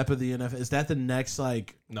next step of the NFL? Is that the next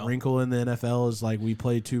No. wrinkle in the NFL? Is like we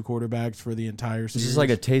play 2 quarterbacks for the entire series? is this like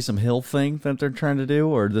a Taysom Hill thing that they're trying to do,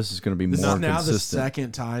 or this is going to be This more is now consistent? the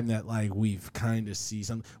second time that like we've kind of see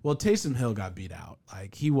some. Well, Taysom Hill got beat out.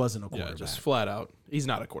 Like he wasn't a quarterback. Yeah, just flat out. He's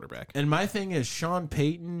not a quarterback. And my thing is, Sean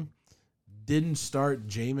Payton didn't start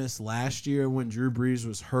Jameis last year when Drew Brees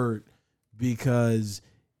was hurt because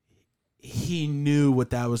he knew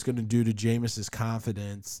what that was going to do to Jameis's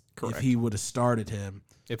confidence Correct. if he would have started him.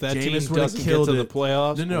 If that Jameis team would've doesn't get killed to the it.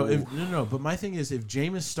 playoffs, No. But my thing is, if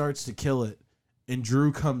Jameis starts to kill it and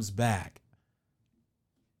Drew comes back,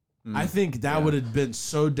 I think that would have been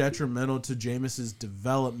so detrimental to Jameis's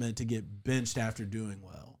development to get benched after doing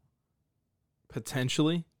well.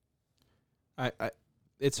 potentially.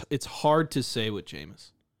 It's hard to say with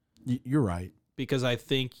Jameis You're right. because I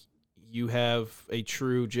think you have a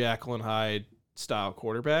true Jekyll and Hyde style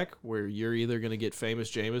quarterback where you're either going to get famous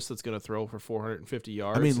Jameis that's going to throw for 450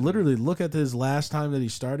 yards. I mean, literally, look at his last time that he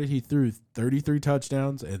started. He threw 33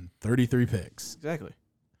 touchdowns and 33 picks. Exactly.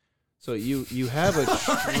 So you have a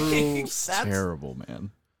true. Terrible,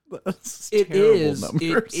 man. It is.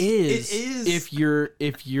 Numbers. It is. If you're.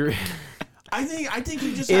 I think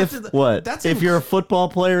you just If have to. what? If you're a football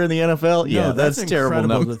player in the NFL, yeah, No, that's terrible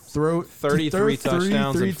incredible number. to throw 33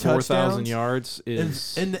 touchdowns and 4,000 touchdowns yards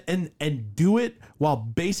is. and do it while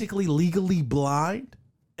basically legally blind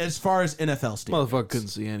as far as NFL standards. Motherfucker couldn't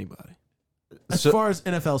see anybody. As far as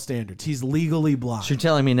NFL standards, he's legally blind. So you're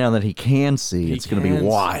telling me now that he can see, He it's going to be can see.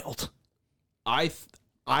 wild.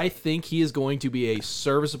 I think he is going to be a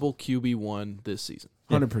serviceable QB1 this season.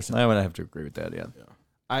 100%. I would have to agree with that, yeah.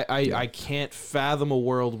 I can't fathom a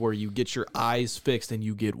world where you get your eyes fixed and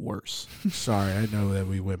you get worse. Sorry, I know that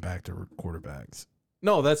we went back to quarterbacks.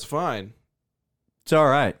 No, that's fine. It's all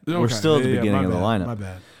right. We're Okay. still at the Yeah, beginning my of the bad,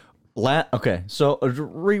 lineup. My bad. Okay, so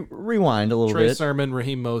rewind a little Trey bit. Sermon,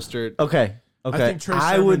 Raheem Mostert. Okay. I think Trey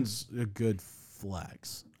Sermon's a good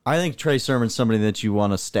flex. I think Trey Sermon's somebody that you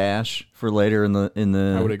want to stash for later in the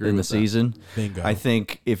I would agree in the with that. season. Bingo. I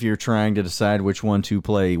think if you're trying to decide which one to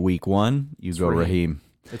play week 1, you go Raheem.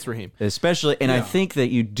 It's Raheem. Especially, and I think that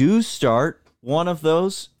you do start one of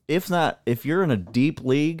those. If not, if you're in a deep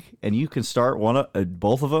league and you can start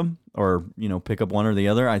both of them, or pick up one or the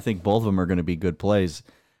other, I think both of them are going to be good plays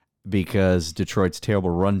because Detroit's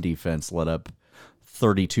terrible run defense let up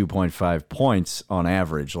 32.5 points on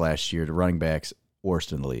average last year to running backs,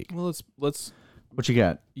 worst in the league. Well, let's. What you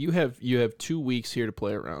got? You have 2 weeks here to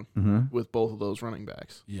play around with both of those running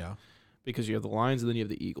backs Yeah. because you have the Lions and then you have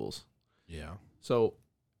the Eagles. Yeah. So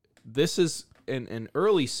this is an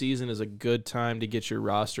early season is a good time to get your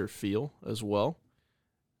roster feel as well.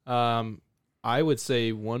 I would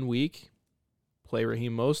say 1 week, play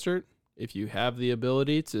Raheem Mostert. If you have the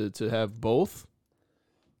ability to have both,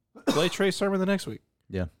 play Trey Sermon the next week.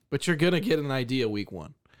 Yeah. But you're going to get an idea week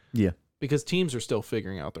 1. Yeah. Because teams are still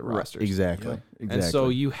figuring out their rosters. Exactly. And so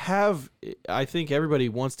you have, I think everybody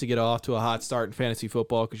wants to get off to a hot start in fantasy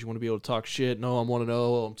football because you want to be able to talk shit. No, I'm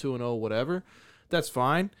 1-0, I'm 2-0, whatever. That's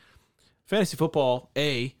fine. Fantasy football,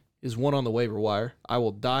 is one on the waiver wire. I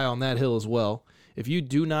will die on that hill as well. If you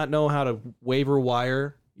do not know how to waiver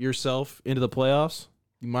wire yourself into the playoffs,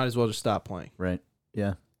 you might as well just stop playing. Right.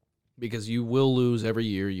 Yeah. Because you will lose every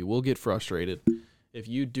year. You will get frustrated. If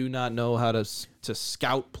you do not know how to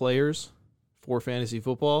scout players for fantasy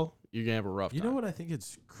football, you're going to have a rough time. You know what I think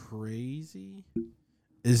is crazy?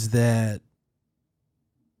 Is that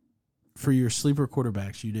for your sleeper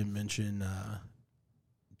quarterbacks, you didn't mention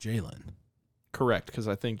Jalen. Correct, because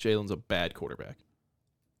I think Jalen's a bad quarterback.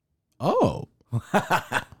 Oh.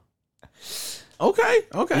 Okay.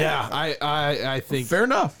 Yeah, I think... Fair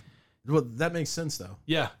enough. Well, that makes sense, though.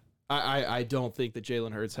 Yeah, I don't think that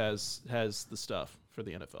Jalen Hurts has the stuff for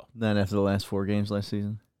the NFL. Then after the last 4 games last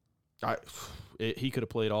season? He could have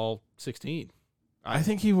played all 16. I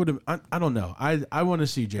think he would have. I don't know. I want to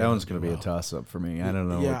see Jalen. That one's going to do be well. a toss-up for me. I don't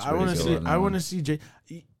know. Yeah, which I way want to to go see. on that I want one. to see Jay.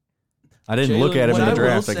 I didn't look at him in the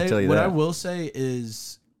draft. I can tell you what that. I will say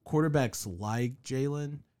is quarterbacks like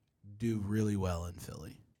Jalen do really well in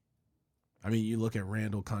Philly. I mean, you look at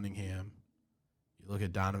Randall Cunningham, you look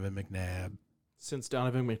at Donovan McNabb. Since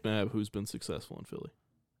Donovan McNabb, who's been successful in Philly?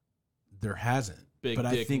 There hasn't. Big but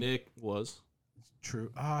Dick I think Nick was.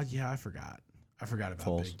 True. Oh yeah, I forgot. I forgot about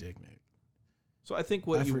False. Big Dick Nick. So I think I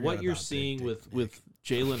what forgot you're about seeing Big Dick with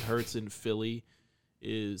Jalen Hurts in Philly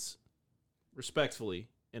is, respectfully,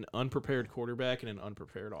 an unprepared quarterback and an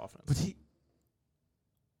unprepared offense. But he.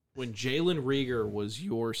 When Jalen Reagor was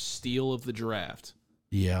your steal of the draft,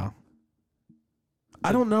 Yeah.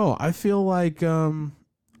 I don't know. I feel like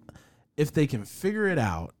if they can figure it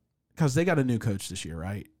out, because they got a new coach this year,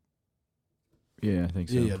 right? Yeah, I think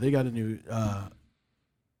so. Yeah, they got a new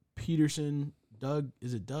Peterson. Doug,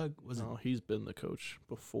 is it Doug? Was it? no, he's been the coach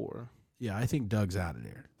before. Yeah, I think Doug's out of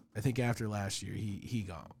there. I think after last year, he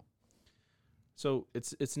gone. So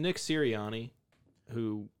it's Nick Sirianni,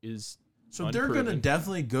 who is So they're going to unproven.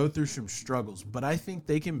 definitely go through some struggles, but I think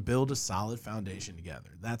they can build a solid foundation together.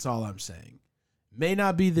 That's all I'm saying. May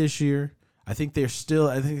not be this year. I think they still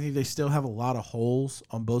have a lot of holes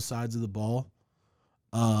on both sides of the ball.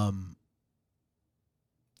 I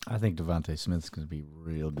think Devontae Smith's going to be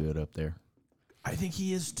real good up there. I think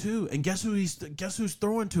he is too. And guess who's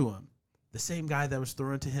throwing to him? The same guy that was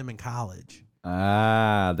throwing to him in college.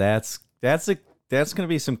 That's going to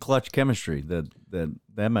be some clutch chemistry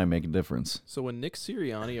that might make a difference. So when Nick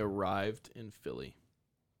Sirianni arrived in Philly,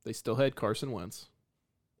 they still had Carson Wentz,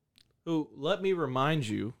 who, let me remind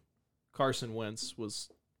you, Carson Wentz was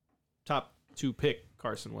top to pick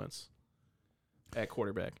Carson Wentz at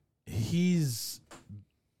quarterback? He's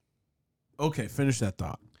okay. Finish that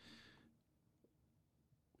thought.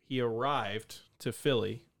 He arrived to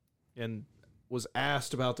Philly and was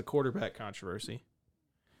asked about the quarterback controversy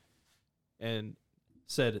and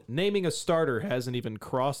said, naming a starter hasn't even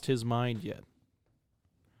crossed his mind yet.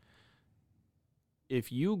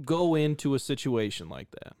 If you go into a situation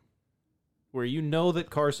like that, where you know that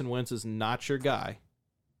Carson Wentz is not your guy,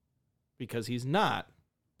 because he's not,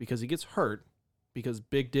 because he gets hurt, because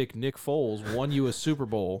Big Dick Nick Foles won you a Super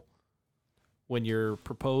Bowl when your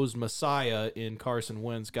proposed messiah in Carson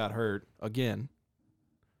Wentz got hurt again,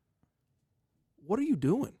 what are you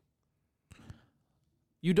doing?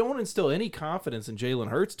 You don't instill any confidence in Jalen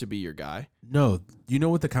Hurts to be your guy. No, you know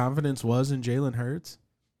what the confidence was in Jalen Hurts?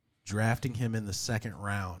 Drafting him in the second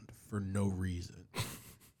round for no reason.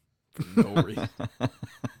 For no reason.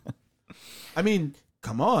 I mean,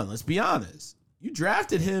 come on, let's be honest. You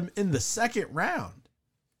drafted him in the second round.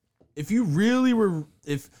 If you really were,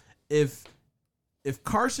 if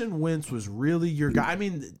Carson Wentz was really your guy, I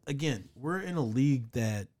mean, again, we're in a league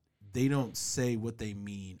that they don't say what they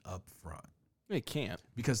mean up front They can't.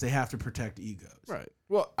 because they have to protect egos. Right.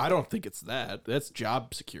 Well, I don't think it's that. That's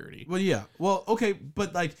job security. Well, yeah. Well, okay,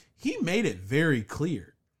 but like he made it very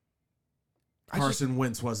clear. Carson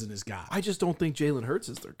Wentz wasn't his guy. I just don't think Jalen Hurts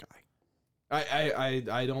is their guy.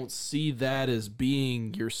 I don't see that as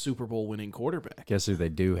being your Super Bowl winning quarterback. Guess who they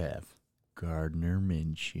do have? Gardner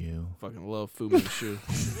Minshew. Fucking love Fu Manchu.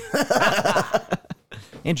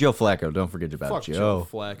 And Joe Flacco. Don't forget about Fuck Joe. Joe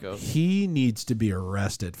Flacco. He needs to be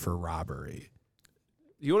arrested for robbery.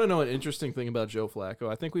 You want to know an interesting thing about Joe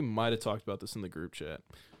Flacco? I think we might have talked about this in the group chat.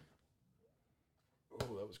 Oh,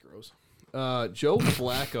 that was gross. Joe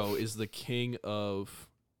Flacco is the king of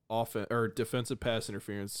defensive pass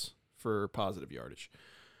interference for positive yardage.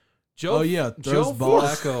 Joe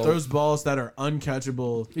Flacco throws balls that are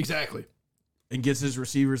uncatchable exactly and gets his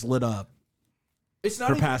receivers lit up It's not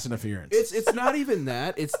for even, pass interference. it's not even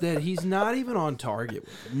that. It's that he's not even on target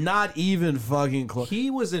with it. not even fucking close. He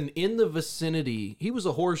was in the vicinity. He was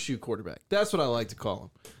a horseshoe quarterback. That's what I like to call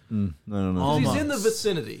him. I don't know. 'Cause Almost. he's in the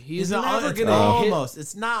vicinity. He's It's never it's going to hit. almost.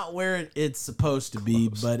 It's not where it's supposed to be,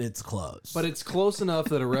 but it's close. But it's close enough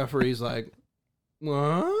that a referee's like,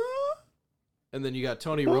 what? And then you got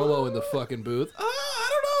Tony Romo in the fucking booth. I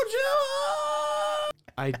don't know,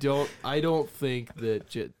 Joe. I don't think that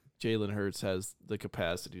Jalen Hurts has the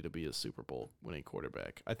capacity to be a Super Bowl winning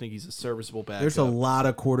quarterback. I think he's a serviceable backup. there's a lot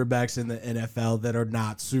of quarterbacks in the NFL that are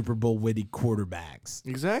not Super Bowl winning quarterbacks.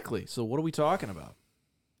 Exactly. So what are we talking about?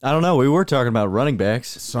 I don't know. We were talking about running backs.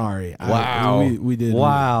 Sorry. Wow. We did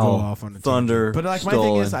Wow. go off on a Thunder tangent. But like my thing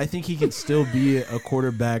stolen. is, I think he can still be a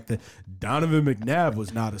quarterback that Donovan McNabb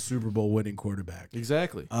was not a Super Bowl winning quarterback.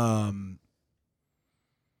 Exactly.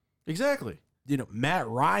 Exactly. You know, Matt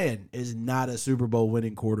Ryan is not a Super Bowl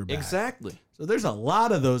winning quarterback. Exactly. So there's a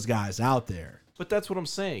lot of those guys out there. But that's what I'm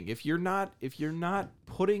saying. If you're not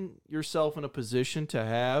putting yourself in a position to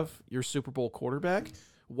have your Super Bowl quarterback,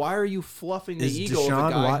 why are you fluffing the ego of a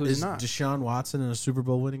guy who's not? Deshaun Watson a Super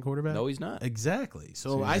Bowl winning quarterback? No, he's not. Exactly.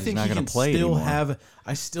 So So I he's think not he gonna can play still anymore. have.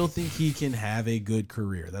 I still think he can have a good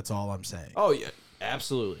career. That's all I'm saying. Oh yeah,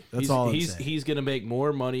 absolutely. That's all I'm he's saying. he's going to make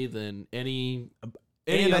more money than any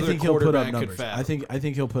And I other think he'll put up quarterback numbers. could I fathom.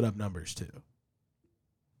 think he'll put up numbers too.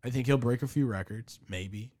 I think he'll break a few records,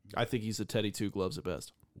 maybe. I think he's a Teddy Two Gloves at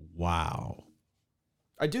best. Wow.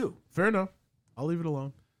 I do. Fair enough. I'll leave it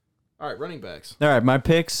alone. All right, running backs. All right, my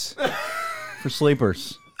picks for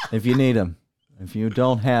sleepers. If you need them, if you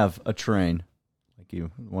don't have a train, like you,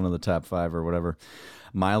 one of the top 5 or whatever,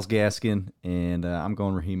 Myles Gaskin, and I'm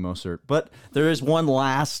going Raheem Mostert. But there is one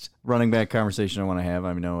last running back conversation I want to have.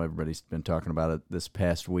 I know everybody's been talking about it this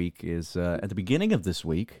past week. Is at the beginning of this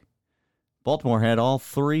week, Baltimore had all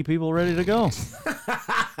 3 people ready to go.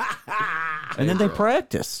 And then they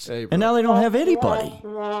practiced. Hey, bro. And now they don't have anybody.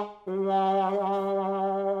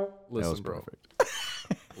 Listen, bro.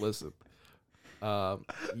 Listen.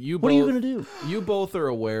 You What are you going to do? You both are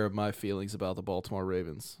aware of my feelings about the Baltimore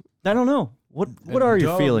Ravens. I don't know. What are your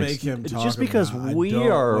Don't feelings? make him talk Just because about it. I we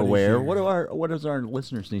don't are wanna aware, hear what does our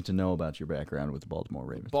listeners need to know about your background with the Baltimore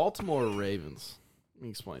Ravens? Baltimore Ravens. Let me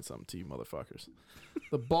explain something to you, motherfuckers.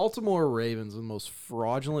 The Baltimore Ravens are the most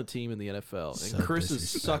fraudulent team in the NFL, So and Chris is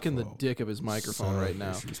sucking the disrespectful. dick of his microphone So right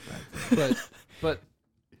now. disrespectful. But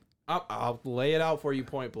I'll lay it out for you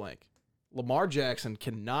point blank. Lamar Jackson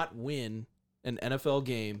cannot win an NFL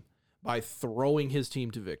game by throwing his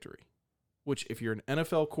team to victory. Which, if you're an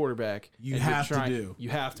NFL quarterback, You and you're have to trying- do. You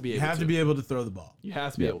have to be You able have to be able to throw the ball. You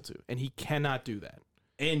have to be Yep. able to, and he cannot do that.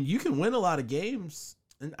 And you can win a lot of games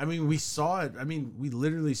And I mean, we saw it. I mean, we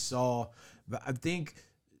literally saw. I think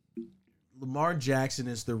Lamar Jackson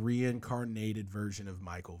is the reincarnated version of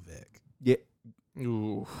Michael Vick. Yeah.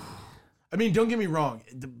 Ooh. I mean, don't get me wrong.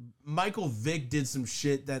 Michael Vick did some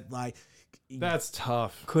shit that like That's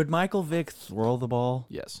tough. Could Michael Vick throw the ball?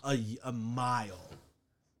 Yes. a mile.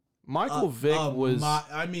 Michael Vick was.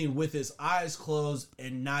 I mean, with his eyes closed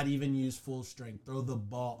and not even use full strength, throw the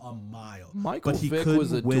ball a mile. Michael But he Vick couldn't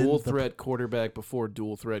was a win dual the- threat quarterback before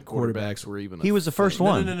dual threat quarterbacks were even. He was the first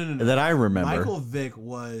one No. that I remember. Michael Vick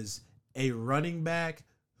was a running back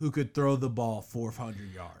who could throw the ball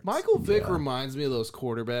 400 yards. Michael Vick reminds me of those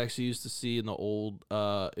quarterbacks you used to see in the old.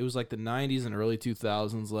 It was like the '90s and early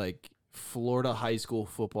 2000s, like Florida high school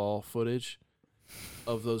football footage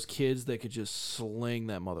of those kids that could just sling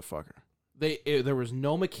that motherfucker. There was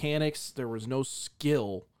no mechanics, there was no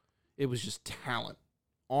skill. It was just talent,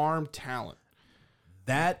 arm talent.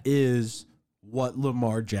 That is what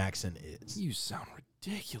Lamar Jackson is. You sound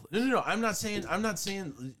ridiculous. No. I'm not saying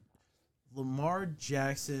Lamar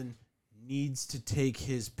Jackson needs to take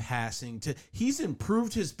his passing to. He's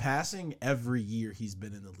improved his passing every year he's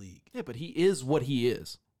been in the league. Yeah, but he is what he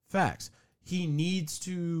is. Facts. He needs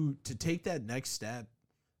to take that next step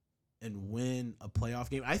and win a playoff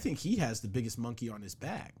game. I think he has the biggest monkey on his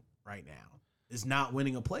back right now, is not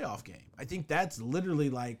winning a playoff game. I think that's literally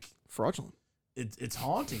like Fraudulent. it's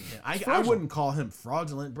haunting him. I wouldn't call him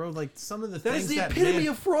fraudulent, bro. Like some of the That things is the that epitome man,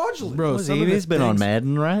 of fraudulent. bro. Was Some he? of the He's been on things-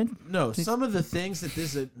 Madden, right? No, some of the things that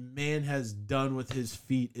this man has done with his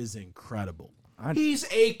feet is incredible. He's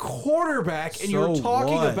a quarterback, and So you're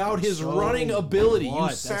talking what? about his So running ability. what? You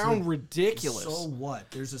That's sound what- ridiculous. So what?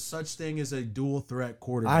 There's a such thing as a dual threat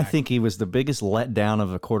quarterback. I think he was the biggest letdown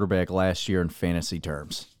of a quarterback last year in fantasy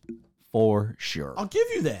terms, for sure. I'll give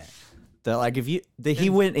you that. That like if you he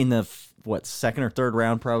went in the second or third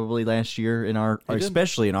round probably last year in our, did.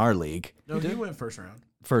 especially in our league, No, he went first round.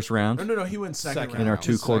 first round. No, he went second round. In our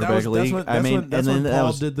two That quarterback was- league. That's I mean, that's and when then that Paul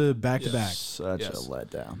was did the back to back. such Yes. a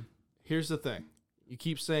letdown. Here's the thing. You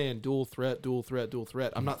keep saying dual threat, dual threat, dual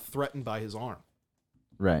threat. I'm not threatened by his arm.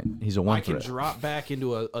 Right, he's a one I can threat. drop back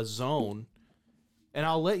into a zone, and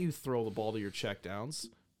I'll let you throw the ball to your checkdowns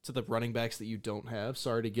to the running backs that you don't have.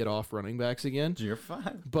 Sorry to get off running backs again. You're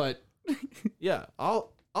fine. But, yeah,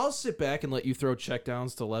 I'll sit back and let you throw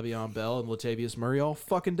checkdowns to Le'Veon Bell and Latavius Murray all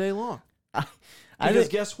fucking day long. Because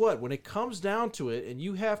guess what? When it comes down to it and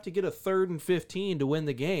you have to get a 3rd and 15 to win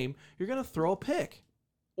the game, you're going to throw a pick.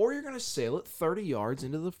 Or you're going to sail it 30 yards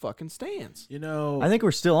into the fucking stands. You know, I think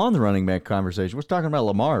we're still on the running back conversation. We're talking about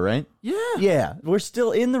Lamar, right? Yeah. Yeah, we're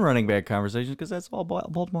still in the running back conversation because that's all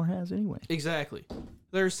Baltimore has anyway. Exactly.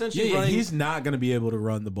 They're essentially yeah, running... he's not going to be able to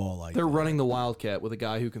run the ball like They're that. running the Wildcat with a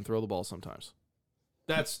guy who can throw the ball sometimes.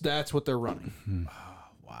 That's what they're running.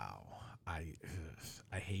 Wow,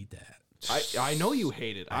 I hate that. I know you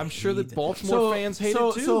hate it. I'm sure hate that that. Baltimore fans hate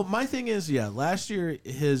it too. So my thing is, yeah, last year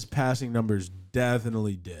his passing numbers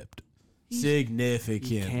definitely dipped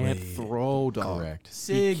significantly. He can't throw, dog. Correct.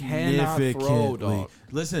 He cannot throw, Significantly. dog.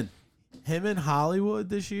 Listen, him and Hollywood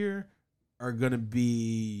this year are going to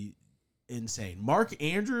be insane. Mark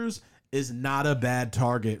Andrews is not a bad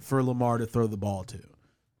target for Lamar to throw the ball to.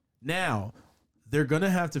 Now, they're going to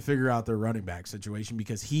have to figure out their running back situation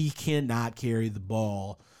because he cannot carry the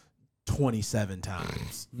ball 27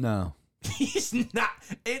 times. No. He's not,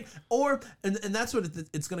 and that's what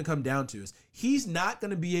it's going to come down to is he's not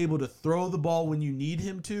going to be able to throw the ball when you need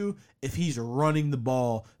him to if he's running the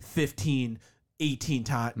ball 15, 18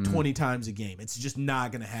 times, 20 times a game. It's just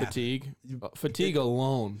not going to happen. Fatigue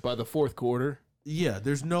alone by the 4th quarter. Yeah,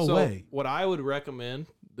 there's no So way. what I would recommend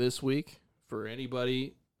this week for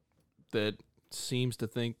anybody that seems to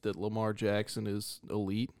think that Lamar Jackson is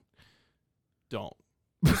elite, don't.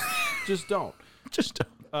 Just don't. Just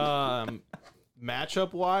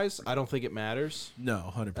Matchup wise, I don't think it matters.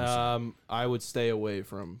 No, 100%. I would stay away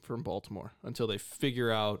from Baltimore until they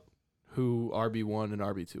figure out who RB1 and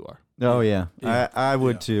RB2 are. Oh yeah, Yeah. I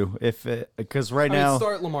would Yeah. too. If because right I mean, now,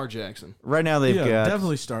 start Lamar Jackson. right now they've got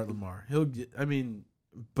definitely start Lamar. He'll get,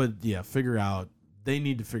 but yeah, figure out. They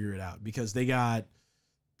need to figure it out because they got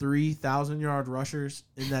 3,000-yard rushers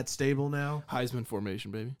in that stable now. Heisman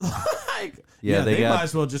formation, baby. Like, Yeah, they they got- might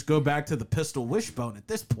as well just go back to the pistol wishbone at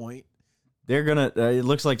this point. they're gonna. It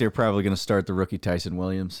looks like they're probably gonna start the rookie Tyson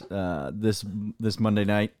Williams this Monday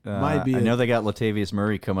night. Might be I a- know they got Latavius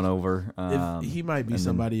Murray coming over. If he might be and then-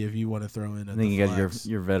 somebody if you want to throw in. I At think the you got flex.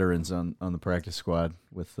 your veterans on the practice squad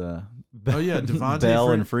with Oh yeah, Devontae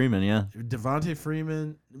Bell and Freeman. Yeah, Devontae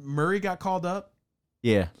Freeman. Murray got called up.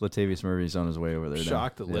 yeah. Latavius Murray's on his way over there. now.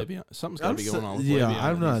 Shocked that Yep. Le'Veon. Something's got to be so- going on with yeah, Le'Veon.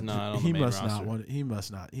 I'm He's not. on He the main must roster. not want. He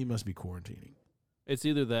must not. He must be quarantining. It's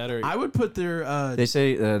either that or I would put their They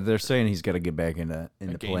say they're saying he's got to get back into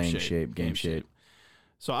game playing shape, game shape.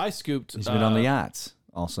 So I scooped. He's been on the yachts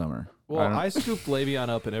all summer. Well, I scooped Le'Veon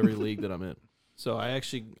up in every league that I'm in. So I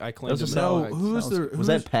claimed Those him. are No, solid. who's the- Was who's-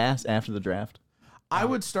 that pass after the draft? I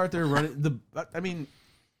would start their running. I mean,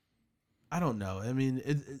 I don't know. I mean,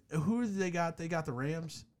 who do they got? They got the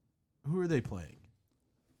Rams. Who are they playing?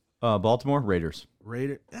 Baltimore Raiders.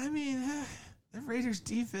 Raider. I mean, the Raiders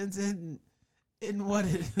defense in what?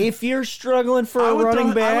 If you're struggling for I a would running I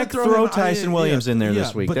would back, throw him- Tyson Williams in there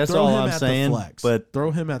this week. but That's throw all him I'm at the saying. flex. But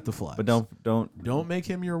throw him at the flex. don't make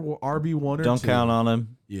him your RB1 or don't 2. count on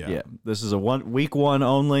him. Yeah. This is a week one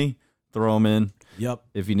only. Throw him in Yep.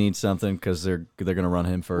 if you need something because they're going to run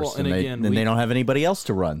him first, Well, and and again, they don't have anybody else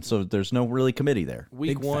to run, so there's no really committee there.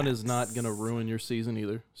 Week Big one facts. is not going to ruin your season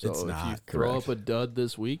either. So It's if you not, throw correct. up a dud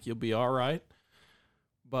this week, you'll be all right.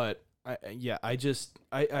 But I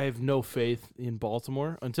have no faith in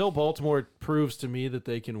Baltimore until Baltimore proves to me that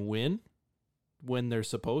they can win when they're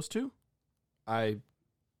supposed to. I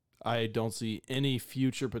don't see any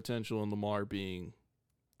future potential in Lamar being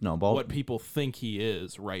No, what people think he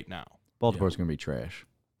is right now. Baltimore's going to be trash.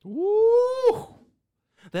 Woo!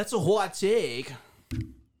 That's a hot take.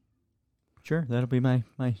 Sure, that'll be my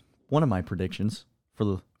one of my predictions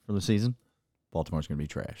for the season. Baltimore's going to be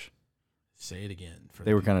trash. Say it again.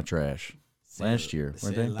 They were kind of trash last year, say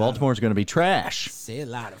weren't it they? louder. Baltimore's going to be trash. Say it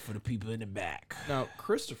louder for the people in the back. Now,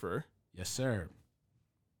 Christopher, Yes, sir.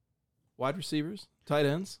 wide receivers, tight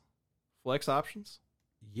ends, flex options.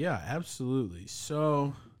 Yeah, absolutely.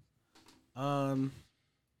 So, bear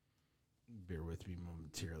with me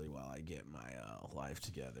momentarily while I get my life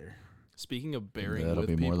together. Speaking of bearing That'll with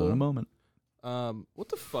be people, more than a moment. What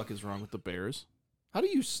the fuck is wrong with the Bears? How do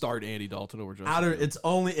you start Andy Dalton over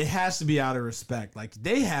Justin? It has to be out of respect. Like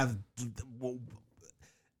they have,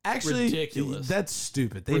 actually, Ridiculous. That's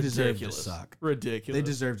stupid. They deserve to Ridiculous. suck. Ridiculous. They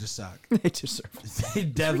deserve to suck. They deserve. They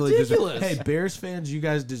definitely deserve. ridiculous. Hey, Bears fans, you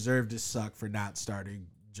guys deserve to suck for not starting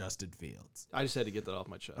Justin Fields. I just had to get that off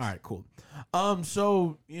my chest. All right, cool.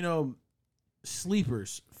 So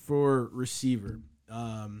sleepers for receiver.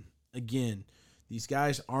 Again, these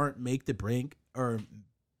guys aren't make the break or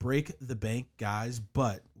break the bank guys,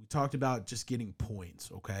 but we talked about just getting points.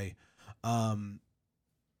 Okay.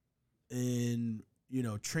 In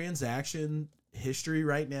transaction history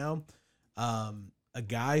right now, a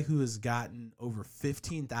guy who has gotten over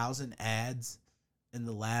 15,000 ads in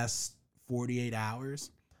the last 48 hours.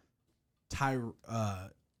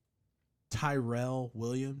 Tyrell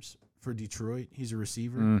Williams for Detroit. He's a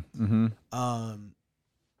receiver. Mm-hmm.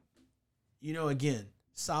 Again,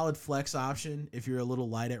 solid flex option if you're a little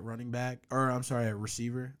light at running back, or I'm sorry, at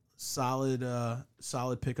receiver. Solid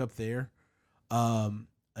pickup there.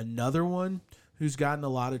 Another one who's gotten a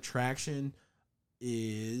lot of traction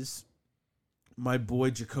is my boy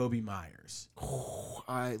Jacoby Myers.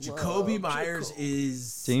 Jacoby Myers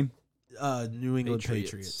is Team. New England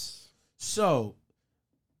Patriots. So,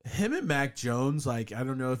 him and Mac Jones, I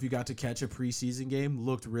don't know if you got to catch a preseason game,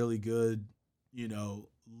 looked really good.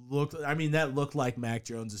 That looked like Mac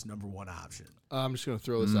Jones' number one option. I'm just going to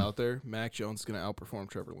throw this out there. Mac Jones is going to outperform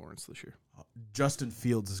Trevor Lawrence this year. Justin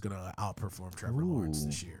Fields is going to outperform Trevor Lawrence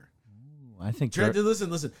this year. I think.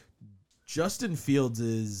 Listen. Justin Fields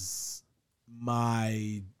is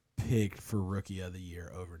my pick for Rookie of the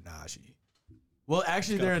Year over Najee. Well,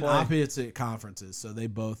 actually, they're in opposite conferences, so they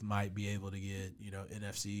both might be able to get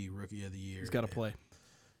NFC Rookie of the Year. He's got to play.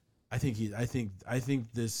 I think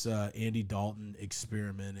this Andy Dalton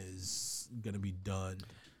experiment is going to be done.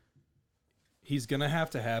 He's going to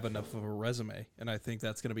have enough of a resume, and I think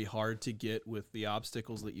that's going to be hard to get with the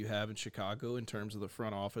obstacles that you have in Chicago in terms of the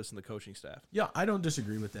front office and the coaching staff. Yeah, I don't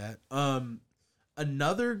disagree with that.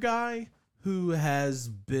 Another guy who's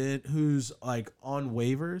on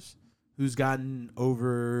waivers, who's gotten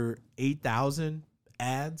over 8,000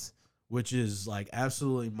 ads, which is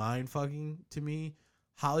absolutely mind fucking to me.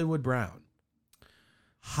 Hollywood Brown.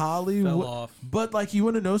 Fell off. But you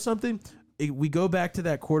want to know something? We go back to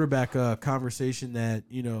that quarterback conversation that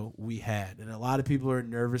we had, and a lot of people are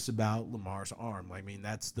nervous about Lamar's arm.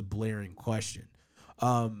 That's the blaring question.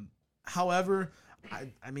 However,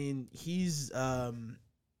 he's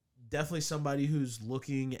definitely somebody who's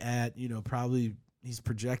looking at probably he's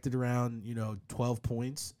projected around 12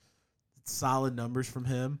 points. Solid numbers from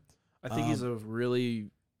him. I think he's a really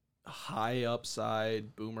high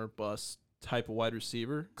upside boomer bust type of wide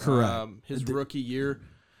receiver. Correct. His rookie year,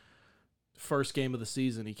 first game of the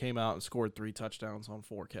season, he came out and scored 3 touchdowns on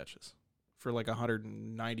 4 catches for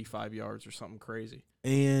 195 yards or something crazy.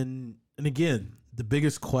 And again, the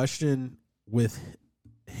biggest question with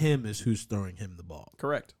him is who's throwing him the ball.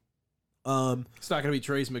 Correct. It's not going to be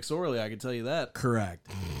Trace McSorley, I can tell you that. Correct.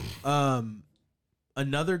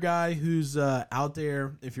 Another guy who's out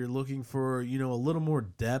there, if you're looking for a little more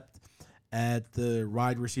depth at the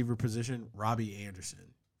wide receiver position, Robbie Anderson.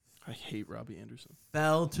 I hate Robbie Anderson.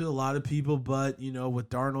 Fell to a lot of people, but with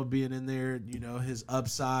Darnold being in there, his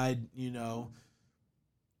upside,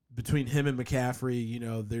 between him and McCaffrey,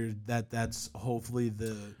 that's hopefully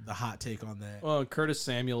the hot take on that. Well, Curtis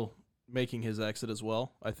Samuel making his exit as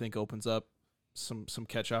well, I think opens up some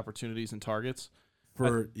catch opportunities and targets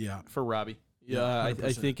for Robbie. Yeah, Yeah, I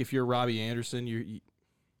 100%. think if you're Robbie Anderson, you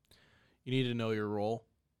need to know your role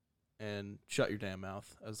and shut your damn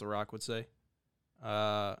mouth, as The Rock would say,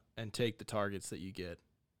 and take the targets that you get.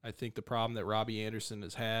 I think the problem that Robbie Anderson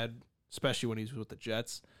has had, especially when he's with the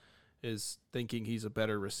Jets, is thinking he's a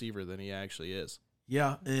better receiver than he actually is.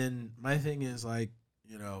 Yeah, and my thing is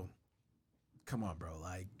come on, bro,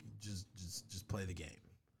 just play the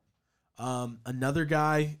game. Another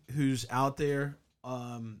guy who's out there,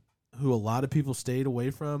 who a lot of people stayed away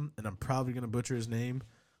from, and I'm probably going to butcher his name,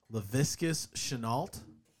 Laviska Shenault.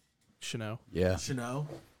 Chanel. Yeah. Shenault.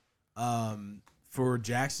 For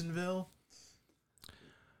Jacksonville.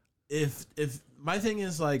 If my thing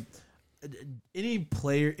is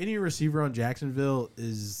any receiver on Jacksonville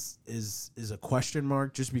is a question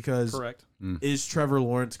mark, just because Correct. is Trevor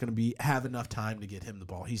Lawrence going to have enough time to get him the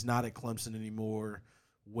ball? He's not at Clemson anymore,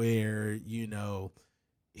 where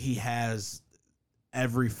he has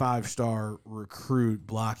every 5-star recruit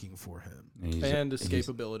blocking for him And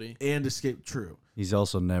escapability. and escape. True. He's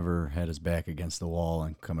also never had his back against the wall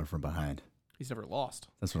and coming from behind. He's never lost.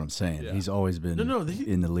 That's what I'm saying. Yeah. He's always been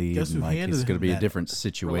in the lead. guess And who handed it's going to him be a that? different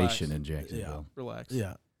situation Relax. in Jacksonville. Relax.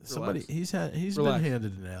 Yeah. Somebody he's been Relax.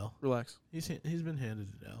 handed an L. Relax. He's been handed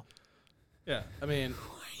an L. Yeah, I mean,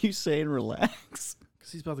 You saying relax?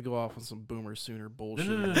 because he's about to go off on some Boomer Sooner No, bullshit.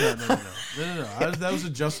 no. That was a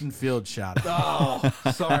Justin Fields shout out.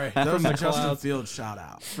 Oh, sorry. That was From a the Justin clouds. Fields shout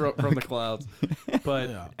out. From the clouds. But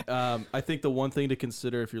Yeah. I think the one thing to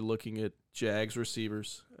consider if you're looking at Jags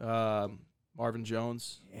receivers, Marvin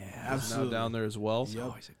Jones Yeah, is now absolutely. down there as well. Yep.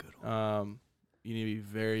 always a good one. You need to be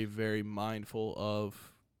very, very mindful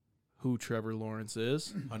of who Trevor Lawrence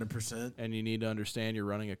is, 100%. and you need to understand you're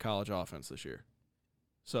running a college offense this year.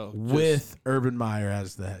 So just With Urban Meyer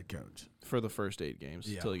as the head coach. for the first 8 games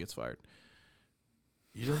Yeah. until he gets fired.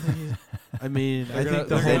 You don't think he's. I mean, I They're gonna- think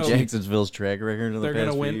the Is they're that gonna- Jacksonville's track record of the They're past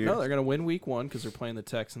gonna win. few No, years? they're gonna win week 1 because they're playing the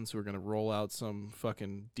Texans, who are gonna roll out some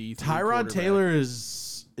fucking D3 Tyrod quarterback. Taylor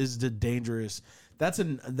is the dangerous. That's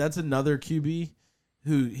another QB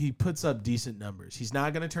who he puts up decent numbers. He's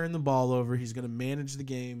not going to turn the ball over. He's going to manage the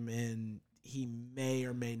game, and he may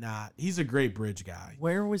or may not. He's a great bridge guy.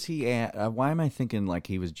 Where was he at? Why am I thinking like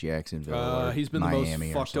he was Jacksonville? Or He's been Miami the most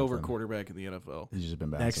or fucked over something? quarterback in the NFL. He's just been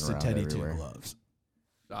bouncing Next to around Teddy everywhere. Two Gloves.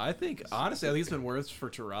 I think honestly, I think it's been worse for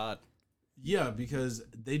Tyrod. Yeah, because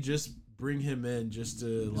they just bring him in just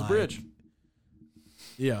to It's a bridge.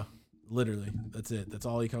 Yeah, literally. That's it. That's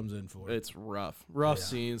all he comes in for. It's rough Yeah.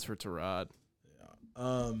 scenes for Tyrod.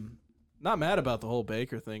 Um, Not mad about the whole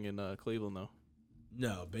Baker thing in Cleveland though,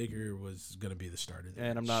 no, Baker was going to be the starter there.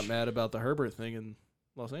 and I'm not mad about the Herbert thing in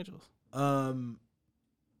Los Angeles.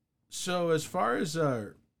 So as far as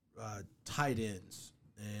tight ends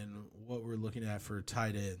and what we're looking at for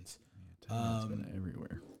tight ends, Teddy's been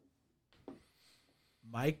everywhere.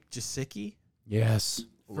 Mike Gesicki Yes,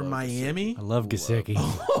 from Love Miami. I love Gesicki.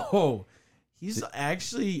 Oh, he's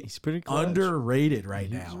actually He's pretty clutch. underrated right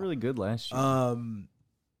he now. was really good last year.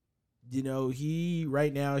 He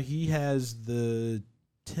right now he has the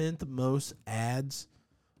 10th most ads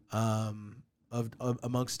of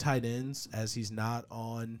amongst tight ends, as he's not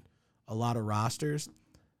on a lot of rosters.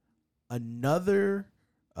 Another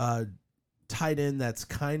tight end that's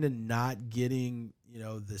kind of not getting,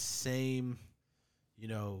 the same,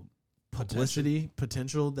 publicity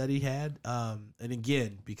potential that he had. And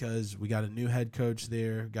again, because we got a new head coach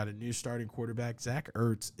there, got a new starting quarterback, Zach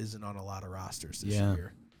Ertz isn't on a lot of rosters this Yeah.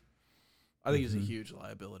 year. I think he's a huge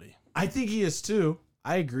liability. I think he is too.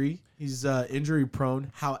 I agree. He's injury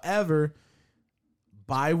prone. However,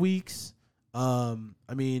 bye weeks. I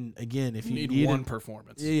mean, again, if You you need one it-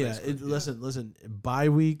 performance. yeah. basically. Listen. Bye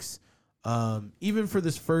weeks. Even for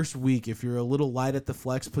this first week, if you're a little light at the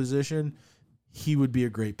flex position, he would be a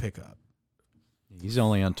great pickup. He's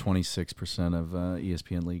only on 26% of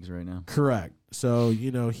ESPN leagues right now. Correct. So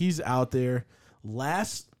he's out there.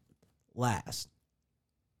 Last,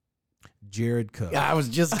 Jared Cook. I was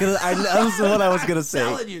just gonna. That was what I was gonna I'm say.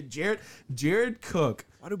 telling you, Jared Cook,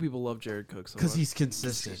 Why do people love Jared Cook so much? because he's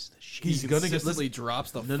consistent. He's gonna get consistently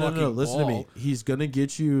drops the no, fucking no, no. Listen to ball. me. He's gonna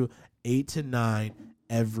get you 8 to 9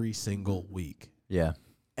 every single week. Yeah.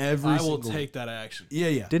 Every I single will take that action. Yeah,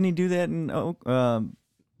 yeah, Didn't he do that in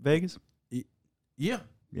Vegas? yeah.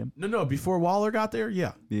 Yeah. No. Before Waller got there,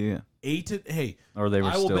 yeah. Yeah. 8 to hey. Or they were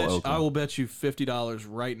I will still bet. Oakland. I will bet you $50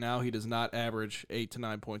 right now. He does not average 8 to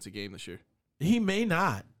 9 points a game this year. He may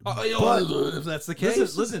not. But if that's the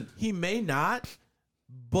case, Listen, he may not,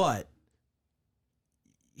 but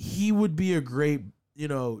he would be a great,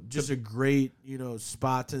 just a great,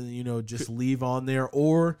 spot to, just leave on there.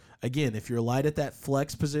 Or again, if you're light at that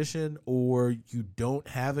flex position or you don't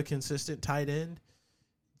have a consistent tight end,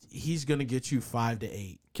 he's going to get you 5 to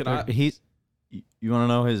 8. can I? You want to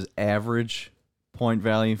know his average point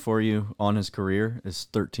value for you on his career is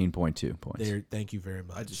 13.2 points. There, thank you very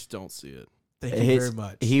much. I just don't see it. Thank you very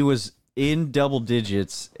much. He was in double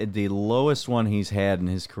digits. The lowest one he's had in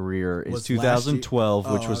his career is Was 2012,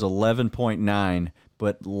 which last was year? 11.9,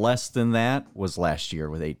 but less than that was last year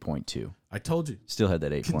with 8.2. I told you. Still had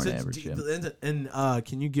that 8-point Consist- average. Yeah. And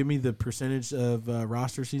can you give me the percentage of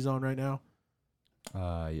rosters he's on right now?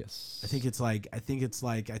 Yes. I think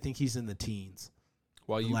he's in the teens.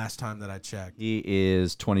 While The you last time that I checked. He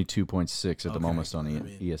is 22.6 at the Okay. moment on I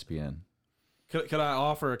mean- ESPN. could I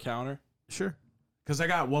offer a counter? Sure. Because I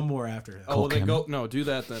got one more after him. Oh, well, then Cole go. No, do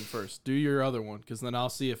that then first. Do your other one, because then I'll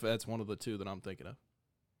see if that's one of the two that I'm thinking of.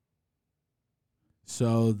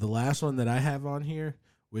 So the last one that I have on here,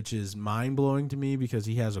 which is mind blowing to me because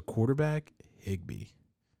he has a quarterback, Higbee.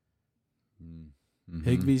 Mm-hmm.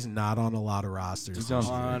 Higbee's not on a lot of rosters. He's this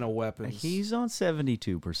on- year. Ton of weapons. He's on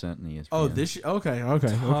 72% in ESPN. Oh, this year? Okay.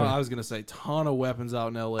 I was gonna say ton of weapons out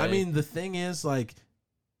in LA. I mean, the thing is, like,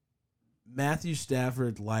 Matthew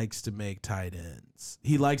Stafford likes to make tight ends.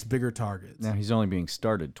 He likes bigger targets. Now he's only being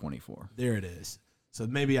started 24. There it is. So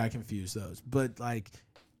maybe I confuse those. But, like,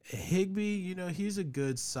 Higbee, he's a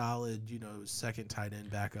good, solid, second tight end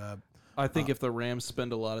backup. I think if the Rams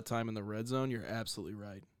spend a lot of time in the red zone, you're absolutely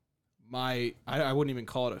right. I wouldn't even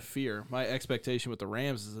call it a fear. My expectation with the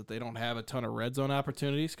Rams is that they don't have a ton of red zone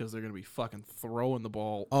opportunities because they're going to be fucking throwing the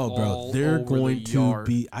ball. Oh, bro, all they're over going the to yard.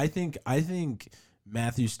 be. I think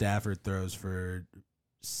Matthew Stafford throws for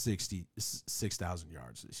 6,000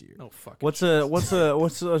 yards this year. No fucking. What's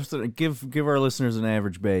give our listeners an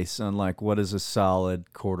average base on like what is a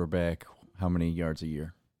solid quarterback? How many yards a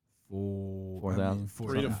year? 4,000?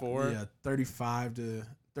 3 to 4? Yeah,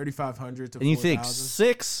 3,500 to. And you think 4,000.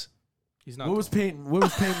 6? He's not. What was Peyton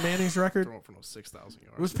Manning's record? throwing for no 6,000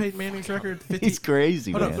 yards? What was Peyton Manning's record? 50, He's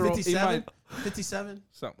crazy, hold man. on, Throw- 57? he 57?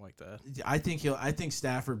 Something like that. I think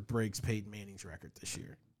Stafford breaks Peyton Manning's record this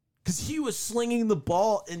year. Because he was slinging the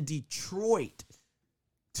ball in Detroit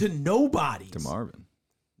to nobody. To Marvin.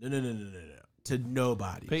 No. To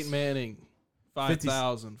nobody. Peyton Manning,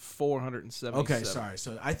 5,477. Okay, sorry.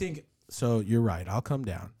 So you're right. I'll come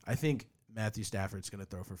down. I think Matthew Stafford's going to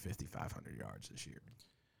throw for 5,500 yards this year.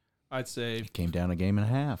 I'd say. It came down a game and a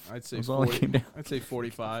half. I'd say That's all it 40, came down. I'd say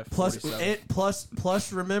 45. Plus, 47. plus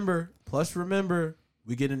remember,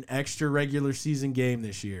 we get an extra regular season game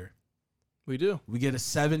this year. We do. We get a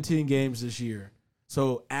 17 games this year.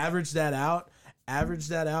 So average that out.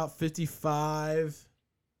 55.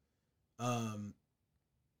 1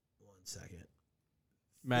 second.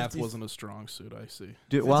 Math 50 wasn't a strong suit. I see.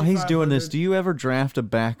 Dude, while he's doing this, 5,500. do you ever draft a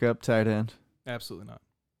backup tight end? Absolutely not.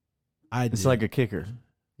 It's like a kicker.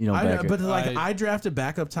 You don't back but it. like I- I draft a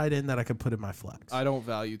backup tight end that I could put in my flex. I don't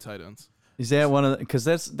value tight ends. Is that one of because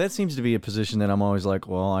that seems to be a position that I'm always like,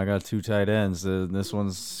 well, I got 2 tight ends. This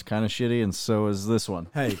one's kind of shitty, and so is this one.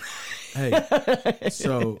 Hey.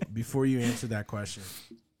 So before you answer that question,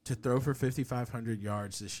 to throw for 5,500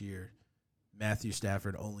 yards this year, Matthew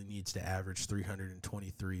Stafford only needs to average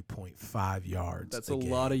 323.5 yards. That's a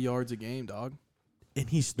lot of yards a game, dog. and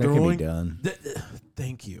he's That can throwing. be done.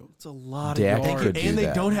 Thank you. It's a lot Dak of Thank yards. you. could do And they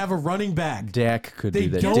that. don't have a running back. Dak could They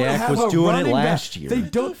do that. don't Dak have was a doing it running last back. year. They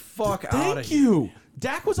don't. fuck outta Thank here. you.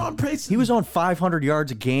 Dak was on pace. He was on 500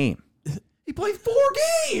 yards a game He played 4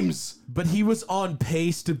 games. but he was on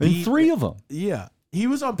pace to in beat 3 of them. Yeah, he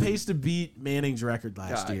was on pace to beat Manning's record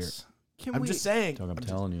last year. Guys, can I'm we? just saying. I'm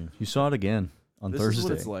telling you. You saw it again on This Thursday. is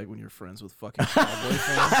what it's like when you're friends with fucking Cowboy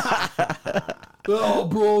fans. Oh,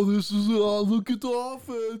 bro, this is look at the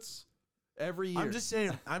offense. Every year. I'm just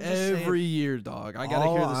saying. Every year, dog. I gotta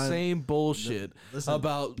All hear the I'm- same bullshit Listen.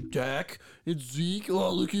 about Dak and Zeke.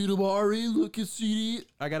 Oh, look at Amari. Look at CD.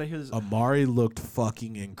 I gotta hear this. Amari looked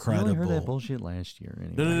fucking I only incredible. heard that bullshit last year.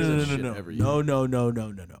 Anyway. No, no, no, no, Shit no, every no, year. no, no, no,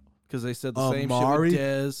 no, no, no. because they said the same shit with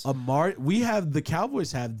Dez. The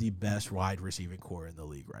Cowboys have the best wide receiving core in the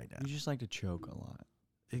league right now. You just like to choke a lot.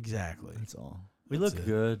 Exactly. That's all. We That's look it.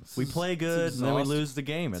 good. We play good, and then we exhausting. lose the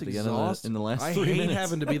game at It's the end of in the last I 3 hate minutes.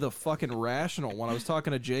 having to be the fucking rational one. I was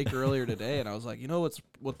talking to Jake earlier today, and I was like, you know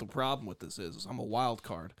what the problem with this is I'm a wild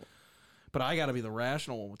card. But I got to be the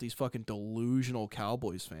rational one with these fucking delusional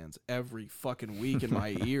Cowboys fans every fucking week in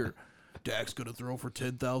my ear. Dak's going to throw for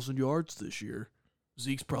 10,000 yards this year.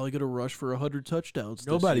 Zeke's probably going to rush for 100 touchdowns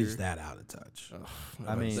Nobody's this year. that out of touch.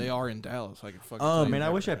 I mean- they are in Dallas. I can fucking I tell I you mean, I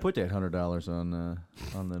that wish I right put that $100 on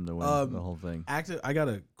them to win the whole thing. I got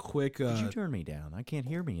a quick. Did you turn me down? I can't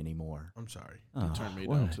hear me anymore. I'm sorry. Oh, now. Turn me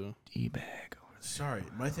what down, a too. D-bag. Sorry.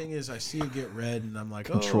 My thing is, I see it get red, and I'm like,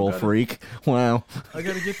 Control freak. Wow. I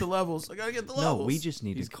gotta get the levels. I gotta get the No, levels. we just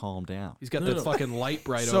need to calm down. He's got No, that no. fucking light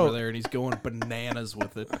bright So- over there, and he's going bananas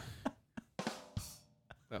with it.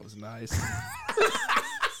 That was nice.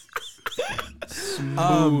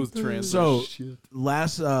 Smooth transition. So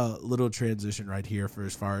last little transition right here for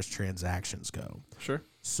as far as transactions go. Sure.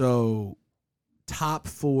 So top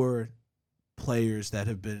 4 players that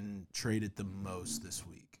have been traded the most this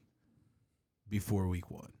week before week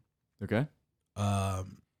 1. Okay.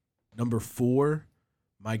 Number 4,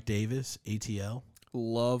 Mike Davis, ATL.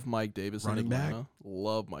 Love Mike Davis Running in back? Atlanta.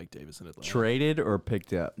 Love Mike Davis in Atlanta. Traded or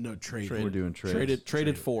picked up? No, trade. We're doing trades.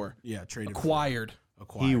 Traded for. Yeah, traded. Acquired.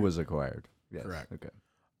 Acquired. He was acquired. Yes. Correct. Okay.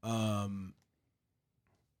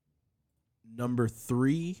 Number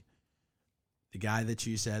 3, the guy that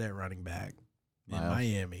you said at running back in Miles.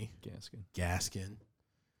 Miami, Gaskin. Gaskin.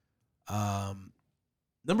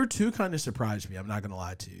 Number 2 kind of surprised me. I'm not gonna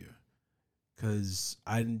lie to you, because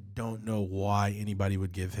I don't know why anybody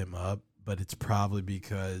would give him up, but it's probably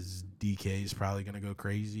because DK is probably gonna go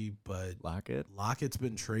crazy. But Lockett. Lockett's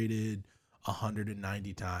been traded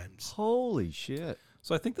 190 times. Holy shit.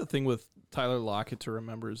 So I think the thing with Tyler Lockett to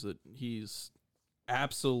remember is that he's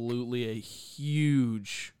absolutely a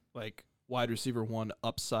huge wide receiver 1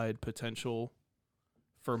 upside potential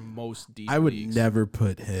for most deep I would leagues. never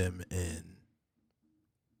put him in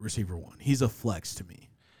receiver 1. He's a flex to me.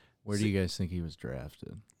 Where do you guys think he was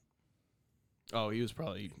drafted? Oh, he was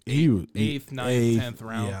probably He was 8th, 9th, 10th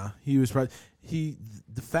round. Yeah, he was probably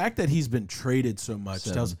the fact that he's been traded so much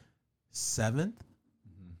tells 7th.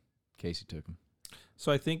 Casey took him.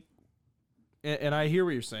 So I think, and I hear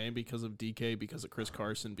what you're saying because of DK, because of Chris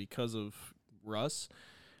Carson, because of Russ.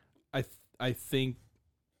 I think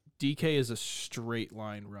DK is a straight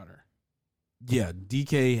line runner. Yeah,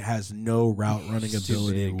 DK has no route running He's too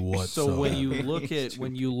ability big. whatsoever. So when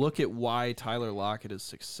you look at why Tyler Lockett is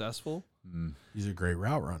successful, he's a great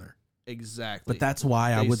route runner. exactly. But that's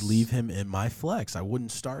why I They would s- leave him in my flex. I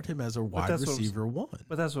wouldn't start him as a wide that's what I'm receiver 1.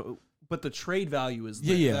 But the trade value is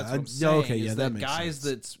Yeah, there. yeah, That's what I'm yeah, saying, okay, is yeah, that makes guys sense.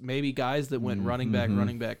 that's maybe guys that went running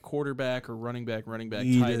back, quarterback, or running back,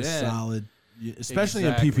 Need tight a end. solid, especially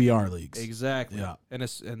Exactly. in PPR leagues. Exactly. Yeah. And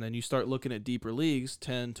then you start looking at deeper leagues,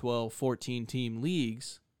 10, 12, 14 team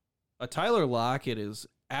leagues. A Tyler Lockett is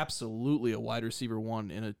absolutely a wide receiver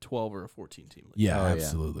 1 in a 12 or a 14 team league. Yeah, Oh, yeah.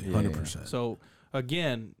 absolutely, Yeah, 100%. So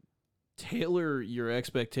again, tailor your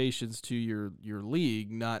expectations to your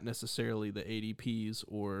league, not necessarily the ADPs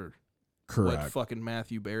or what Correct. fucking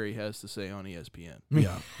Matthew Berry has to say on ESPN.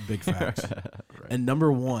 Yeah, big facts. And number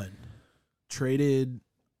 1, traded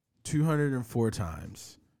 204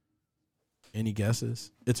 times. Any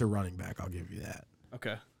guesses? It's a running back. I'll give you that.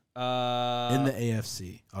 Okay. In the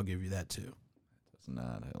AFC, I'll give you that too. Does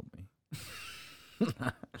not help me.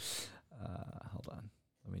 Hold on.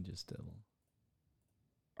 Let me just double.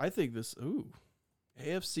 I think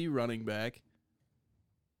AFC running back.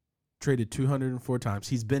 Traded 204 times.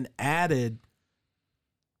 He's been added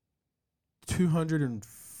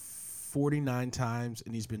 249 times,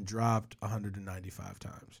 and he's been dropped 195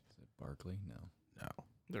 times. Is it Barkley? No. No,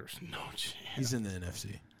 There's no chance. he's in the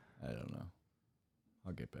NFC. I don't know.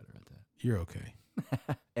 I'll get better at that. You're okay.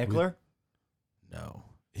 Eckler? No,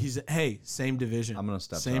 he's same division. I'm going to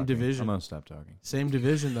stop Same talking. division. I'm going to stop talking. Same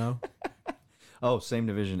division though. Oh, same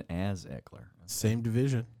division as Eckler. Same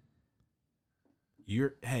division.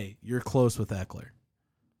 You're close with Eckler.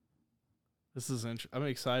 This is I'm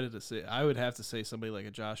excited to see. I would have to say somebody like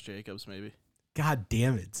a Josh Jacobs, maybe. God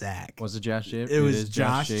damn it, Zach. Was it Josh Jacobs? It was is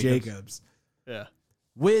Josh Jacobs. Yeah.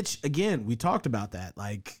 Which, again, we talked about that.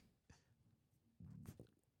 Like,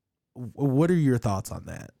 what are your thoughts on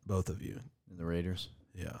that, both of you? The Raiders.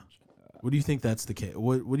 Yeah. What do you think that's the case?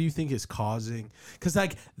 What do you think is causing? Because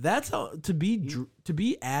like that's how to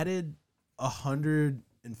be added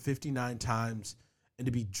 159 times and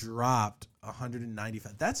to be dropped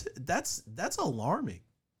 195. That's alarming.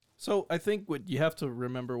 So I think what you have to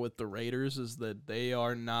remember with the Raiders is that they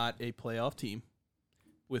are not a playoff team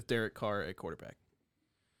with Derek Carr at quarterback.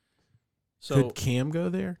 So Could Cam go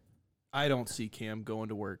there? I don't see Cam going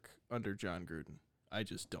to work under John Gruden. I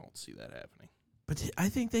just don't see that happening. But I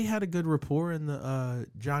think they had a good rapport in the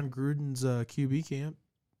John Gruden's QB camp.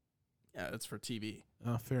 Yeah, that's for TV.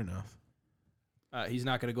 Oh, fair enough. He's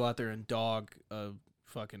not going to go out there and dog a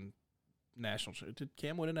fucking national. Did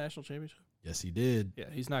Cam win a national championship? Yes, he did. Yeah,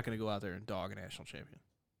 he's not going to go out there and dog a national champion.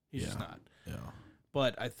 He's just Yeah. not. Yeah.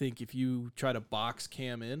 But I think if you try to box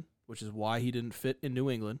Cam in, which is why he didn't fit in New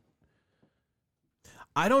England.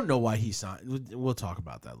 I don't know why he signed. We'll talk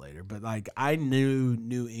about that later. But like, I knew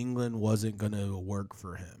New England wasn't going to work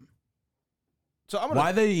for him. So I'm gonna,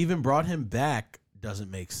 Why they even brought him back doesn't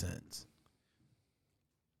make sense.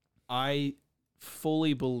 I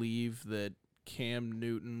fully believe that Cam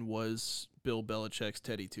Newton was Bill Belichick's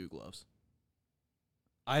Teddy Two Gloves.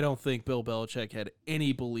 I don't think Bill Belichick had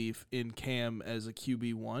any belief in Cam as a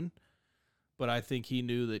QB1, but I think he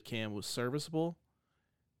knew that Cam was serviceable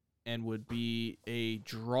and would be a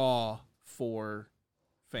draw for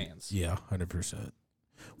fans. Yeah, 100%.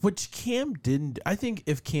 Which Cam didn't. I think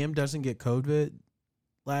if Cam doesn't get COVID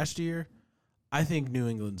last year, I think New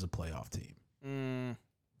England's a playoff team.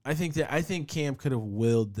 I think Cam could have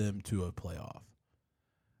willed them to a playoff.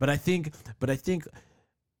 But I think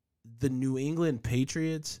the New England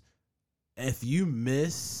Patriots, if you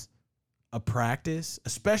miss a practice,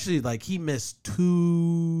 especially like he missed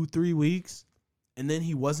 2-3 weeks, and then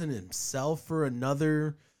he wasn't himself for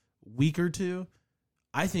another week or two,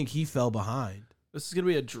 I think he fell behind. This is going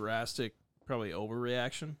to be a drastic, probably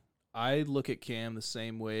overreaction. I look at Cam the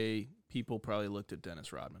same way people probably looked at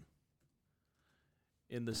Dennis Rodman.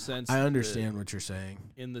 In the sense I understand what you're saying.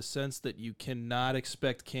 In the sense that you cannot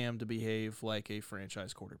expect Cam to behave like a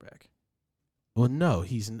franchise quarterback. Well, no,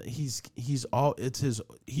 he's all it's his.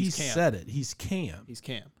 He He's Cam. said it. He's Cam. He's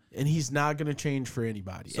Cam. And he's not going to change for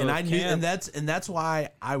anybody. So and if I knew, Cam- and that's why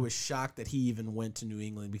I was shocked that he even went to New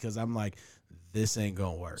England, because I'm like, this ain't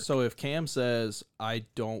gonna work. So if Cam says, I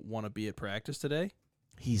don't want to be at practice today,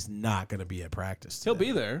 He's not going to be at practice. he'll today.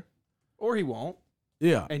 be there or he won't.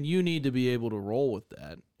 Yeah. And you need to be able to roll with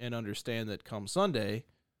that and understand that come Sunday,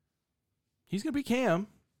 he's going to be Cam.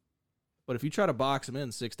 But if you try to box him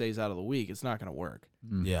in 6 days out of the week, it's not going to work.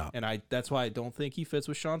 Yeah. And that's why I don't think he fits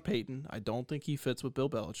with Sean Payton. I don't think he fits with Bill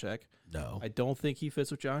Belichick. No. I don't think he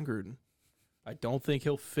fits with John Gruden. I don't think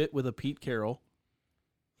he'll fit with a Pete Carroll.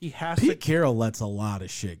 He has Pete to Carroll lets a lot of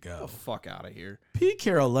shit get go. the fuck out of here. Pete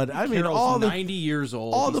Carroll let. I mean, Carroll's all the 90 years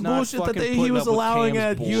old. all He's the not bullshit that fucking he putting was up with allowing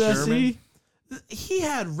Cam's at bullshit. USC. He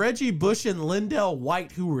had Reggie Bush and Lindell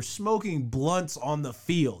White who were smoking blunts on the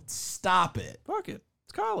field. Stop it. Fuck it.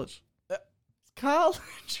 It's college.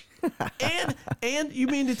 College. And you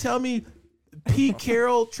mean to tell me Pete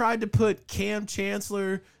Carroll tried to put Cam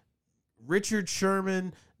Chancellor, Richard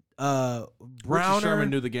Sherman, Browner. Richard Sherman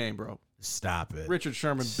knew the game, bro. Stop it. Richard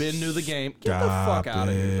Sherman knew the game. Get the Stop fuck out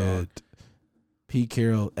of here, dog. it. Pete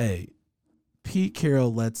Carroll, Pete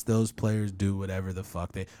Carroll lets those players do whatever the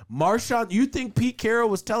fuck they. Marshawn, you think Pete Carroll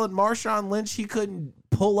was telling Marshawn Lynch he couldn't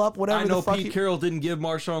pull up whatever I know the fuck Pete Carroll didn't give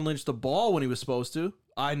Marshawn Lynch the ball when he was supposed to.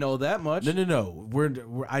 I know that much. No.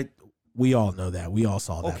 We all know that. We all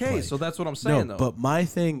saw that. Okay, play. so that's what I'm saying, no, though. but my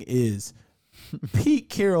thing is, Pete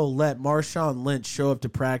Carroll let Marshawn Lynch show up to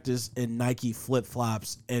practice in Nike flip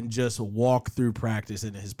flops and just walk through practice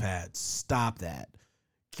in his pads. Stop that.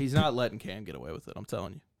 He's not letting Cam get away with it. I'm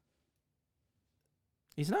telling you.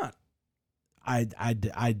 He's not. I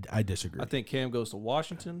disagree. I think Cam goes to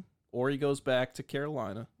Washington or he goes back to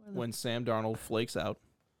Carolina when Sam Darnold flakes out.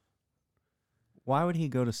 Why would he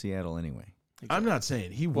go to Seattle anyway? I'm not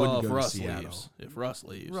saying he Well, wouldn't if go to Russ Seattle. leaves. If Russ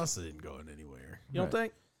leaves. Russ isn't going anywhere. You don't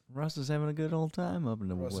think? Russ is having a good old time up in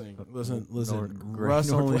the Listen. Great Russ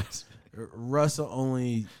Northwest.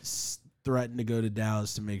 only threatened to go to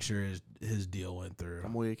Dallas to make sure his deal went through.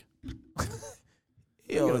 I'm weak.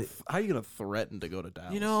 Yo, How are you going to threaten to go to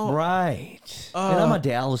Dallas? you know, Right. And I'm a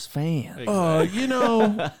Dallas fan. Exactly. you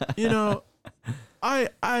know,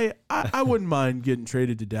 I wouldn't mind getting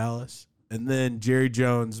traded to Dallas. And then Jerry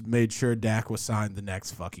Jones made sure Dak was signed the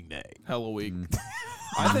next fucking day. Hella weak.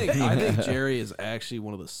 I think Jerry is actually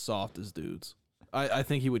one of the softest dudes. I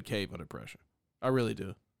think he would cave under pressure. I really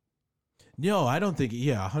do. No, I don't think.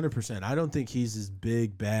 Yeah, 100%. I don't think he's this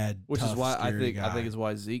big, bad, Which tough, is why I scary think guy. it's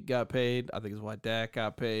why Zeke got paid. I think it's why Dak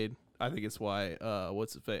got paid. I think it's why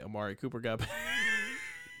what's his face, Amari Cooper got paid.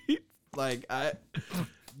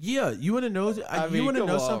 Yeah, you want to know? I You mean, want to come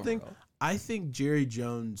know on, something? bro. I think Jerry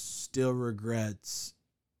Jones still regrets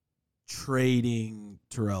trading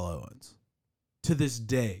Terrell Owens to this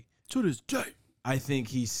day. To this day. I think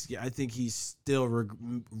he still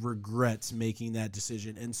regrets making that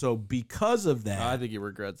decision, and so because of that, I think he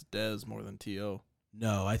regrets Dez more than T.O.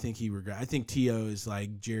 no, I think I think T.O. is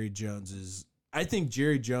like Jerry Jones's. I think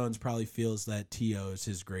Jerry Jones probably feels that T.O. is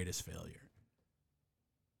his greatest failure.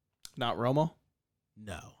 Not Romo?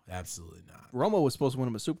 No, absolutely not. Romo was supposed to win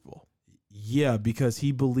him a Super Bowl. Yeah, because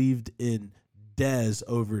he believed in Dez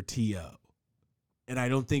over T.O. And I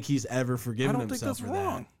don't think he's ever forgiven himself for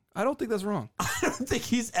that. I don't think that's wrong. I don't think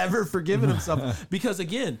he's ever forgiven himself because,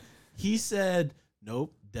 again, he said,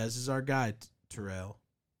 "Nope, Dez is our guy." Terrell,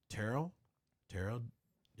 Dez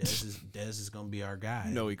is gonna be our guy.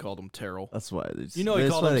 You know he called him Terrell. That's why. You know he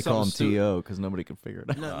that's called why him they call him something T.O. because nobody can figure it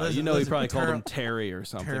out. No, You know he probably called him Terrell, Terry or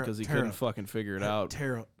something because he Terrell. couldn't fucking figure it out.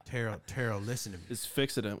 Terrell, listen to me. His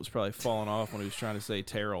fixident was probably falling off when he was trying to say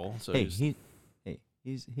Terrell. So Hey, he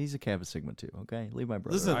he's a Kappa Sigma too. Okay, leave my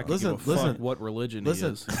brother. Listen, alone. I could give a fuck listen. what religion Listen.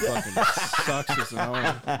 he is. He fucking sucks as an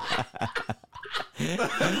owner.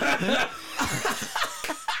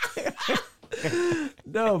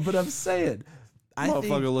 No, but I'm saying,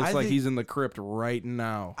 Motherfucker looks like think- he's in the crypt right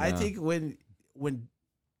now. I think when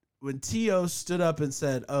T.O. stood up and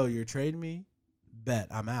said, "Oh, you're trading me? Bet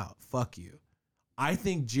I'm out. Fuck you." I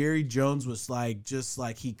think Jerry Jones was like, just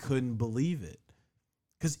like he couldn't believe it.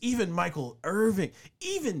 Because even Michael Irvin,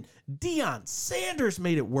 even Deion Sanders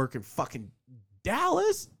made it work in fucking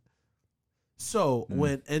Dallas. So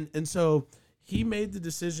so he made the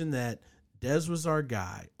decision that Dez was our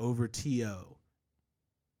guy over T.O.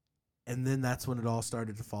 And then that's when it all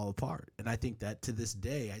started to fall apart. And I think that to this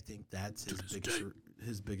day, I think that's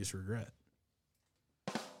his biggest regret.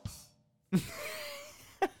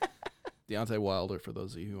 Deontay Wilder, for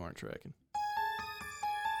those of you who aren't tracking.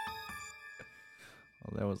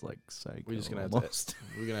 Oh, that was like psycho. We're just gonna have almost. to.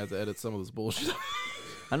 We're gonna have to edit some of this bullshit.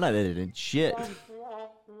 I'm not editing shit.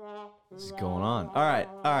 What's going on? All right.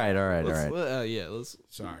 Let's.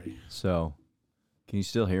 Sorry. So, can you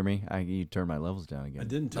still hear me? You turn my levels down again. I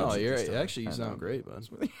didn't touch No, it you're this time. actually you I know. sound great, bud.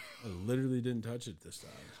 I literally didn't touch it this time.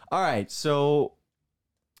 All right. So,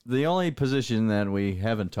 the only position that we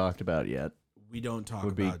haven't talked about yet We don't talk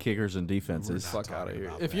would be about kickers and We're defenses. not Fuck out of talking here.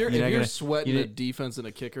 about If that. you're You're not if you're gonna- sweating you a defense and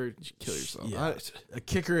a kicker, kill yourself. Yeah. A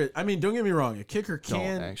kicker, I mean, don't get me wrong. A kicker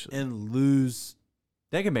can actually. and lose,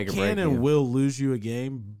 They can make a break can and you, will lose you a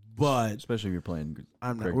game, but especially if you're playing.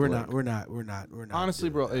 I'm not. Greg We're Blake. not. We're not. We're not. We're not. Honestly,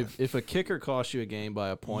 doing bro, that. if a kicker costs you a game by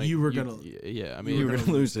a point, You were gonna- Yeah, I You mean, you were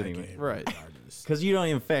gonna lose that anyway. game Right. regardless. Because you don't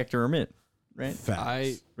even factor them in, right?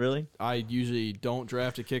 Facts. Really? I usually don't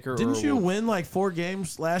draft a kicker. Didn't or you will- win like 4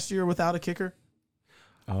 games last year without a kicker?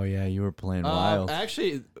 Oh yeah, you were playing wild.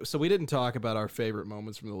 Actually, so we didn't talk about our favorite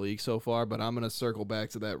moments from the league so far, but I'm going to circle back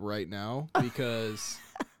to that right now because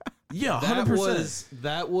Yeah, that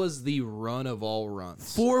 100%. was the run of all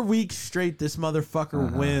runs. 4 weeks straight, this motherfucker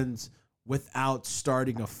Uh-huh. wins without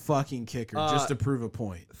starting a fucking kicker just to prove a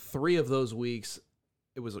point. 3 of those weeks,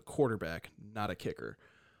 it was a quarterback, not a kicker,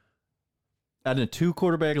 In a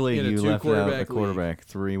 2-quarterback league, In a you left out two-quarterback a league. quarterback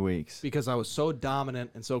 3 weeks. because I was so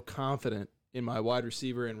dominant and so confident in my wide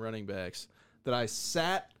receiver and running backs that I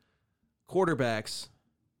sat quarterbacks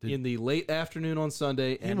in the late afternoon on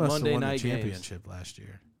Sunday He and must Monday have won the night games. championship last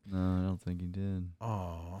year. No, I don't think he did.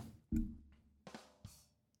 Oh.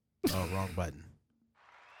 Oh, wrong button.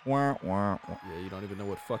 Wah, wah, wah. Yeah, you don't even know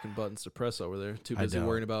what fucking buttons to press over there. Too I busy don't.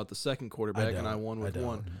 worrying about the second quarterback, and I won with don't.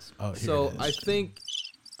 one. Oh, here So it is.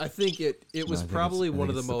 I think it No, was I think probably it's- I one think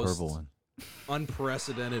of the it's most purple one.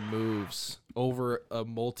 unprecedented moves over a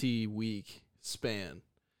multi-week span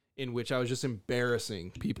in which I was just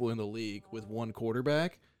embarrassing people in the league with one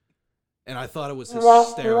quarterback, and I thought it was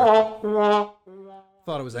hysterical.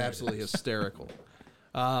 Thought it was absolutely hysterical.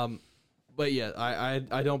 But yeah,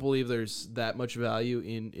 I don't believe there's that much value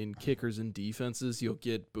in kickers and defenses. You'll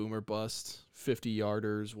get boomer bust,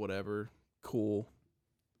 50-yarders, whatever. Cool.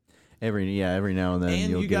 Every now and then And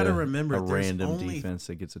you'll you get gotta a, remember, a there's random only- defense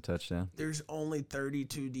that gets a touchdown. There's only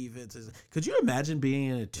 32 defenses. Could you imagine being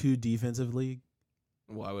in a 2 defensive league?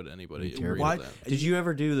 Why would anybody Be agree terrible. Why- with that? Did you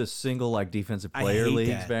ever do the single like defensive I player hate leagues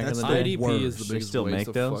that. back That's in the the day? IDP is the They biggest still waste make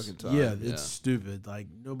of those? fucking time. Yeah, it's stupid. Like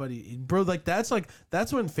nobody, bro. Like that's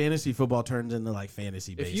when fantasy football turns into like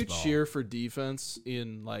fantasy If baseball. you cheer for defense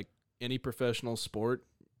in like any professional sport,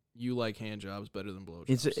 you like hand jobs better than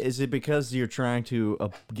blowjobs. Is it because you're trying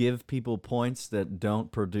to give people points that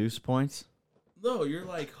don't produce points? no, you're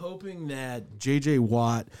like hoping that JJ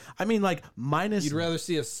Watt. I mean, like minus. You'd rather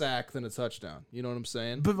see a sack than a touchdown. You know what I'm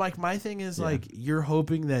saying? But like my thing is like you're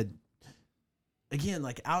hoping that again,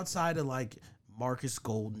 like outside of like Marcus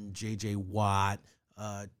Golden, JJ Watt,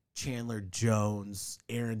 Chandler Jones,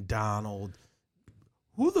 Aaron Donald,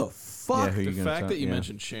 Who the fuck? Yeah, who The you gonna fact talk- that you yeah.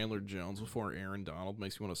 mentioned Chandler Jones before Aaron Donald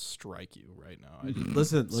makes me want to strike you right now. I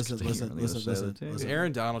just, Listen.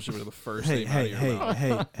 Aaron Donald should be the first Hey, name out of hey, your hey,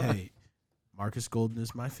 mouth. hey. Marcus Golden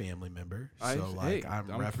is my family member, so I'm fine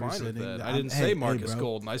with representing. that. I I'm- didn't hey, say hey, Marcus bro.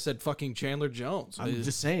 Golden. I said fucking Chandler Jones. I'm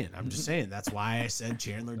just saying. That's why I said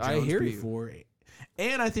Chandler Jones I hear you. before.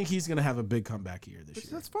 And I think he's going to have a big comeback year this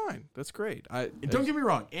year. That's fine. That's great. And don't get me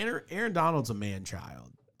wrong. Aaron Donald's a man child.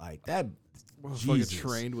 Like that. fucking Jesus.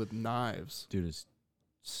 trained with knives. Dude is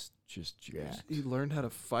just jacked. He learned how to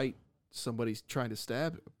fight somebody trying to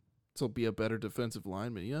stab him. So be a better defensive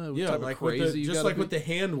lineman. You know, what Yeah, type like of crazy just like with the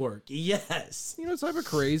handwork. Yes. you know, what type of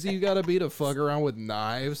crazy you got to be to fuck around with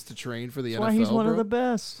knives to train for the That's NFL. why he's one bro? of the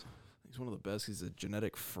best. He's one of the best. He's a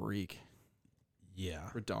genetic freak. Yeah.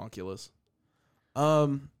 Redonkulous.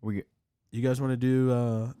 We You guys want to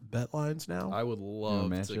do bet lines now? I would love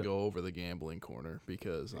to matchup? go over the gambling corner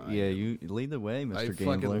because you lead the way, I Mr. fucking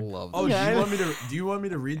Gambler. love Oh, this. do you want me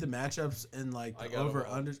to read the matchups and like I the got 'em over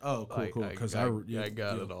all. unders? Oh, cool. Because I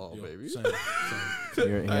got it all, baby. Same. He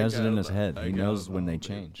has it in his I head. He got knows it when all, they baby.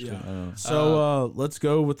 change. Yeah. So let's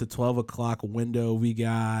go with the 12 o'clock window. We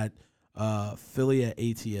got Philly at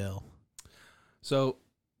ATL. So,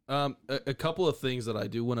 a couple of things that I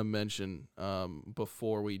do want to mention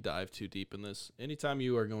before we dive too deep in this. Anytime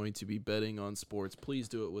you are going to be betting on sports, please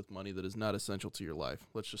do it with money that is not essential to your life.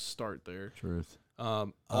 Let's just start there. Truth.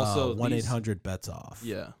 Also, 1-800 bets off.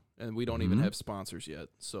 yeah, and we don't even have sponsors yet,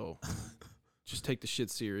 so just take the shit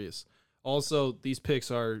serious. Also, these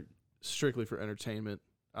picks are strictly for entertainment.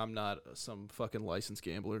 I'm not some fucking licensed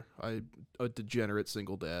gambler. I'm a degenerate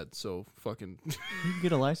single dad, so fucking You can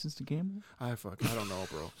get a license to gamble? I don't know,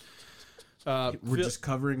 bro. We're Phil- just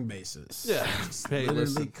covering bases. Yeah. Just Hey, literally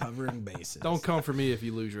listen. covering bases. Don't come for me if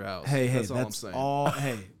you lose your house. Hey, that's all I'm that's saying. all.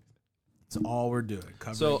 Hey, that's all we're doing.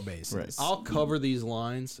 Covering So, bases. right. I'll cover these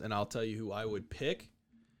lines and I'll tell you who I would pick.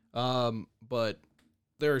 But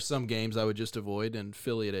there are some games I would just avoid, and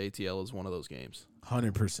Philly at ATL is one of those games.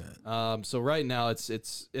 100%. So right now it's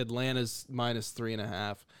Atlanta's minus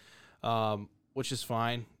 3.5, which is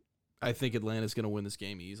fine. I think Atlanta's going to win this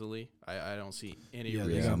game easily. I don't see any Yeah,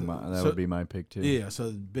 they reason. got that So- would be my pick too. Yeah.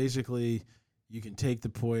 So basically, you can take the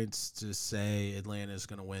points to say Atlanta is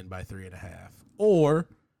going to win by 3.5, or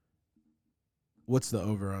what's the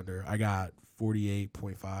over under? I got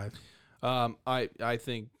 48.5. I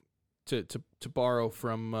think to borrow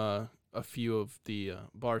from a few of the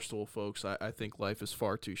Barstool folks, I think life is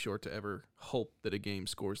far too short to ever hope that a game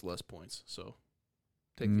scores less points. So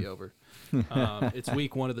take the over. It's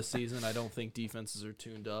week 1 of the season. I don't think defenses are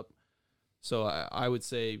tuned up. So I would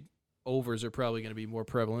say overs are probably going to be more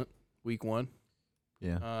prevalent week 1.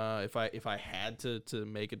 Yeah. If I had to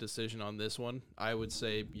make a decision on this one, I would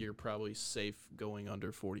say you're probably safe going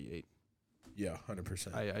under 48. Yeah,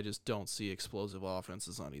 100%. I just don't see explosive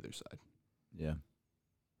offenses on either side. Yeah.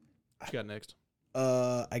 What you got next?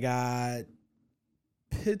 I got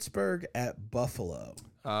Pittsburgh at Buffalo.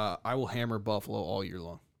 I will hammer Buffalo all year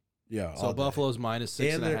long. Yeah. So Buffalo's minus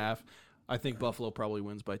 6.5. they're- I think Buffalo probably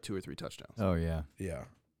wins by 2 or 3 touchdowns. Oh yeah. Yeah.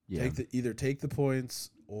 Yeah. Either take the points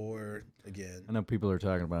or again. I know people are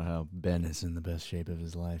talking about how Ben is in the best shape of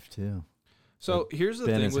his life too. So here's the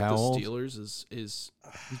Ben thing is with the how old? Steelers is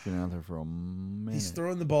He's been out there for a minute. He's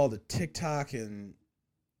throwing the ball to TikTok and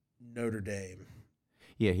Notre Dame.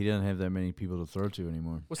 Yeah, he doesn't have that many people to throw to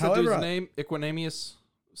anymore. what's However, that dude's name? Equanimous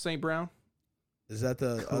St. Brown? Is that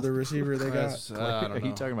the other receiver they got? That's- I don't Are you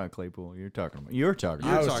know. talking about Claypool? You're talking about. You're I talking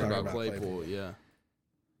was about, talking about Claypool, Claypool. yeah.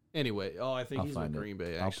 Anyway, I think I'll he's find with it. Green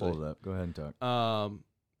Bay, I'll actually. pull it up. Go ahead and talk.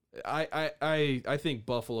 I think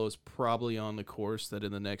Buffalo is probably on the course that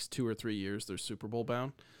in the next 2 or 3 years they're Super Bowl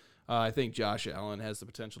bound. I think Josh Allen has the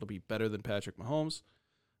potential to be better than Patrick Mahomes,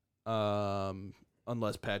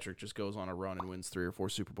 unless Patrick just goes on a run and wins 3 or 4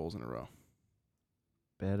 Super Bowls in a row.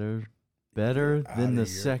 Better Outta than the your-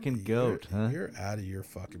 second goat, huh? You're out of your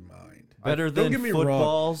fucking mind. Better Don't than get me wrong.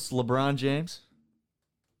 football's LeBron James.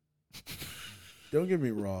 Don't get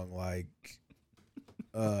me wrong. Like,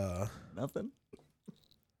 Nothing.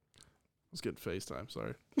 Let's get FaceTime.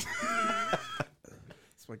 Sorry,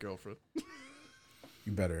 it's my girlfriend.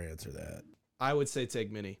 you better answer that. I would say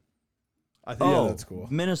take Mini. I think Yeah, that's cool.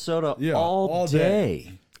 Minnesota Yeah, all all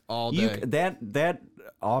day. all You day. that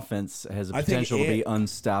offense has a I think potential to be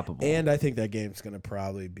unstoppable. And I think that game's going to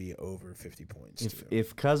probably be over 50 points. too.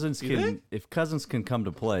 if Cousins You can think? come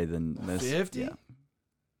to play, then that's 50? Yeah.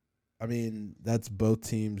 I mean, that's both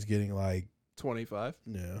teams getting like, 25.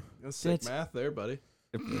 yeah. That's sick That's- math there, buddy.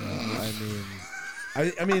 I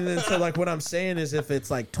mean, and so like what I'm saying is if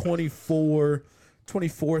it's like 24-20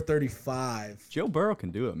 24-35. Joe Burrow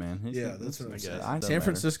can do it, man. Yeah, that's what I'm saying. Doesn't San matter.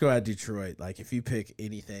 Francisco at Detroit. Like, if you pick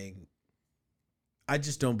anything, I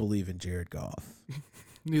just don't believe in Jared Goff,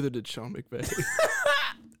 Neither did Sean McVay.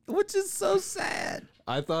 which is so sad.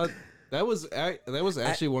 I thought that was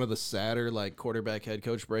actually one of the sadder like quarterback head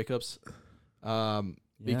coach breakups.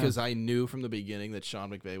 Because I knew from the beginning that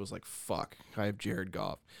Sean McVay was like, "Fuck, I have Jared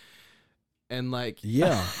Goff," and like,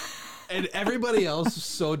 Yeah. and everybody else is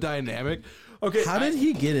so dynamic. Okay, How did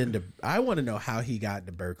he get into? I want to know how he got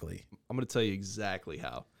into Berkeley. I'm going to tell you exactly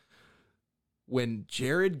how. When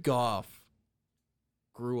Jared Goff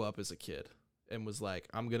grew up as a kid and was like,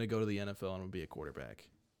 I'm going to go to the NFL and I'm going to be a quarterback,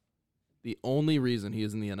 the only reason he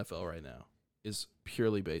is in the NFL right now is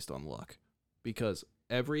purely based on luck. Because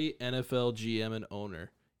every NFL GM and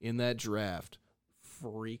owner in that draft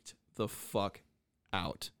freaked the fuck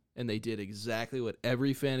out. And they did exactly what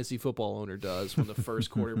every fantasy football owner does when the first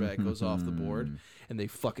quarterback goes off the board, and they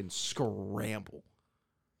fucking scramble.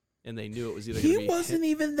 And they knew it was either going to be He wasn't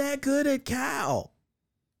even that good at Cal,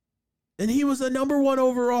 and he was the #1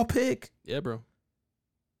 overall pick. Yeah, bro.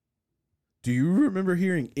 Do you remember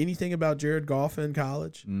hearing anything about Jared Goff in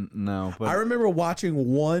college? No, but I remember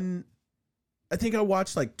watching one. I think I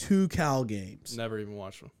watched like 2 Cal games, Never even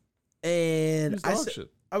watched him. and He's I dog said,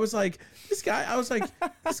 shit. I was like, this guy, I was like,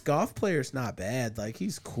 this golf player's not bad. Like,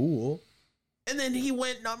 he's cool. And then he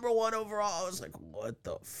went #1 overall. I was like, what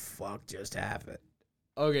the fuck just happened?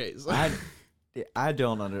 Okay, so I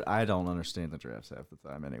don't understand the drafts half the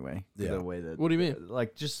time anyway. Yeah. The way that What do you mean?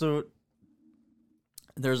 Like just so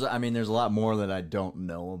there's a lot more that I don't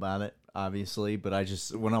know about it, obviously. But I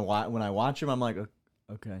just when I watch them, I'm like,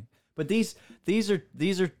 okay. But these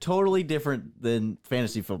are totally different than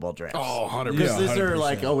fantasy football drafts. Oh, 100%. Because these are 100%.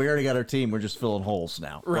 like, we already got our team. We're just filling holes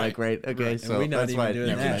now. Right. Like, right. Okay. And So we're not that's even why doing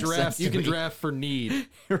it that. never You can makes draft. sense You to can me. draft for need.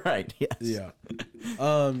 Right. Yes.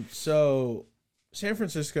 Yeah. So San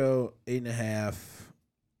Francisco 8.5.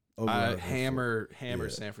 Over Hammer Yeah,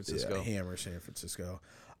 San Francisco. Yeah, hammer San Francisco.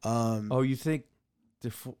 Oh, you think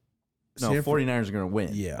no, San Fran- 49ers are going to win?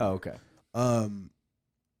 Yeah. Oh, okay.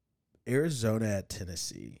 Arizona at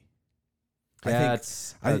Tennessee.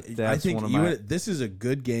 That's I think one of my. this is a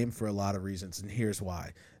good game for a lot of reasons, and here's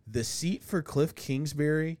why. The seat for Cliff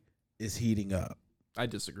Kingsbury is heating up. I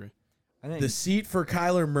disagree. I think The seat for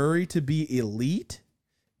Kyler Murray to be elite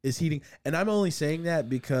is heating, and I'm only saying that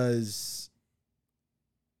because,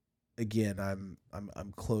 again, I'm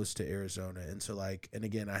close to Arizona, and so and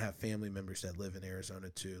again, I have family members that live in Arizona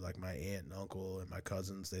too, like my aunt and uncle and my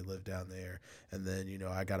cousins. They live down there, and then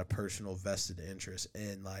I got a personal vested interest,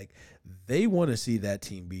 and they want to see that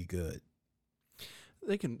team be good.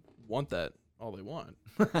 They can want that all they want.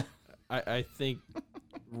 I think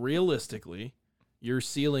realistically, your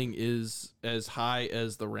ceiling is as high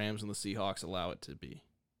as the Rams and the Seahawks allow it to be.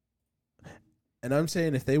 And I'm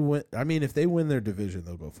saying if they win their division,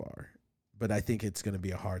 they'll go far. But I think it's going to be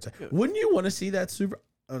a hard time. Wouldn't you want to see that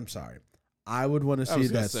I'm sorry. I would want to I see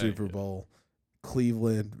was gonna that say, Super Bowl,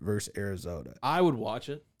 Cleveland versus Arizona. I would watch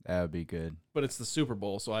it, that would be good. but it's the Super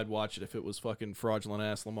Bowl, so I'd watch it if it was fucking fraudulent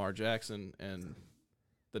ass Lamar Jackson and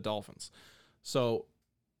the Dolphins. So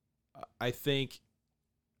I think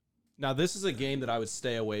now this is a game that I would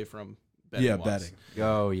stay away from. Betting-wise. Betting.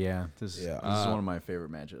 Oh yeah, this is Yeah. one of my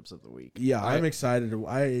favorite matchups of the week. Yeah, I- I'm excited.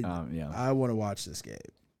 Yeah. I want to watch this game.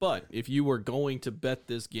 But if you were going to bet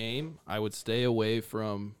this game, I would stay away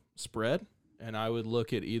from spread, and I would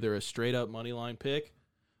look at either a straight up money line pick,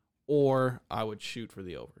 or I would shoot for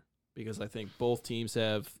the over, because I think both teams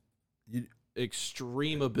have You-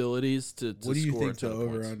 extreme abilities to What do you score a think the ton of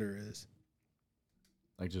over points. under is?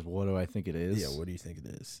 Like, just what do I think it is? Yeah, what do you think it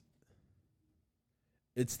is?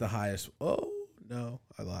 It's the highest. Oh no,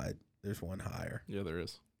 I lied. There's one higher. Yeah, there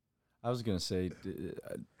is. I was gonna say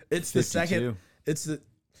It's the 52. second. It's the.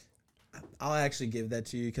 I'll actually give that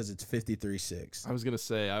to you because it's 53-6. I was gonna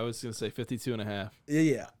say 52.5.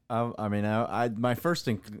 Yeah. I mean, my first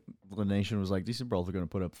inclination was like, these both are gonna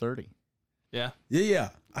put up 30. Yeah, Yeah.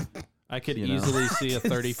 I could You know. easily see a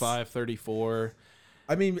 35, 34.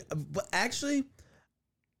 I mean, but actually,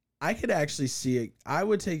 I could actually see it. I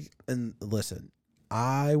would take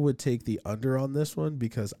I would take the under on this one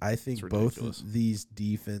because I think It's both ridiculous. of these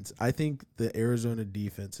defense. I think the Arizona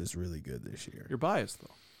defense is really good this year. You're biased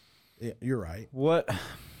though. Yeah, you're right. What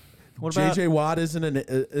about JJ Watt isn't an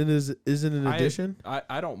addition.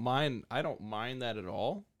 I don't mind. I don't mind that at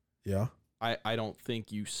all. Yeah. I don't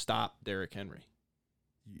think you stop Derrick Henry.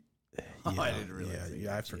 Oh, I didn't really think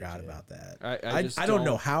I of forgot JJ. about that. I just I don't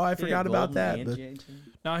know how I forgot about that. But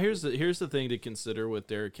Now here's the thing to consider with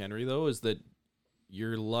Derrick Henry though, is that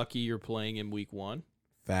you're lucky you're playing in week 1.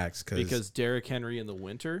 Facts. because Derrick Henry in the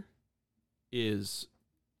winter is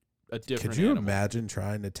a different Could you animal. imagine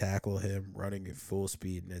trying to tackle him running at full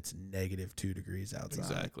speed and it's -2 degrees outside?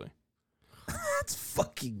 Exactly. That's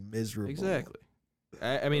fucking miserable. Exactly.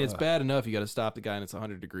 I mean, it's bad enough you got to stop the guy and it's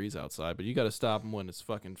 100 degrees outside, but you got to stop him when it's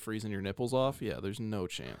fucking freezing your nipples off. Yeah, there's no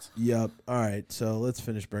chance. Yep. All right. So let's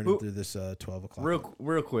finish burning Ooh. through this 12 o'clock.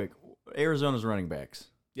 Real quick, Arizona's running backs.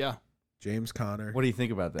 Yeah, James Conner, What do you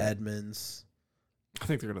think about that? Edmonds. I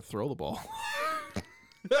think they're gonna throw the ball.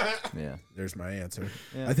 Yeah. There's my answer.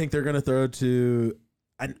 Yeah. I think they're going to throw to.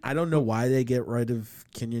 I don't know why they get rid of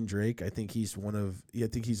Kenyon Drake. I think he's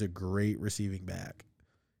a great receiving back.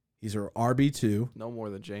 He's our RB2. No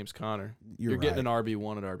more than James Conner. You're getting right. an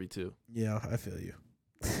RB1 at RB2. Yeah, I feel you.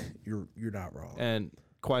 You're not wrong. And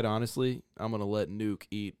quite honestly, I'm gonna let Nuke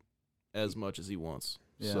eat as much as he wants.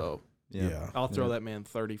 Yeah. So Yeah. I'll throw that man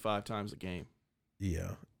 35 times a game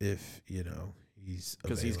Yeah. If, he's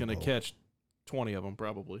because he's gonna available. catch 20 of them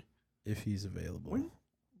probably. If he's available.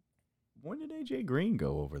 When did AJ Green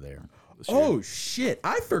go over there? this year. Oh shit!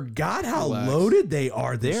 I forgot how Relax. loaded they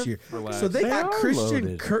are this They're- year. Relax. So they They got are Christian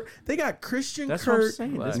loaded. Kirk. They got Christian That's what I'm Kirk,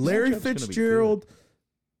 saying. This Larry matchup's gonna be Fitzgerald,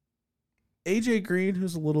 AJ Green,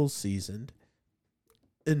 who's a little seasoned,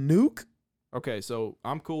 and Nuke. Okay, so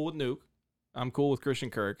I'm cool with Nuke. I'm cool with Christian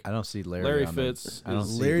Kirk. I don't see Larry on the- Fitz I don't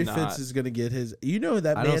is see. Larry not- Fitz is going to get his. You know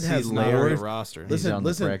that I don't man see has He's not on Larry- the more. roster. He's Listen, on the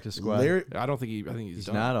listen. practice squad. Larry, I don't think he. I think he's He's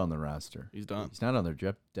done. not on the roster. He's done. He's not on their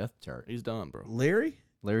depth chart. He's done, bro. Larry.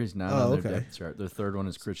 Larry's not Oh, on their okay. depth chart. Their third one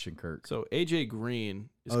is Christian Kirk. So AJ Green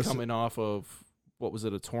is Oh, so- coming off of what was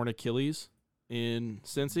it, a torn Achilles in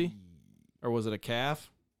Cincy, or was it a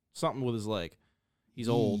calf? Something with his leg. He's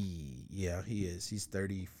old, Yeah, he is. He's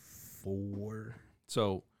 34.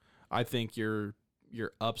 so I think your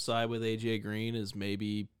upside with AJ Green is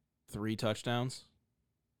maybe 3 touchdowns.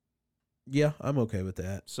 Yeah, I'm okay with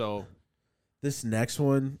that. So This next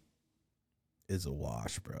one is a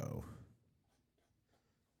wash, bro.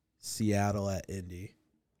 Seattle at Indy.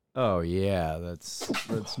 Oh yeah,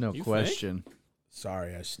 that's no You question.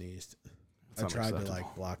 Sorry, I sneezed. It's I tried to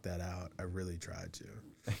unacceptable. block that out. I really tried to.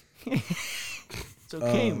 It's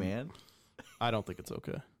okay, man. I don't think it's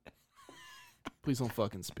okay. Please don't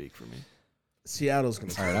fucking speak for me. Seattle's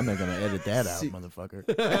gonna. All right, I'm not gonna edit that out, See-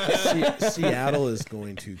 motherfucker. Seattle is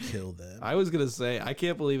going to kill them. I was gonna say I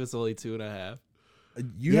can't believe it's only 2.5.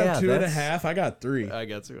 You Yeah, have 2.5. that's- I got 3. I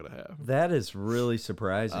got 2.5. That is really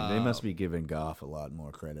surprising. They must be giving Goff a lot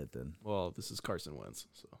more credit than. Well, this is Carson Wentz,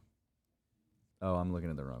 so Oh, I'm looking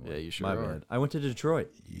at the wrong one. Yeah, you sure My are. bad. I went to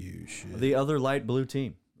Detroit, You should. the other light blue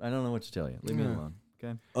team. I don't know what to tell you. Leave me Yeah. alone.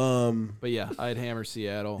 Okay. But yeah, I'd hammer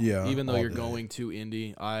Seattle. Yeah, Even though all you're day. going to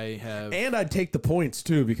Indy, I have And I'd take the points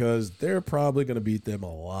too because they're probably going to beat them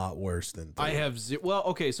a lot worse than. I have well,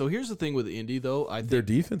 okay, so here's the thing with Indy though. I Their think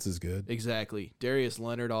defense is good. exactly. Darius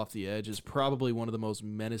Leonard off the edge is probably one of the most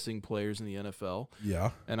menacing players in the NFL, Yeah,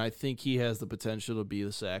 and I think he has the potential to be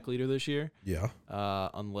the sack leader this year, yeah.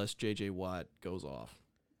 unless JJ Watt goes off.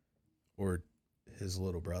 Or his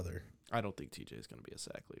little brother. I don't think TJ is going to be a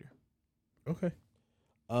sack leader. Okay.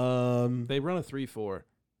 They run a 3-4,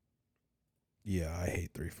 Yeah, I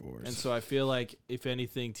hate 3-4s. and so I feel like if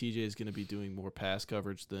anything, TJ is going to be doing more pass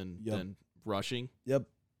coverage than rushing. Yep.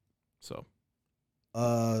 So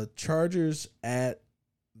Chargers at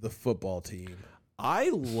the football team. I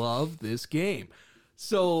love this game.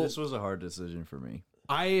 So This was a hard decision for me.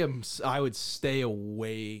 I would stay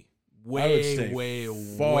away, I would way, stay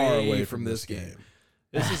way, far way away from this game.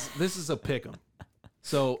 This is a pick 'em.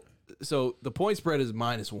 So the point spread is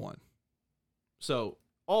 -1. So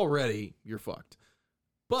already you're fucked.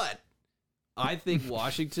 But I think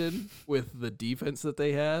Washington, with the defense that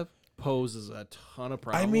they have, poses a ton of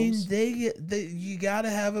problems. I mean, you got to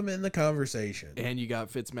have them in the conversation. and you got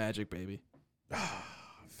Fitzmagic, baby.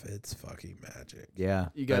 Fitz fucking magic. Yeah.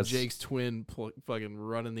 You got that's- Jake's twin fucking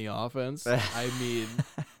running the offense. I mean,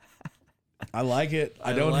 I like it.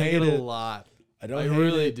 I don't like hate it it. a lot. I don't I hate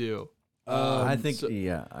really it. do. I think so-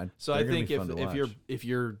 yeah. So I they're gonna think be fun to watch. if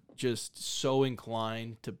you're just so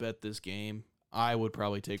inclined to bet this game, I would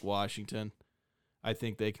probably take Washington. I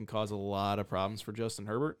think they can cause a lot of problems for Justin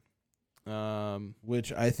Herbert.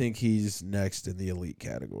 Which I think he's next in the elite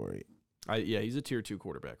category. He's a tier 2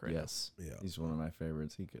 quarterback right yes, Yeah. he's one of my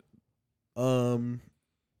favorites. He could Um,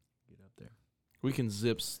 get up there. now. We can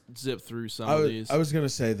zip through some I of was, these. I was gonna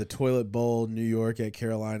say the Toilet Bowl, New York at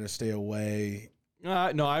Carolina, stay away.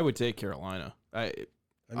 No, I would take Carolina. I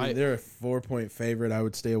mean, I- they're a 4-point favorite. I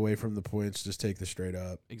would stay away from the points. Just take the straight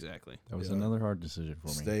up. Exactly. That was Yeah. another hard decision for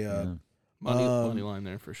me. Stay up. Yeah. Money line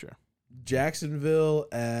there for sure. Jacksonville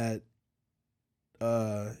at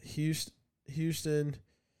Houston.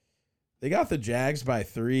 They got the Jags by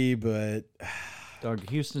 3, but Doug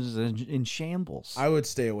Houston's in shambles. I would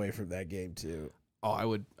stay away from that game too.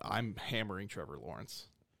 Oh, I'm hammering Trevor Lawrence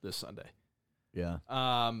this Sunday. yeah.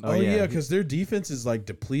 Oh, yeah. yeah, because their defense is like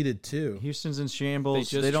depleted too. Houston's in shambles. They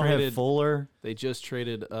just They don't have traded- Fuller. They just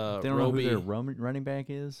traded They don't know who Roby. their running back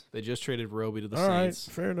is. They just traded Roby to the All right, Saints.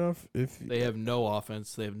 fair enough. If They have no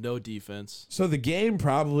offense. They have no defense. so, the game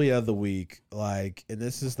probably of the week, like, and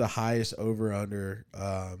this is the highest over under.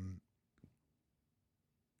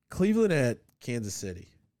 Cleveland at Kansas City.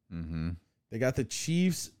 Mm-hmm. They got the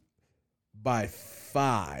Chiefs by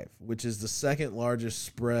 5, which is the second largest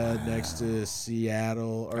spread next to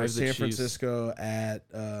Seattle I or have the San Chiefs. Francisco at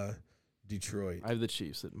Detroit. I have the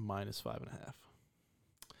Chiefs at -5.5.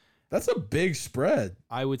 That's a big spread.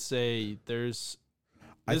 I would say there's.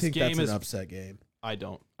 I This think game that's is. an upset game. I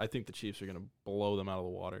don't. I think the Chiefs are going to blow them out of the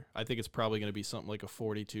water. I think it's probably going to be something like a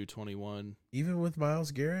 42-21. Even with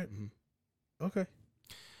Myles Garrett? Mhm. Okay.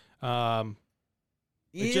 Um,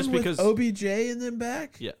 Even just with because- OBJ and then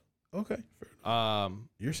back? Yeah. Okay. Fair. um,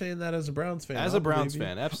 You're saying that as a Browns fan. as I'll a Browns believe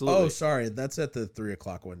you. fan, absolutely. Oh, sorry. That's at the 3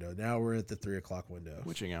 o'clock window. Now we're at the 3 o'clock window.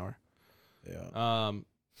 Witching hour. Yeah.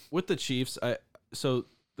 With the Chiefs, so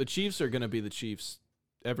the Chiefs are going to be the Chiefs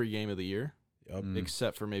every game of the year, Yep.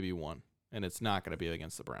 except for maybe one, and it's not going to be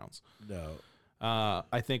against the Browns. No.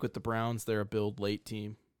 I think with the Browns, they're a build late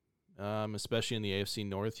team, especially in the AFC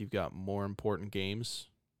North. You've got more important games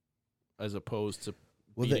as opposed to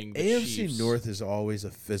Well, the beating AFC Chiefs. North is always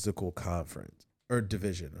a physical conference or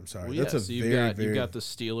division. I'm sorry. Well, That's yeah, a so very, you've got the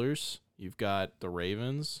Steelers, you've got the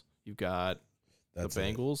Ravens, you've got that's the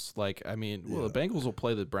it. Bengals. Like, I mean, well, Yeah. the Bengals will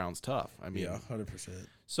play the Browns tough. I mean, Yeah, 100%.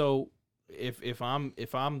 so if I'm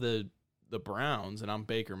the Browns and I'm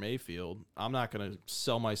Baker Mayfield, I'm not going to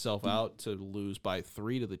sell myself out to lose by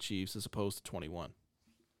 3 to the Chiefs as opposed to 21.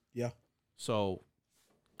 Yeah. So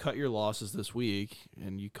cut your losses this week,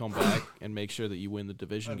 and you come back and make sure that you win the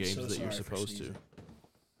division games that you're supposed to.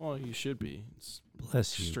 Well, you should be. It's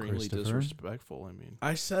Bless you, extremely Christopher. disrespectful. I mean,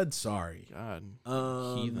 I said sorry. God.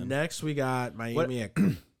 Heathen. Next we got Miami at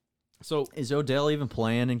So Is Odell even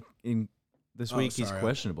playing in this Oh, week? He's sorry.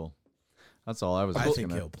 questionable. That's all I was. I just think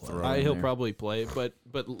gonna he'll play. throw in he'll there. probably play, but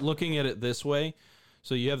looking at it this way,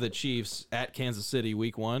 so you have the Chiefs at Kansas City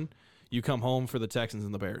week 1. You come home for the Texans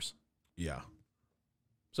and the Bears. Yeah.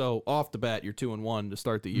 So off the bat, you're 2-1 to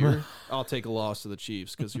start the year. I'll take a loss to the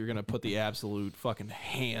Chiefs because you're gonna put the absolute fucking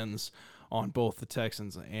hands on both the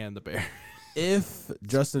Texans and the Bears. If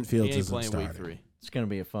Justin He Fields ain't isn't playing starting. week 3. It's gonna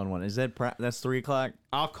be a fun one. Is that that's 3 o'clock?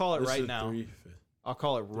 I'll call it This right is now. 3. I'll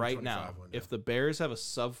call it right 3:25 now. window. If the Bears have a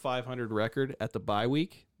sub 500 record at the bye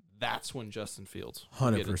week, that's when Justin Fields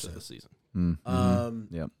will get into 100%. the season.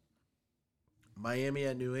 Yep. Miami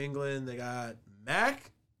at New England. They got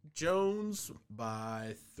Mac Jones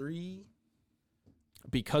by 3.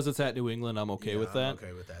 Because it's at New England, I'm okay with that. I'm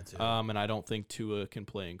okay with that too. And I don't think Tua can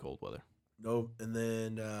play in cold weather. Nope. And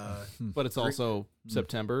then But it's also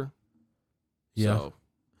September. Yeah. So,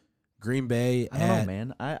 Green Bay I don't know, at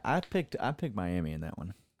man. I picked Miami in that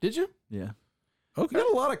one. did you? Yeah. Okay. You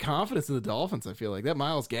got a lot of confidence in the Dolphins, I feel like. That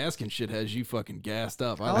Miles Gaskin shit has you fucking gassed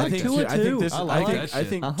up. I like like think that Tua shit. I think too. this. I I, like think. that I shit.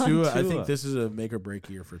 think I like Tua. I Tua. think this is a make or break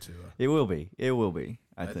year for Tua. It will be. It will be.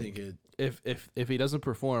 I I think. think it If he doesn't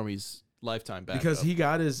perform, he's lifetime back. because he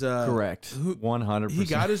got his Correct. 100%. He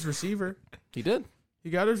got his receiver. He did. He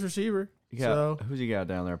got his receiver. So Who's he got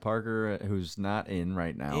down there? Parker, who's not in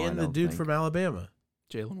right now. I and the don't dude think. from Alabama.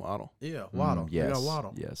 Jalen Waddle. Yeah, Waddle. They Yes. got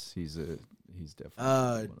Waddle. Yes. He's definitely.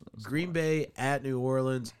 Uh, one of those Green guys. Bay at New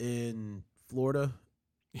Orleans in Florida.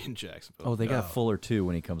 In Jacksonville. Oh, they No. got Fuller too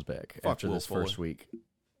when he comes back Fuck after Will this first Fuller. week.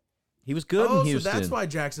 He was good Oh, in so Houston. that's why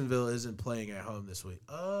Jacksonville isn't playing at home this week.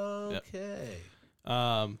 Okay.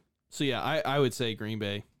 So yeah, I would say Green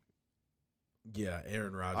Bay. Yeah,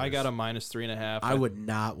 Aaron Rodgers. I got a -3.5. I would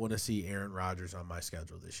not want to see Aaron Rodgers on my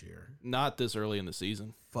schedule this year. Not this early in the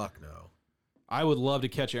season. Fuck no. I would love to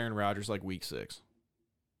catch Aaron Rodgers like week 6.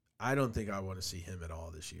 I don't think I want to see him at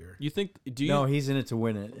all this year. You think? Do you? No, he's in it to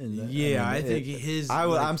win it. And Yeah, I think his. like-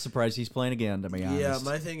 I'm surprised he's playing again. To be honest. Yeah,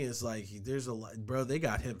 my thing is like, there's a lot, bro. They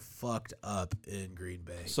got him fucked up in Green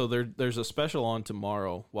Bay. So there's a special on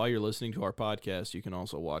tomorrow. While you're listening to our podcast, you can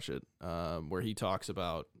also watch it, where he talks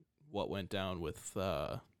about what went down with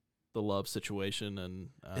the Love situation, and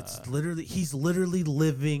He's literally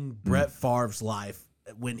living Brett Favre's life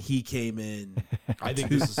when he came in. I think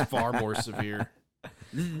this is far more severe.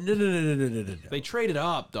 No. They traded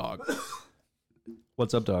up, dog.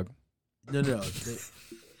 What's up, dog? No.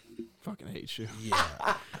 Fucking hate you.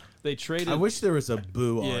 Yeah. They traded. I wish there was a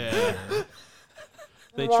boo on Yeah. there.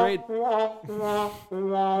 They trade. We'll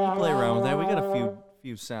play around with that. We got a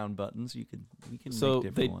few sound buttons. We can So make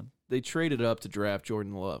different one. they traded up to draft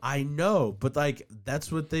Jordan Love. I know, but like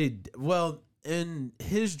that's what they. Well, in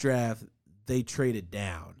his draft, they traded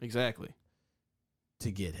down Exactly.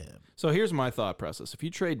 to get him. So here's my thought process. If you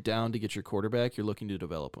trade down to get your quarterback, you're looking to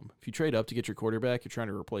develop him. If you trade up to get your quarterback, you're trying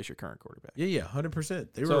to replace your current quarterback. Yeah,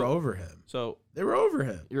 100%. They So- were over him. So They were over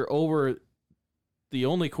him. you're over the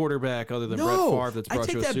only quarterback other than Brett Favre that's I brought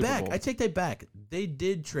take you a that Super back. Bowl. I take that back. They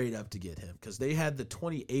did trade up to get him because they had the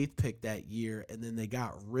 28th pick that year, and then they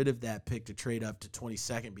got rid of that pick to trade up to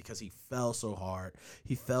 22nd because he fell so hard.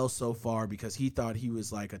 He fell so far because he thought he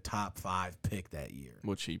was like a top 5 pick that year.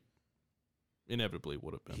 Which he inevitably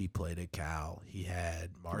would have been. He played at Cal. He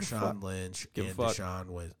had fuck. Marshawn Lynch Give a and fuck.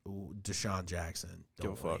 Deshaun Jackson. Give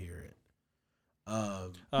a Don't want fuck. to hear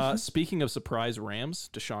it. Speaking of surprise Rams,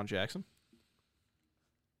 Deshaun Jackson.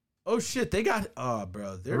 Oh shit, they got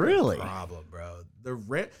bro, they're Really? a problem, bro.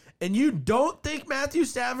 And you don't think Matthew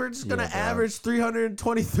Stafford's gonna Yeah, bro. average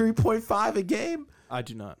 323.5 a game? I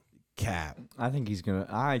do not. Cap. I think he's gonna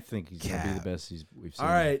be the Cap. best we've seen.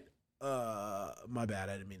 All right. My bad,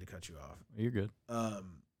 I didn't mean to cut you off. You're good.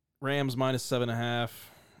 Rams minus 7.5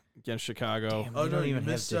 against Chicago. Damn. Oh We no, don't you even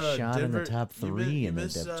have missed Deshaun in the Denver, top you 3 you in the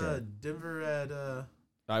missed depth chart. Denver at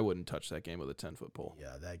I wouldn't touch that game with a 10-foot pole.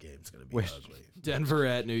 yeah, that game's gonna be Wait. ugly. Denver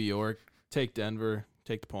at New York. Take Denver.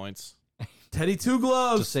 Take the points. Teddy Two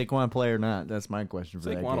Gloves. Does Saquon play or not? That's my question for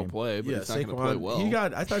that Saquon will game. play, but Yeah, he's not going to play Saquon.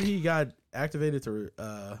 well. I thought he got activated to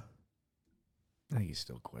I think he's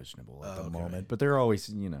still questionable at the Okay. moment, but they're always,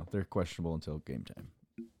 they're questionable until game time.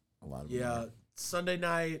 A lot of them yeah, are. Sunday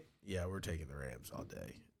night. Yeah, we're taking the Rams all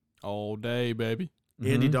day. All day, baby.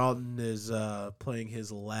 Andy Mhm. Dalton is playing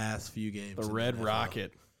his last few games. The in Red NFL.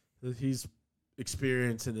 Rocket. He's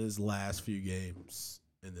experiencing his last few games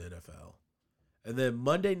in the NFL. And then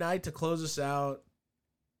Monday night to close us out,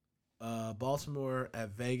 Baltimore at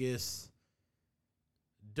Vegas.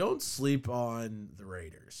 Don't sleep on the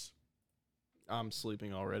Raiders. I'm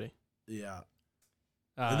sleeping already. Yeah.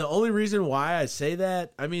 Uh, And the only reason why I say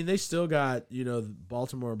that, I mean, they still got,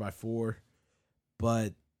 Baltimore by 4,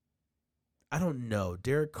 but I don't know.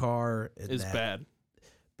 Derek Carr is bad.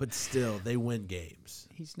 but still, they win games.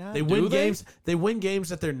 He's not. They win games. They win games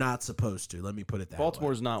that they're not supposed to. Let me put it that way.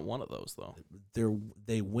 Baltimore's not one of those, though.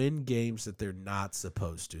 They win games that they're not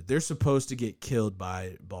supposed to. They're supposed to get killed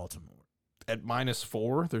by Baltimore. At minus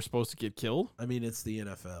 4, they're supposed to get killed. I mean, it's the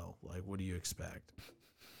NFL. Like, what do you expect?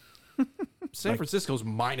 San Francisco's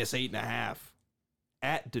minus 8.5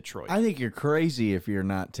 at Detroit. I think you're crazy if you're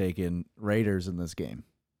not taking Raiders in this game.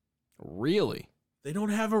 Really? They don't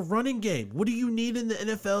have a running game. What do you need in the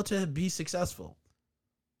NFL to be successful?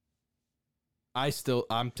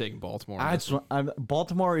 I'm taking Baltimore. on this one.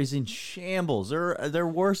 Baltimore is in shambles. They're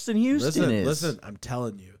worse than Houston is. Listen, I'm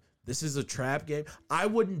telling you, this is a trap game. I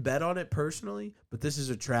wouldn't bet on it personally, but this is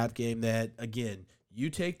a trap game that, again, you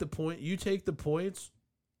take the points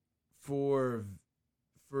for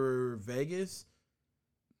Vegas,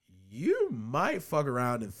 you might fuck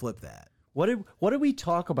around and flip that. What did we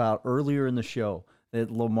talk about earlier in the show? That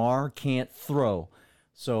Lamar can't throw,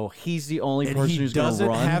 so he's the only And person he who's going to doesn't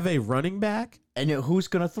run. have a running back. And who's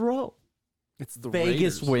going to throw? It's the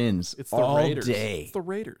Vegas Raiders. wins. It's the all Raiders. day. It's the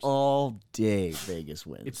Raiders. All day, Vegas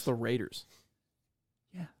wins. It's the Raiders.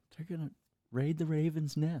 yeah. They're going to raid the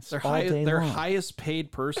Ravens' nest. Their, all day their long. highest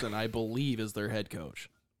paid person, I believe, is their head coach.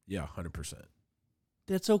 Yeah, 100%.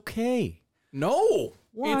 That's okay. No,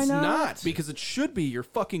 Why it's not? because it should be your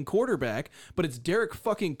fucking quarterback, but it's Derek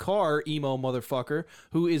fucking Carr, emo motherfucker,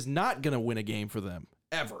 who is not gonna win a game for them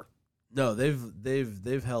ever. No,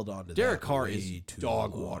 they've held on to Derek that Carr way is too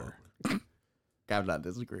dog long. water. I'm not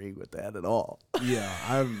disagreeing with that at all.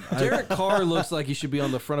 Yeah, Derek Carr looks like he should be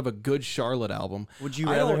on the front of a good Charlotte album. Would you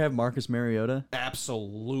I rather don't- have Marcus Mariota?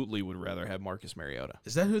 Absolutely would rather have Marcus Mariota.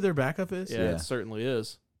 Is that who their backup is? Yeah, Yeah. it certainly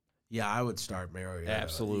is. Yeah, I would start Mariota.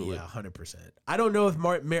 Absolutely. Yeah, 100%. I don't know if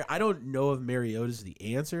I don't know if Mariota's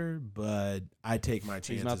the answer, but I take my chances.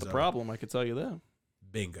 He's not the on problem, I can tell you that.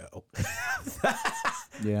 Bingo.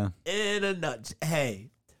 Yeah. In a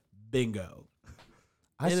hey, bingo.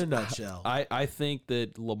 In a nutshell. I think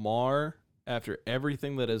that Lamar, after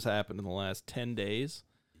everything that has happened in the last 10 days,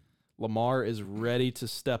 Lamar is ready to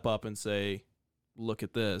step up and say, look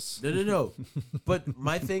at this. No. But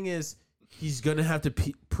my thing is, he's gonna have to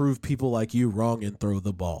prove people like you wrong and throw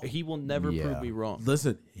the ball. He will never Yeah. prove me wrong.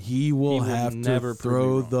 Listen, he will have never to prove me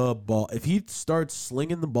throw wrong. the ball. If he starts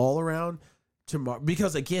slinging the ball around tomorrow,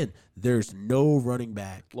 because again, there's no running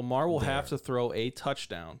back. Lamar will there. have to throw a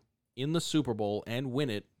touchdown in the Super Bowl and win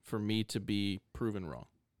it for me to be proven wrong.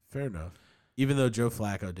 Fair enough. Even though Joe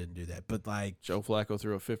Flacco didn't do that, but like Joe Flacco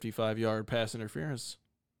threw a 55-yard pass interference,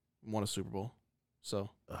 won a Super Bowl. So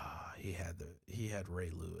he had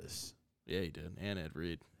Ray Lewis. yeah, he did, and Ed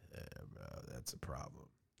Reed. Yeah, bro, that's a problem.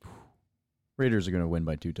 Raiders are going to win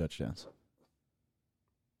by 2 touchdowns.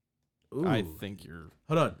 Ooh. I think you're.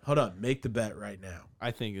 Hold on. Make the bet right now.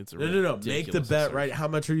 I think it's a No. Make the ridiculous bet assertion. right. How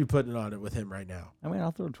much are you putting on it with him right now? I mean,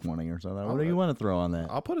 I'll throw 20 or something. All What do you right. want to throw on that?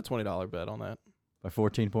 I'll put a $20 bet on that. By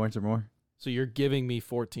 14 points or more? So you're giving me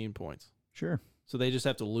 14 points. Sure. So they just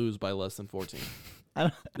have to lose by less than 14.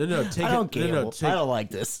 I don't, No. Take I don't it. No, gamble. take, I don't like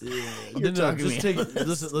this. no, just take.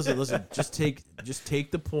 Listen. Just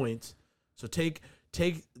take the points. So take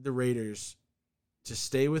the Raiders to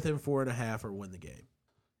stay within 4.5 or win the game.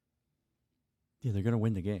 Yeah, they're going to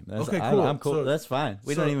win the game. That's, Okay, cool. I'm cool. So- That's fine.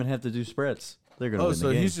 We so- don't even have to do spreads. They're going to Oh, win so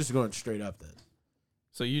the game. he's just going straight up then.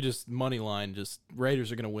 So you just money line, just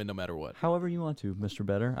Raiders are going to win no matter what. However you want to, Mr.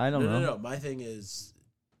 Better. I don't know. No. My thing is,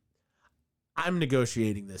 I'm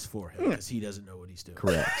negotiating this for him because he doesn't know what he's doing.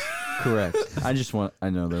 Correct. I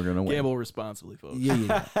know they're going to win. Gamble responsibly, folks.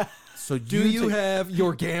 Yeah. So Do you have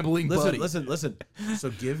your gambling buddy? Listen. So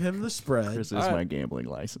give him the spread. Chris is All right. my gambling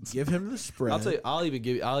license. Give him the spread. I'll tell you. I'll even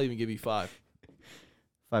give you $5.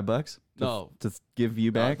 $5? No. To give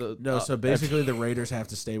you back? No, so basically the Raiders have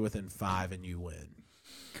to stay within 5 and you win.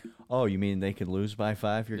 Oh, you mean they could lose by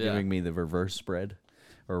 5? You're Yeah. giving me the reverse spread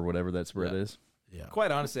or whatever that spread Yeah. is? Yeah.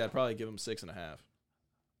 Quite honestly, I'd probably give him 6.5.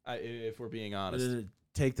 If we're being honest,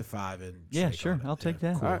 Take the 5 and Yeah, shake sure. on it. I'll take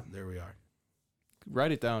that. Cool. All right. There we are.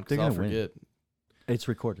 write it down because They're I'll gonna win. forget. It's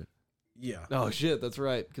recorded. Yeah. Oh shit, that's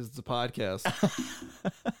right, because it's a podcast.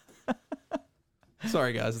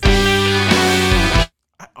 Sorry, guys. I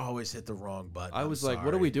always hit the wrong button. I I'm was like, what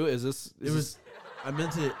are sorry. we doing? Is this? It was. I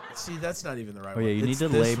meant to see. That's not even the right Oh, one. yeah, you need It's to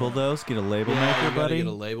this label one. those. Get a label Yeah, you maker, gotta buddy. get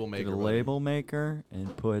a label Get maker. a buddy. label maker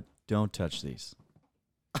and put "Don't touch these."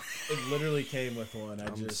 It literally came with one.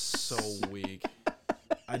 I'm so weak.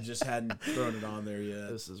 I just hadn't thrown it on there yet.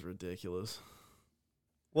 This is ridiculous.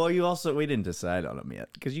 Well, we didn't decide on them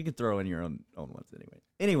yet because you can throw in your own ones anyway.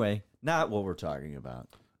 Anyway, not what we're talking about.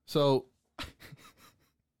 So,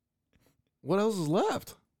 what else is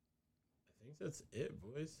left? I think that's it,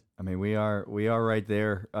 boys. I mean, we are right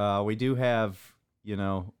there. We do have,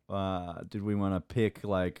 did we want to pick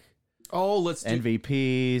like Oh, let's do.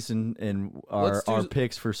 MVPs and our Let's do- our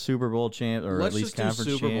picks for Super Bowl champ or Let's at least just do conference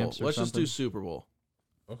Super Bowl. champs or Let's just do something? Super Bowl.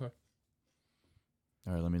 Okay.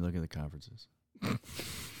 All right, let me look at the conferences.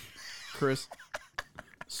 Chris,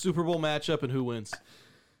 Super Bowl matchup and who wins?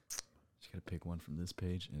 Just gotta pick one from this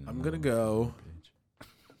page. And I'm another gonna one from go- that page.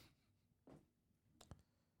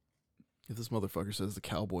 If this motherfucker says the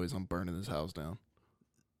Cowboys, I'm burning this house down.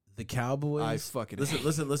 The Cowboys. I fucking listen.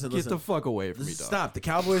 Get the fuck away from me, dog. Stop. The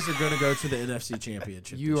Cowboys are going to go to the NFC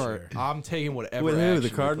Championship. You this are. year. I'm taking whatever. With who? action The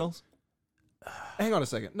we- Cardinals? Hang on a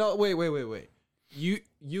second. No, wait. You,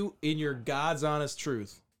 in your God's honest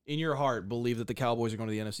truth, in your heart, believe that the Cowboys are going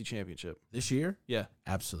to the NFC Championship. this year. Yeah,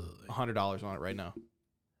 Absolutely. $100 on it right now.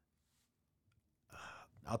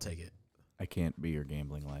 I'll take it. I can't be your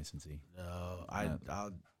gambling licensee. No, No.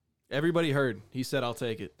 I'll. Everybody heard. He said, "I'll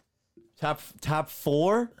take it." Top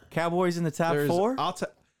 4? Cowboys in the top 4?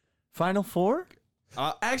 Final 4?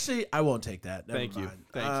 Actually, I won't take that. Never Thank you. mind.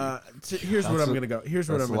 Thank Here's what That's I'm a- going to go. Here's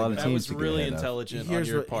what that's I'm a lot going of to That do. teams was to get really ahead of. intelligent on Here's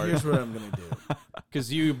your what, part. here's what I'm going to do.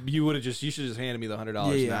 Because you would have you should have just handed me the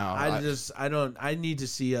 $100 now. I need to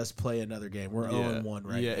see us play another game. We're Yeah. 0-1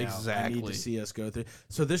 right Yeah, now. I need exactly. to see us go through.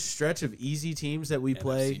 So this stretch of easy teams that we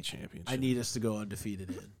play, NFC Championship. I need us to go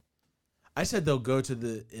undefeated in. I said they'll go to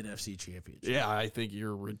the NFC Championship. Yeah, I think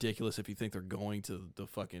you're ridiculous if you think they're going to the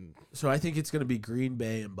fucking. So I think it's going to be Green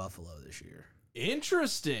Bay and Buffalo this year.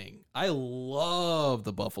 Interesting. I love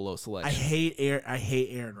the Buffalo I selection. hate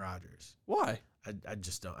Aaron Rodgers. Why? I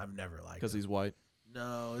just don't. I've never liked Because him. he's white.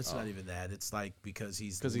 No, it's not even that. It's like because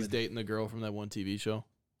he's Dating the girl from that one TV show.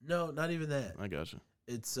 No, not even that. I gotcha.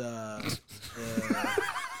 It's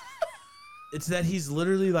it's that he's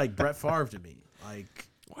literally like Brett Favre to me. Like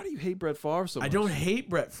Why do you hate Brett Favre so much? I don't hate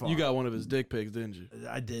Brett Favre. You got one of his dick pics, didn't you?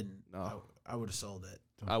 I didn't. No. I would have sold it.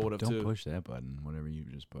 I would've Don't too. push that button, whatever you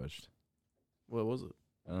just pushed. What was it?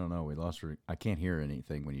 I don't know. We lost. I can't hear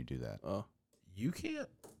anything when you do that. Oh, You can't.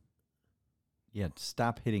 Yeah,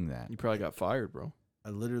 stop hitting that. you probably got fired, bro. I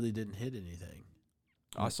literally didn't hit anything.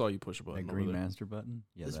 I saw you push a button. That over green there. master button?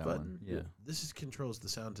 Yeah, This that button? one. Yeah. Yeah. This is controls the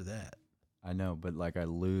sound to that. I know, but like I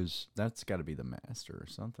lose. That's got to be the master or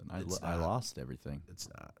something. It's I not. lost everything. It's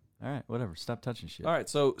not. All right, whatever. Stop touching shit. All right,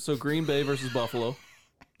 so Green Bay versus Buffalo.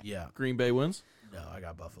 Yeah. Green Bay wins. No, I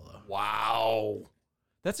got Buffalo. Wow.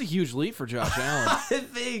 That's a huge leap for Josh Allen.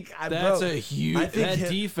 That's a huge. That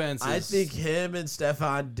defense. I think him and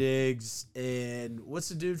Stephon Diggs and what's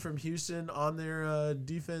the dude from Houston on their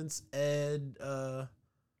defense? The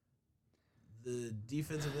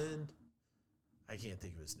defensive end. I can't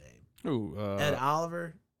think of his name. Ooh, Ed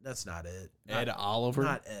Oliver. That's not it. Ed Oliver.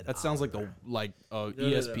 Not Ed. That sounds like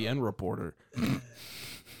ESPN reporter.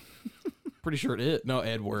 Pretty sure it is. No,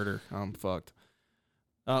 Ed Werder. I'm fucked.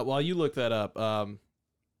 While you look that up,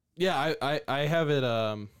 yeah, I have it.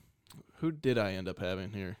 Who did I end up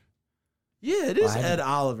having here? Yeah, it is Ed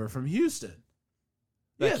Oliver from Houston.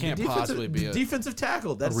 That can't possibly be a defensive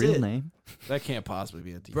tackle. That's a real it. name. That can't possibly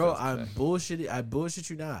be a defensive Bro, I'm tackle. bullshitting. I bullshit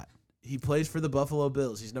you not. He plays for the Buffalo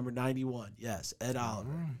Bills. He's number 91. Yes, Ed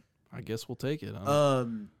Oliver. I guess we'll take it. Huh?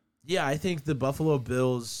 Yeah, I think the Buffalo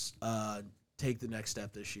Bills take the next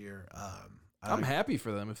step this year. I'm happy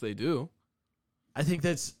for them if they do. I think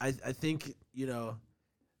that's. I think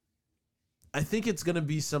I think it's gonna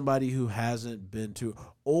be somebody who hasn't been to,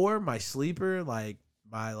 or my sleeper,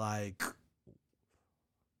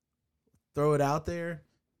 throw it out there.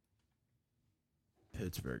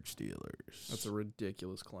 Pittsburgh Steelers. That's a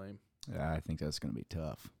ridiculous claim. Yeah, I think that's going to be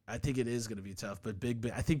tough. I think it is going to be tough, but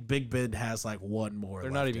I think Big Ben has like one more. They're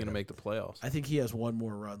left not even in going to him. make the playoffs. I think he has one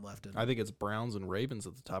more run left in him. I think it's Browns and Ravens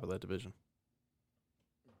at the top of that division.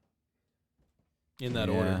 In that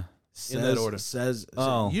order. In that order.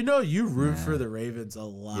 You root for the Ravens a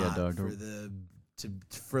lot. Yeah, dog.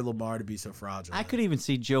 For Lamar to be so fragile. I could even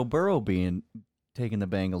see Joe Burrow taking the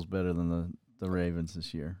Bengals better than the Ravens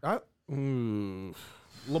this year.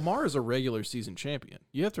 Lamar is a regular season champion.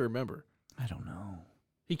 You have to remember. I don't know.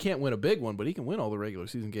 He can't win a big one, but he can win all the regular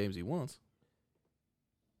season games he wants.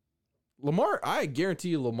 Lamar, I guarantee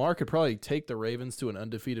you Lamar could probably take the Ravens to an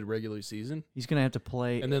undefeated regular season He's going to have to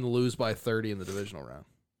play. and then lose by 30 in the divisional round.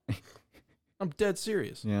 I'm dead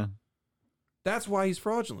serious. Yeah. That's why he's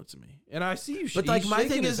fraudulent to me. And I see you. But like my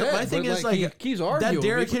thing is, he keeps arguing.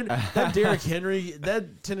 that Derrick Henry,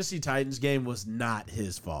 that Tennessee Titans game was not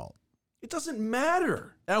his fault. It doesn't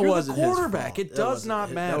matter. That You're wasn't the his quarterback. fault. It does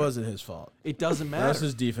not matter. That wasn't his fault. It doesn't matter. That's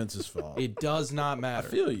his defense's fault. It does not I matter.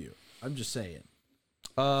 feel you. I'm just saying.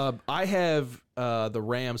 I have the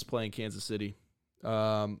Rams playing Kansas City.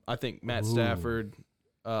 I think Matt Stafford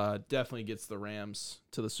definitely gets the Rams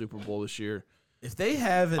to the Super Bowl this year. If they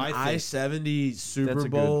have an I think I-70 Super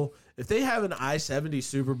Bowl, if they have an I-70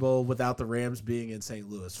 Super Bowl without the Rams being in St.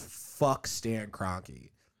 Louis, fuck Stan Kroenke.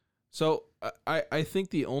 So I think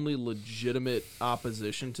the only legitimate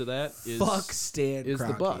opposition to that is Fuck Stan is the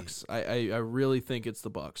Kroenke. Bucks. I really think it's the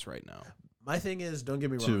Bucks right now. My thing is, don't get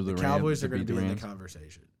me To wrong, the the Rams, Cowboys to are going beat to the be in the Rams.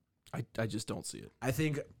 conversation. I just don't see it. I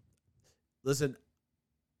think. Listen,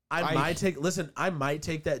 I might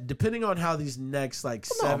take that depending on how these next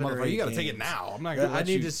 7 or 8 you got to take games- it now. I'm not going to. I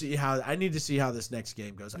need to see how this next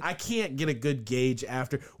game goes. I can't get a good gauge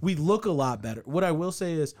after. We look a lot better. What I will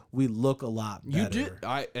say is we look a lot better. You did.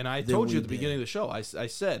 I than told you we at the beginning of the show. I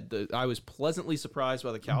said that I was pleasantly surprised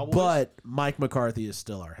by the Cowboys. But Mike McCarthy is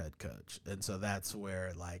still our head coach, and so that's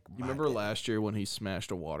where you remember last year when he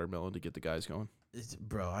smashed a watermelon to get the guys going?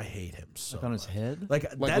 bro, I hate him so on his much. head? Like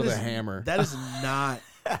Like that with is a hammer. That is not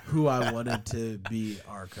who I wanted to be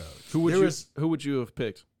our coach. Who would you have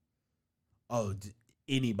picked?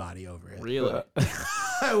 Anybody over him? Really?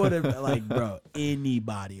 I would have bro,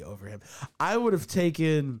 anybody over him. I would have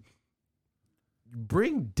taken.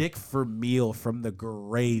 Bring Dick Vermeil from the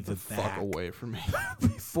grave back Fuck away from me.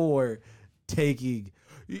 before taking.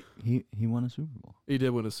 He won a Super Bowl. He did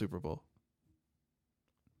win a Super Bowl.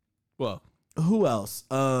 Well, Who else?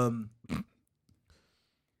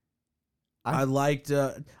 I liked.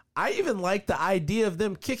 I even liked the idea of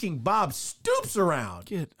them kicking Bob Stoops around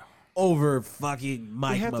get. over fucking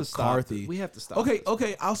Mike We have McCarthy. We have to stop. Okay, this.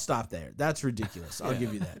 okay, I'll stop there. That's ridiculous. I'll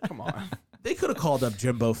give you that. Come on. They could have called up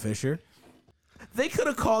Jimbo Fisher. They could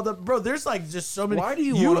have called up, bro. There's just so many. Why do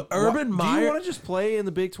you want Urban Meyer? Do you want to just play in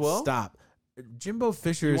the Big 12? Stop. Jimbo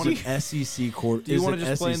Fisher is an SEC court. Do you want to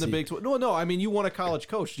just play in the SEC. Big 12? No. I mean, you want a college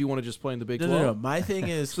coach. Do you want to just play in the Big 12? No. My thing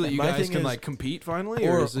is So that you my guys thing can is, compete finally,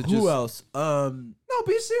 or or is it who just else? No,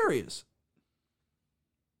 be serious.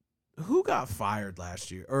 Who got fired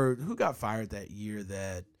last year, or who got fired that year?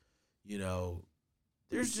 That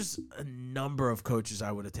there's just a number of coaches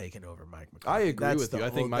I would have taken over Mike McCarthy. I agree That's with you. the I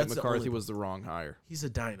think o- Mike that's the McCarthy only- was the wrong hire. He's a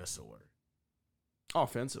dinosaur.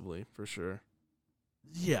 Offensively, for sure.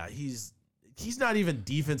 Yeah, he's not even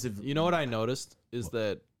defensive. You know what I noticed is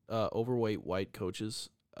that overweight white coaches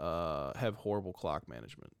have horrible clock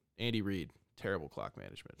management. Andy Reid, terrible clock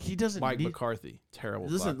management. He doesn't. Mike need, McCarthy, terrible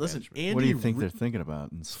Listen. clock management. Andy What do you think Reid- they're thinking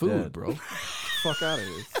about instead? Food, bro. fuck out of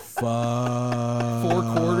here. Fuck. 4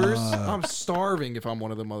 quarters? I'm starving if I'm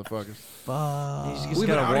one of them motherfuckers. Fuck. You just We've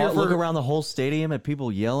been gotta out here look for- around the whole stadium at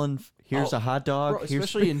people yelling. Here's Oh, a hot dog. Bro, here's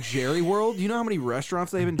especially in Jerry World. You know how many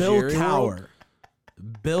restaurants they have in Bill Jerry World? Cowher.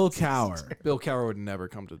 Bill Cowher. Bill Cowher would never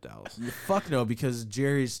come to Dallas. Fuck no, because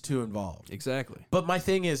Jerry's too involved. Exactly. But my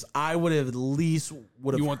thing is, I would have at least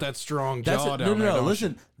would have. You want that strong That's jaw it. down No, no, there, no. don't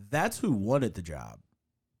Listen, that's who wanted the job.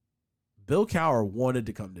 Bill Cowher wanted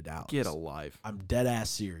to come to Dallas. you? Get alive. I'm dead ass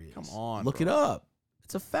serious. Come on, look bro. it up.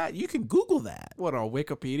 It's a fact. You can Google that. What, on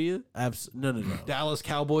Wikipedia? No, no, no. Dallas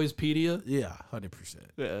Cowboyspedia? Yeah, 100%.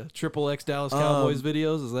 Yeah. Triple X Dallas Cowboys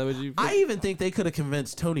videos? Is that what you... I even think they could have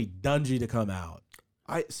convinced Tony Dungy to come out.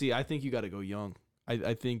 I think you got to go young.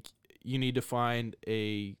 I think you need to find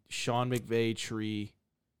a Sean McVay tree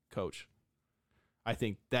coach. I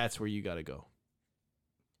think that's where you got to go.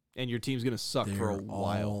 And your team's going to suck for a They're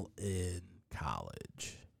while. all in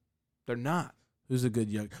college. They're not. Who's a good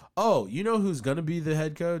young? Oh, you know who's gonna be the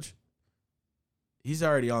head coach? He's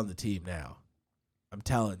already on the team now. I'm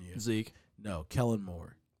telling you. Zeke. No, Kellen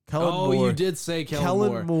Moore. You did say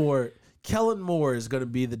Kellen Moore. Kellen Moore is gonna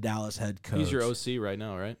be the Dallas head coach. He's your OC right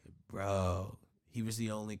now, right? Bro. He was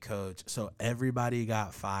the only coach. So everybody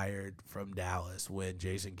got fired from Dallas when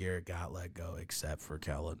Jason Garrett got let go, except for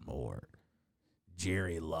Kellen Moore.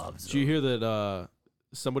 Jerry loves Did you him. hear that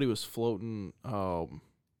somebody was floating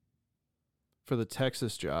for the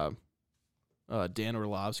Texas job? Dan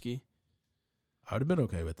Orlovsky. I would have been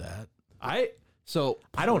okay with that. I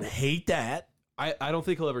don't hate that. I don't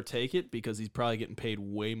think he'll ever take it because he's probably getting paid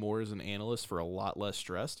way more as an analyst for a lot less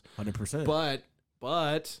stressed. 100%.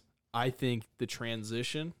 But I think the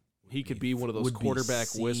transition, he could be one of those quarterback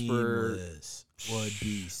whisperers. Would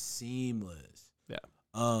be seamless. Yeah.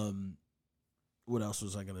 What else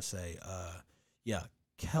was I gonna say? Yeah,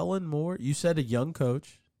 Kellen Moore. You said a young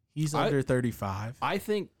coach. He's under 35. I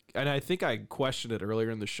think I questioned it earlier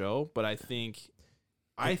in the show, but I think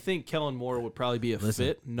Kellen Moore would probably be a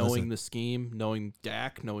fit, knowing the scheme, knowing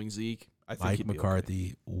Dak, knowing Zeke. I think Mike he'd be McCarthy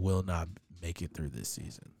okay. will not make it through this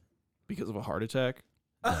season. Because of a heart attack.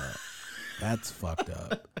 No, that's fucked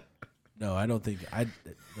up. No, I don't think.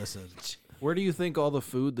 Listen. Where do you think all the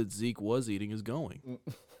food that Zeke was eating is going?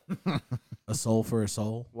 A soul for a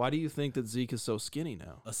soul. Why do you think that Zeke is so skinny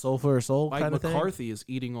now? A soul for a soul Mike kind of thing. McCarthy is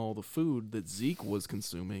eating all the food that Zeke was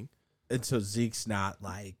consuming. And so Zeke's not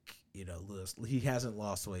like he hasn't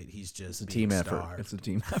lost weight. He's just It's a team being effort. starved. It's a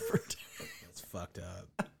team effort. That's fucked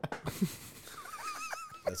up.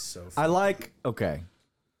 That's so. I like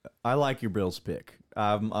your Bills pick.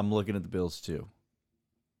 I'm looking at the Bills too.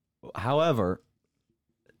 However,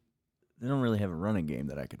 they don't really have a running game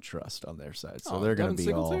that I can trust on their side, so they're going to be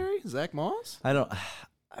Singletary? Zach Moss? I don't.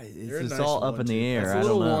 They're a It's nice all up in the 1-2. air. That's I a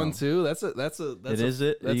don't little know. 1-2. That's Is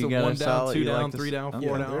it? That's You a got 1 down, solid- 2 you down, like 3 down, this?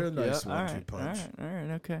 4 Yeah, down. they're a nice Yeah. one. All 1-2 right, punch. all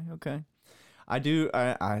right, okay. I do.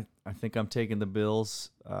 I think I'm taking the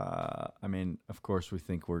Bills. I mean, of course, we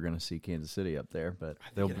think we're going to see Kansas City up there, but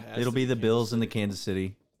it has it'll to be be the Kansas Bills and the City. Kansas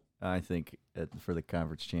City. I think for the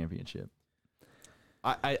conference championship.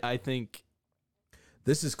 I think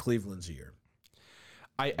This is Cleveland's year.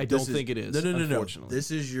 I don't This think it is. No. Unfortunately,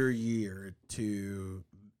 This is your year to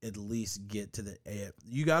at least get to the AF.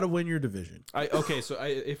 You got to win your division.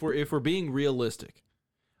 if we're being realistic,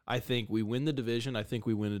 I think we win the division. I think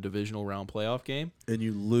we win a divisional round playoff game, And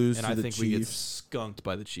you lose and to I the think we get Chiefs. skunked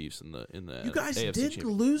by the Chiefs in the You guys AFC didn't championship.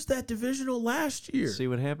 lose that divisional last year. See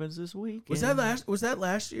what happens this week. Was that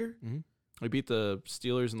last year? We beat the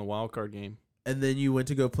Steelers in the wild card game. And then you went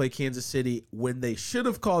to go play Kansas City when they should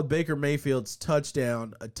have called Baker Mayfield's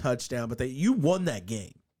touchdown a touchdown, but you won that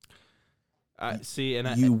game.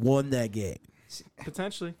 You won that game.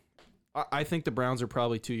 Potentially, I think the Browns are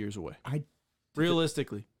probably 2 years away.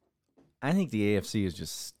 Realistically, I think the AFC is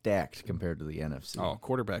just stacked compared to the NFC.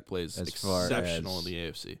 quarterback plays As far exceptional as- in the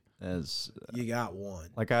AFC. As You got one.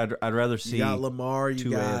 like I'd rather You see got Lamar. You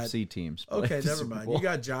two got AFC teams. play okay. the Never Super mind. Bowl. You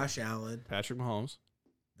got Josh Allen. Patrick Mahomes.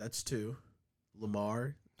 That's 2.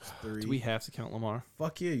 Lamar. That's 3. Do we have to count Lamar?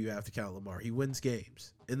 Fuck yeah, you have to count Lamar. He wins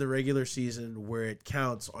games in the regular season where it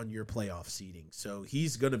counts on your playoff seeding. So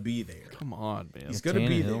he's gonna be there. Come on, man. He's gonna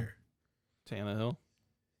be Tannehill. there. Tannehill.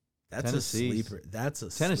 That's Tennessee's- a sleeper. That's a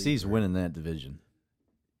Tennessee's sleeper. winning that division.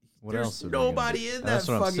 What There's else? are they gonna nobody do? in that That's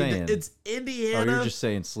what I'm fucking. saying. It's Oh, Indiana. you're just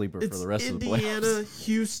saying sleeper for it's the rest Indiana, of the playoffs.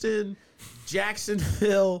 Houston,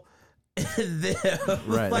 Jacksonville, and them.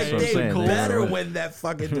 Right, Like that's what I'm they saying. They better gotta win that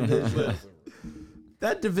fucking division.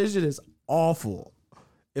 That division is awful.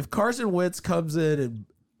 If Carson Wentz comes in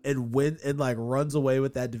and win and like runs away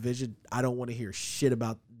with that division, I don't want to hear shit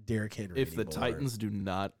about Derrick Henry. If the anymore. Titans do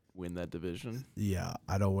not win that division. Yeah,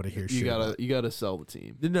 I don't want to hear You shit. you gotta sell the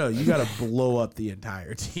team. No, you got to blow up the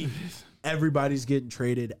entire team. Everybody's getting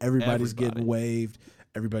traded. Everybody's Everybody. getting waived.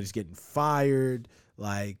 Everybody's getting fired.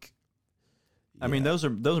 Like, I mean, those are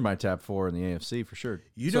my top 4 in the AFC for sure.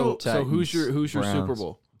 you So, know, so who's your Titans, Super Browns.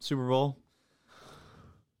 Bowl? Super Bowl.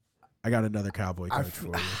 I got another Cowboy coach for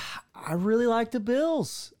you. I really like the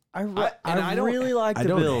Bills. I don't- really like I the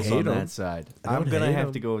don't Bills hate on 'em. that side. I I'm don't gonna hate have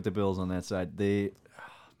 'em. to go with the Bills on that side. The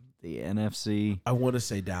NFC, I want to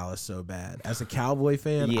say Dallas so bad. As a Cowboy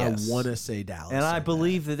fan, Yes. I want to say Dallas. and so I bad.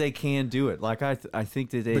 believe that they can do it. Like I think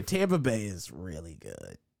that they. But Tampa Bay is really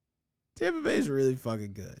good. Tampa Bay is really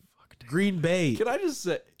fucking good. Green Bay Can I just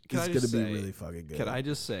say? Can is I going to just be say? really fucking good. Can I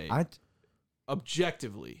just say?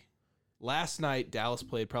 Objectively, last night Dallas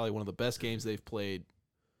played probably one of the best games they've played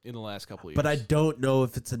in the last couple of years. But I don't know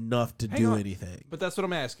if it's enough to Hang do on. anything. But that's what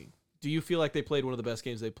I'm asking. Do you feel like they played one of the best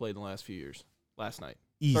games they've played in the last few years? Last night,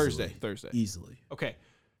 Easily. Thursday. Easily. Okay,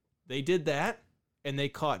 they did that, and they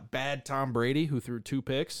caught bad Tom Brady, who threw 2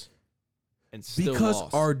 picks, and still Because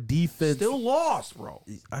lost. our defense. Still lost, bro.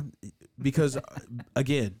 Because,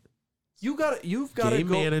 again, You've got to game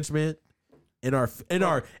go. management and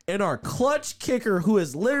our clutch kicker who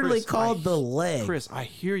is literally Chris, called the leg Chris, I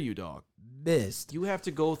hear you, dog. missed. You have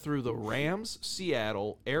to go through the Rams,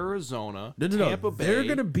 Seattle, Arizona, No. Tampa Bay. They're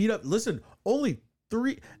gonna beat up. Listen, only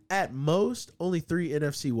 3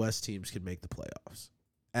 NFC West teams can make the playoffs.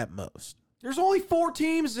 At most. There's only 4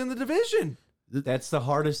 teams in the division. That's the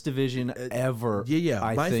hardest division ever. Yeah.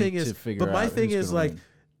 I My think, thing is, to figure but my out thing who's is gonna like, win.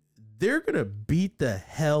 they're gonna beat the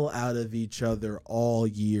hell out of each other all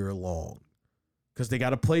year long because they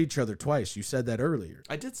got to play each other twice. You said that earlier.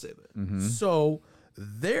 I did say that. Mhm. So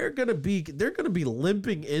they're gonna be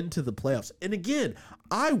limping into the playoffs. And again,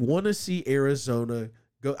 I want to see Arizona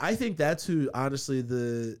go. I think that's who honestly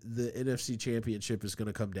the NFC Championship is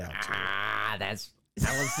gonna come down to. I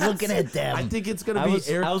was looking at them. I think it's gonna I be.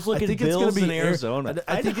 was looking think at it's gonna Bills be in Arizona.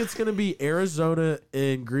 I think it's gonna be Arizona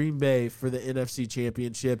and Green Bay for the NFC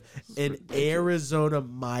Championship, and Arizona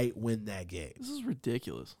might win that game. This is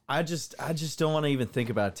ridiculous. I just don't want to even think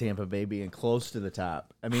about Tampa Bay being close to the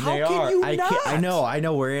top. I mean, How they can are. you I not? can't. I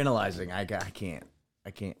know. We're analyzing. I can't.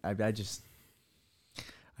 I just.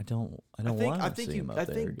 I don't want to see him up I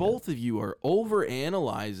there think again. both of you are over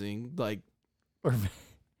analyzing, like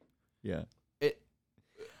Yeah.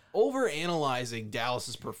 over analyzing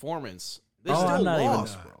Dallas's performance. They Oh, still I'm not even-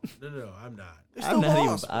 lost, bro. No, I'm not. They still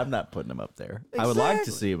lost. I'm not putting him up there. I would like to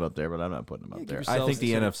Exactly. see him up there, but I'm not putting him Yeah, up give there. I think yourselves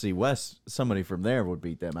the a NFC West, somebody from there would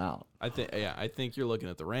beat them out. I think you're looking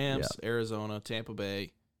at the Rams, Arizona, Tampa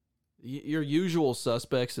Bay. Your usual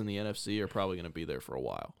suspects in the NFC are probably going to be there for a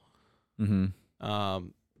while. Mm-hmm.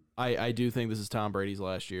 I do think this is Tom Brady's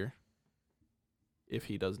last year if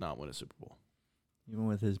he does not win a Super Bowl. Even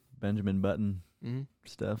with his Benjamin Button Mm-hmm.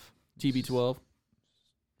 stuff. TB12.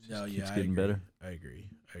 No, Keeps yeah, I getting agree. better. I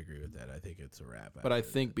agree with that. I think it's a wrap. But I after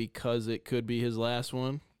think because it could be his last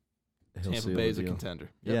one, He'll Tampa seal Bay the is a deal. contender.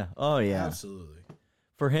 Yeah. Oh that. yeah. Absolutely.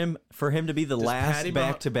 For him to be the Does last Patty Mahomes-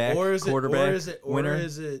 back-to-back or is it- quarterback or winner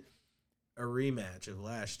is it a rematch of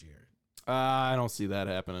last year? I don't see that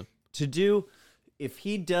happening. to do, if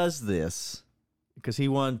he does this, because he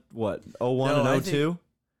won what 01 No, I and 02.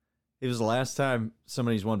 It was the last time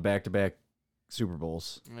somebody's won back-to-back Super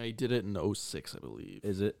Bowls. He did it in 06, I believe.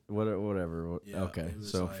 Is it whatever? Yeah, Okay, it was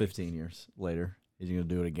so like- 15 years later, is he going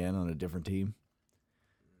to do it again on a different team?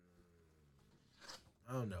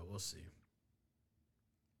 I don't know. We'll see.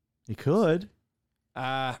 He could. It's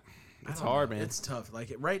I don't hard, know. man. It's tough.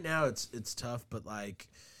 Like right now, it's tough. But like,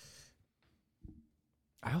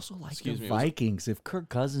 I also like Excuse the me, it was- Vikings. If Kirk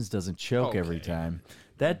Cousins doesn't choke every Okay. time,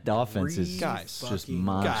 that offense is Guys. just fucking-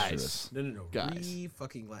 monstrous. no, Guys.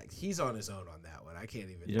 fucking like he's on his own on that one. I can't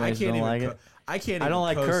even. You I guys can't don't even. like it? I can't. I don't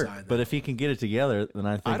like even Kirk, co-sign but that. if he can get it together, then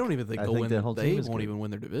I think I don't even think they'll win. that whole They team is won't good. even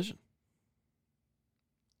win their division.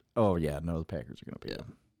 Oh yeah, no, the Packers are going to beat Yeah.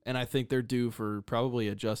 them. And I think they're due for probably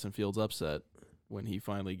a Justin Fields upset when he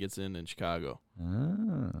finally gets in Chicago.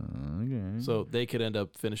 Oh, okay. So they could end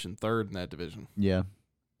up finishing third in that division yeah.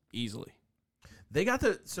 easily. they got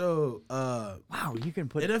the Wow, you can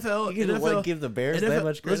put NFL. You can NFL like give the Bears NFL, that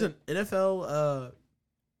much credit. Listen, NFL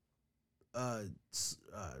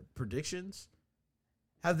predictions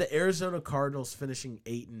have the Arizona Cardinals finishing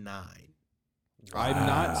 8-9. I'm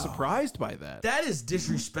not surprised by that. That is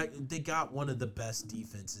disrespect. They got one of the best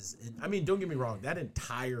defenses. I mean, don't get me wrong. That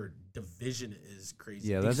entire division is crazy.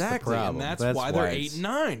 Yeah, that's the exactly, problem. and that's That's why they're why it's-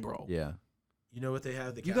 8-9, bro. Yeah, You know what they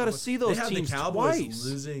have? The You gotta Cowboys- see those they have teams the Cowboys twice.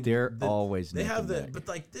 losing. they're always They neck have and the, neck. but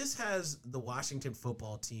like this has the Washington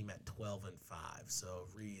football team at 12-5. So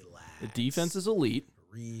relax. The defense is elite.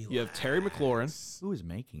 Relax. You have Terry McLaurin, Who is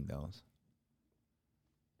making those?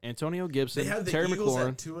 Antonio Gibson, They have the Terry Eagles McLaurin.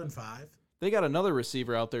 at 2-5. They got another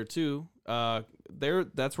receiver out there too.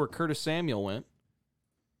 That's where Curtis Samuel went.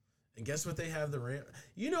 And guess what? They have the Rams.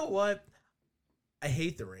 You know what? I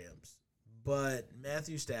hate the Rams, but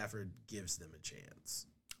Matthew Stafford gives them a chance.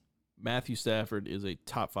 Matthew Stafford is a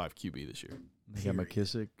top 5 QB this year. They got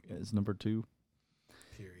McKissick as number 2.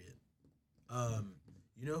 Period.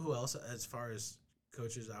 You know who else, as far as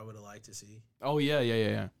coaches, I would have liked to see? Oh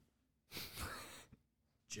yeah.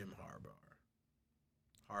 Jim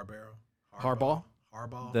Harbaugh.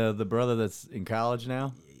 Harbaugh. The brother that's in college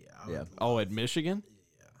now. I would Yeah. Oh, love- at Michigan,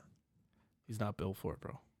 Yeah. he's not built for it,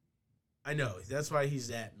 bro. I know. That's why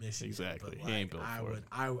he's at Michigan. Exactly. but, He ain't built for it.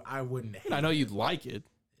 I wouldn't hate I know it. you'd like it,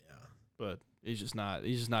 Yeah, but he's just not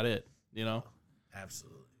it. You know.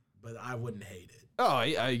 absolutely. But I wouldn't hate it. Oh,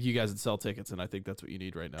 you guys would sell tickets, and I think that's what you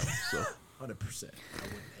need right now. So 100%. I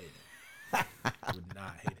wouldn't hate it. I would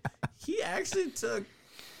not hate it. He actually took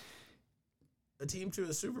a team to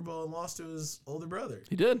a Super Bowl and lost to his older brother.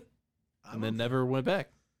 he did, I'm and then okay. never went back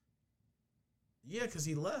Yeah, because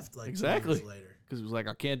he left like 2 Exactly. years later. because he was like,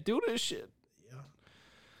 I can't do this shit. Yeah.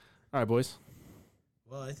 All right, boys,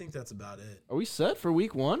 Well, I think that's about it. are we set for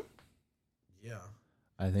week 1? Yeah.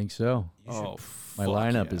 I think so. You should- Oh, My fuck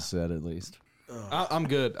lineup yeah. is set at least. oh. I'm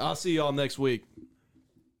good. I'll see y'all next week.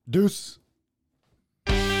 Deuce.